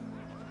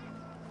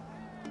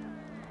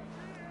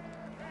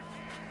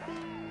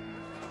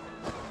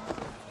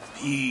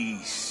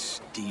 Peace,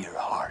 dear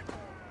heart.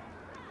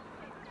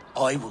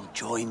 I will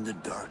join the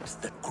dirt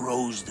that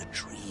grows the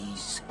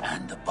trees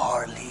and the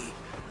barley,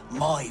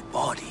 my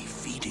body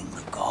feeding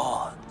the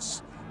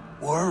gods,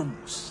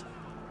 worms,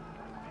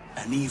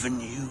 and even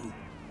you.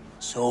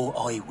 So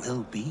I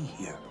will be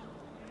here.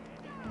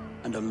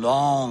 And a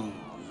long,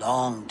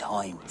 long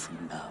time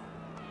from now,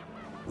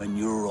 when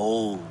you're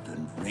old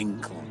and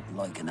wrinkled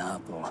like an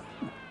apple,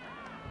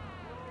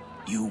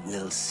 you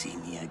will see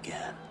me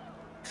again.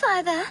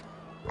 Father,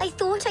 I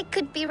thought I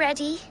could be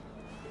ready.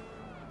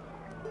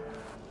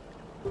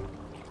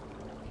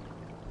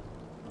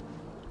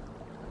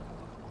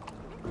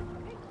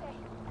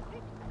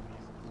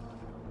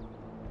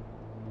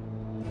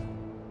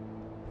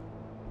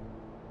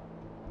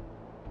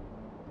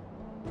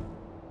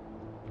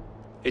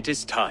 It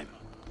is time.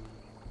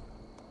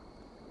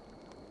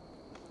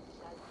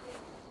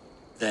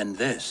 Then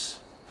this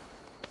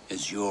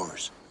is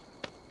yours.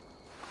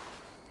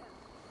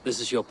 This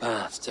is your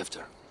path,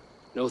 Tifter.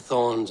 No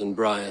thorns and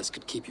briars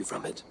could keep you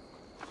from it.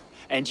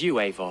 And you,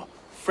 Eivor,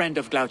 friend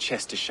of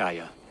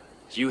Gloucestershire,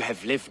 you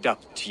have lived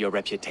up to your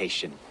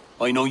reputation.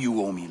 I know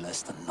you owe me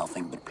less than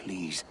nothing, but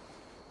please,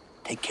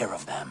 take care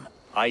of them.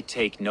 I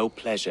take no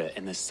pleasure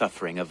in the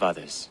suffering of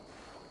others.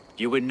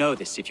 You would know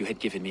this if you had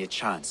given me a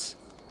chance.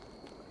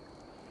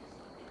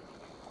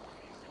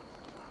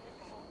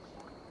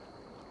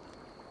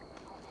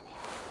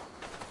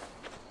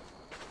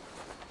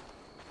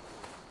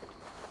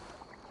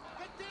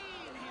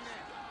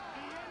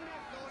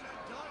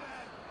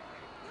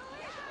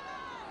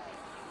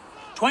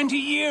 "20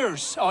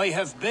 years I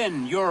have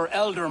been your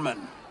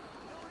elderman.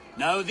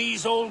 Now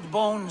these old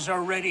bones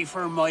are ready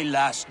for my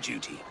last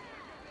duty.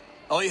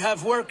 I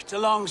have worked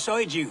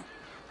alongside you,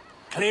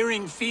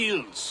 clearing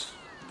fields,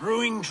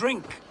 brewing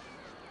drink,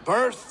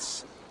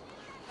 births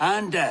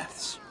and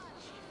deaths.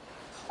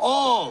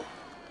 All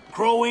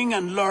growing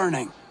and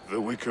learning. The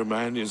Wicker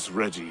Man is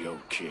ready, O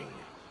King.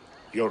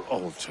 Your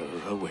altar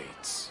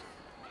awaits.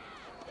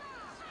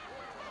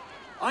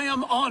 I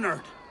am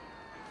honored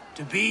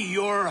to be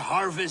your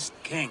Harvest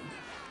King.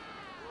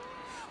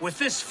 With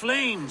this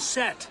flame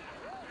set,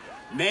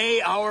 may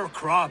our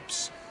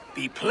crops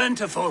be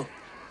plentiful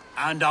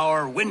and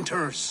our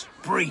winters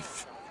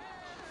brief.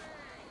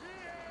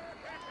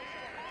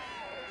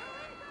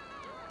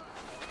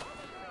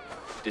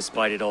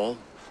 Despite it all,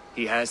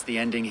 he has the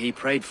ending he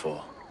prayed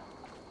for.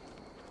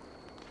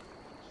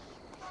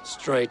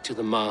 Straight to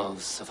the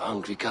mouths of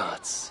hungry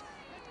gods.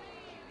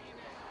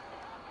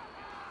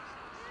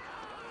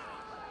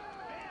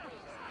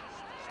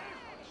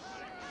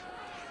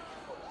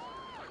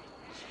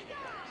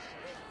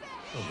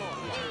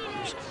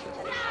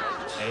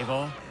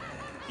 Eivor,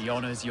 the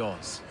honor is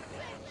yours.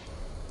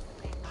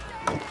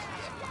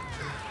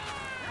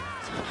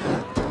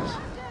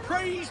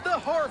 Praise the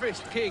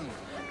Harvest King!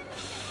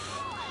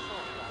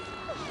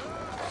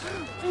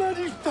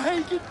 Bloody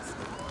pagans!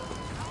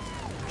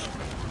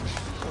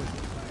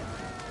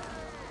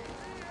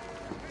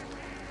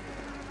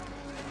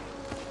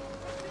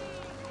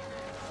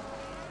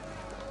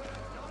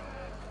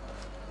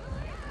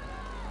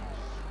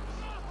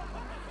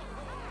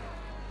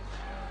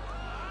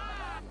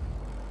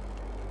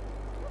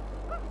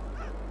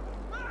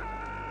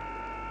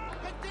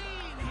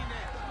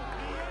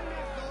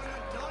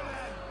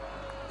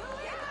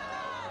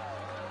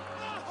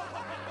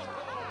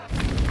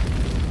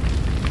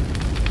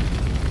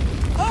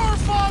 Our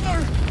Father,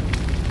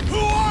 who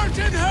art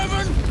in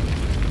heaven,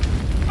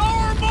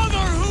 our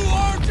Mother, who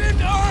art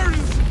in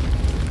earth,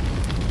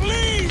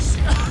 please,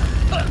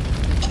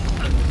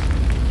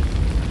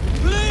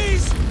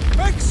 please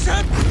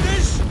accept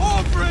this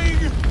offering.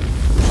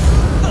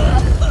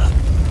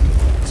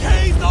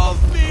 Take of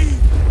me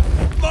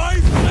my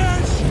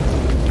flesh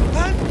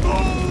and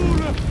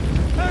bone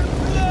and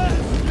blood.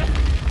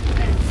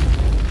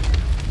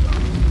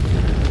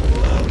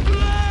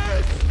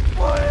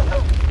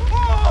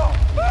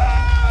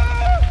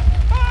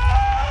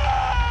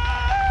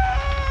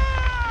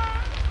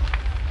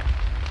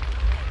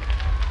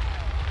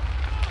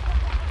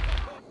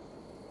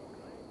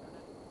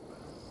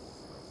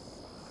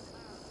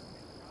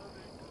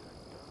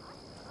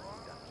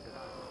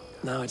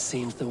 Now it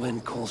seems the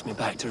wind calls me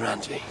back to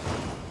Randvi.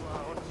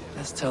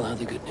 Let's tell her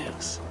the good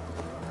news.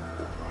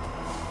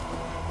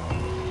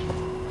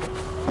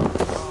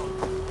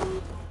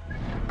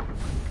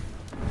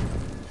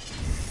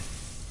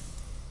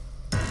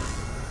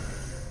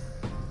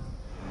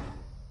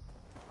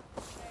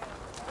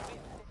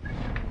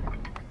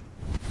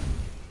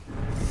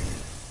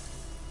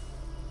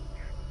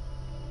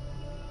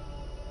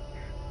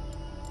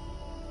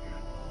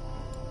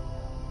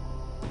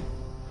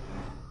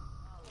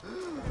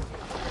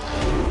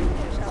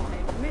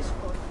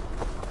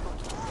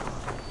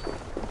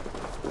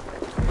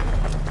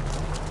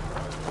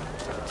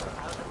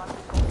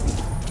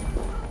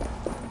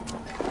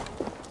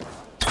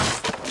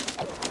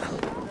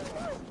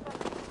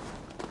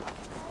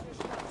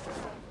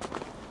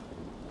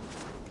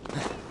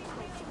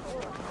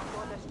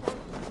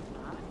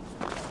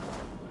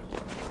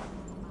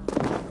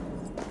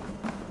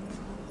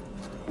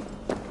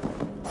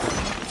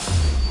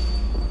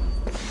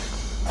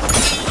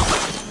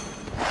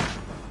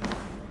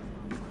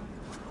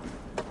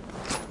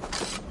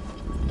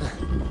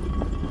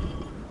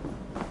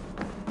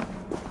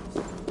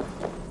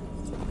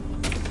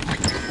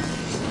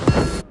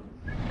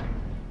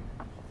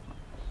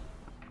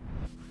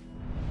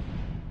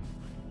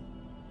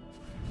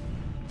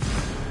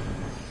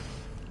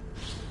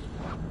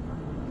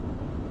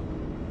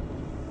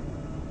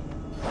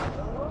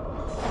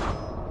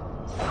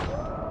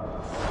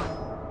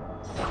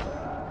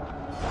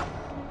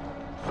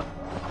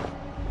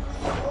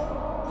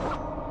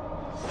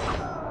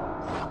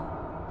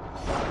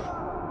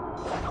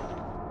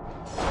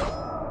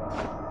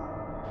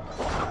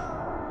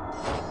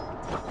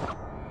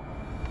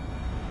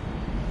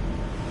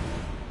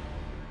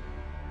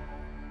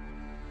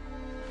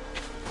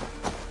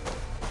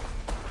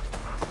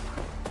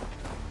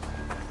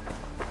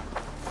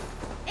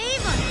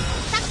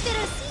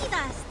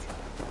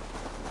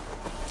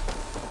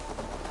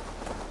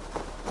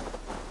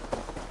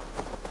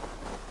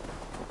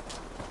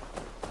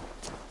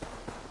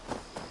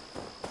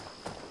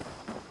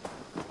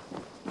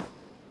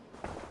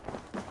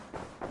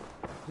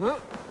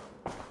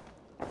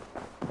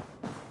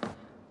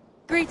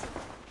 Great.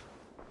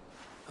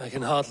 I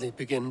can hardly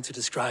begin to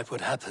describe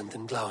what happened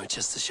in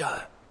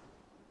Gloucestershire.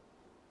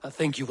 I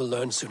think you will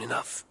learn soon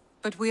enough.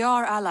 But we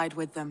are allied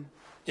with them.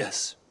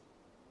 Yes.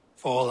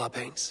 For all our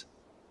pains.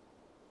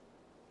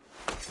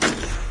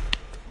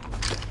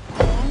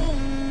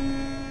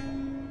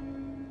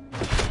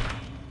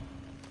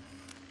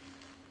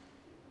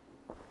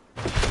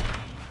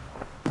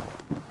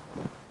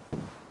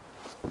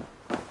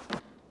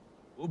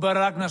 Uber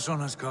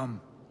Ragnarsson has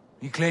come.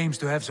 He claims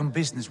to have some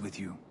business with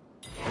you.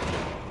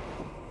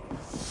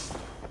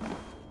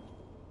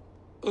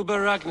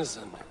 Uber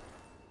Ragnarsson,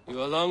 you're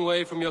a long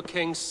way from your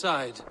king's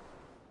side.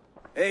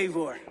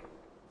 Eivor.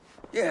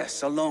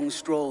 Yes, a long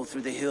stroll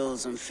through the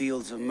hills and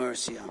fields of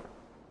Mercia.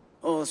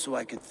 Also,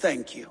 I could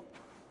thank you.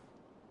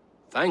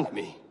 Thank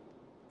me?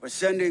 For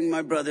sending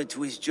my brother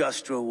to his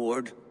just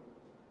reward.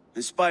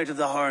 In spite of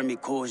the harm he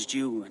caused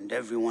you and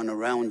everyone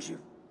around you.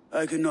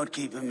 I could not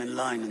keep him in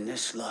line in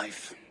this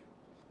life.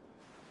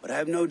 But I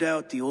have no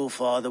doubt the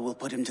All-Father will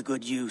put him to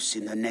good use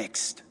in the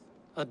next.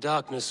 A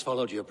darkness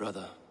followed your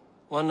brother.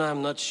 One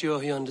I'm not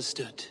sure he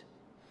understood.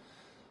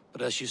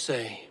 But as you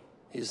say,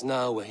 he is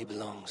now where he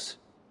belongs.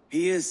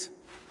 He is.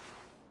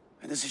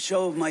 And as a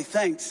show of my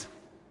thanks,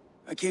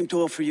 I came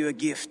to offer you a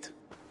gift.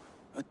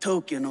 A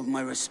token of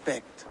my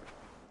respect.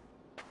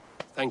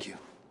 Thank you.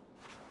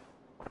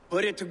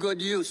 Put it to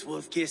good use,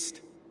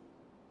 Wolf-Kissed.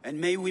 And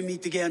may we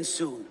meet again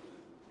soon.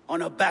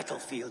 On a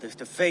battlefield if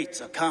the fates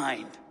are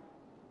kind.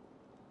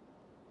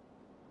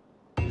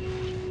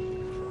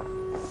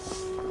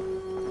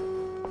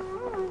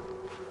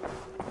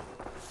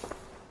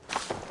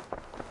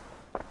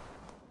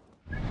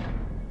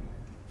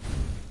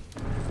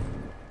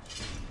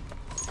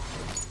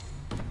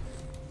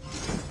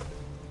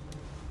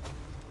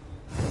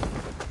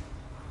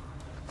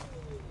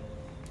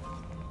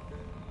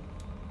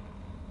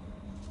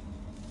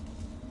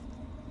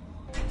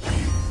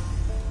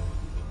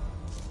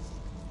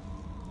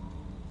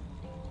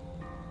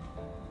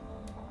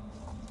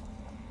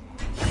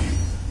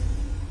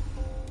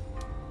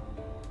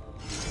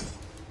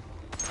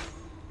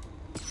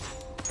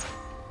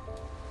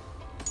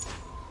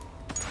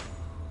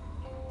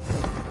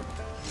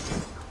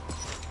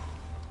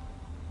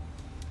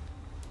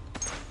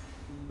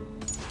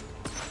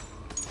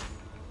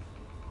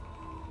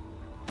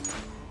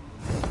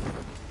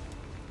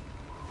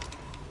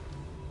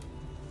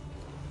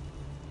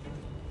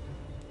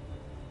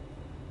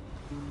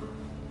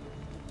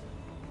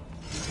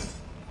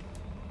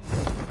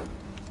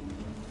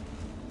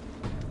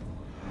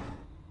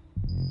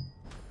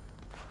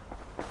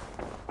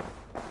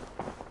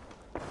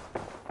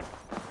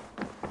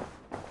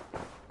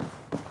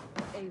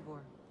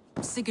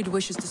 Sigurd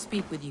wishes to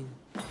speak with you.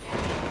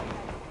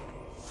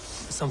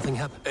 Something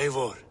happened.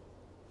 Eivor,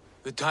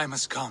 the time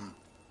has come.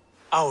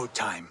 Our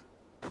time.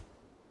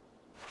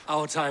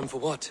 Our time for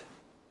what?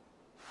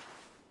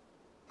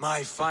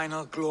 My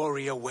final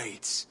glory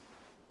awaits.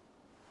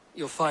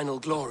 Your final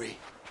glory?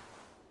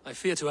 I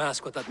fear to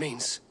ask what that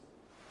means.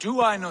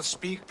 Do I not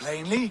speak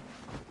plainly?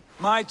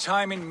 My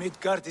time in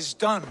Midgard is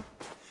done.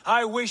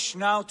 I wish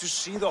now to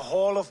see the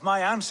hall of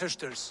my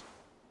ancestors.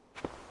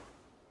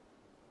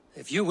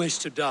 If you wish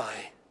to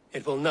die,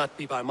 it will not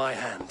be by my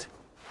hand.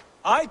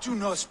 I do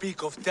not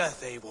speak of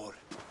death, Eivor.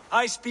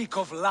 I speak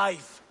of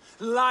life.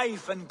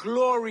 Life and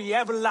glory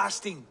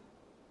everlasting.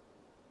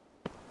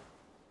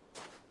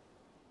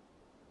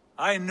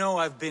 I know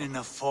I've been in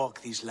a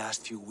fog these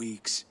last few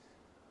weeks.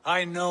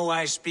 I know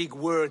I speak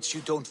words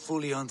you don't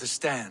fully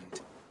understand.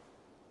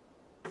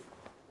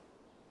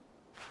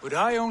 But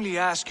I only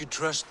ask you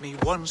trust me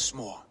once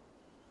more.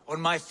 On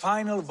my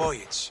final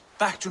voyage,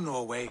 back to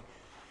Norway,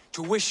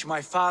 to wish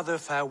my father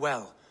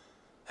farewell,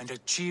 and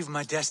achieve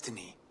my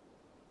destiny.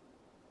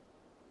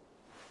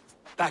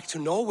 Back to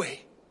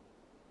Norway?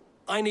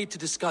 I need to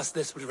discuss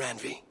this with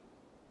Randvi.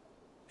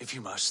 If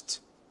you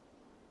must.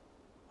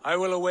 I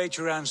will await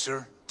your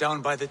answer,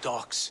 down by the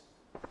docks.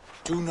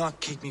 Do not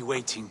keep me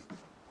waiting.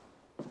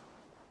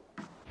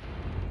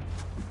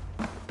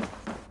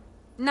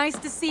 Nice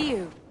to see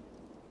you.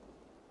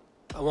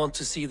 I want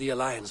to see the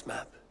Alliance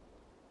map.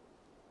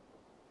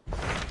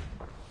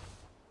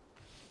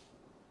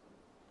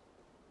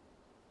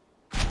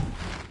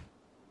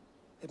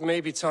 It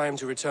may be time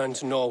to return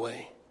to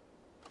Norway.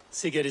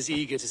 Sigurd is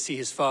eager to see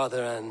his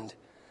father and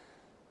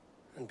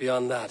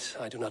beyond that,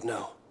 I do not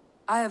know.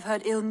 I have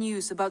heard ill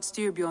news about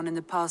Styrbjorn in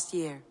the past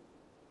year.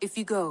 If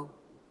you go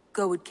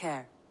with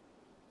care.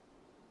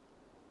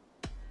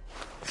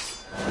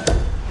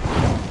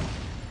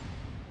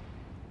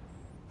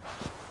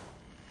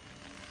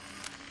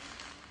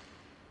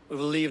 We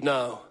will leave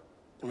now,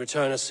 and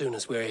return as soon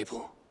as we're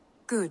able.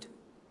 Good.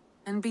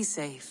 And be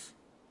safe.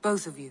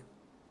 Both of you.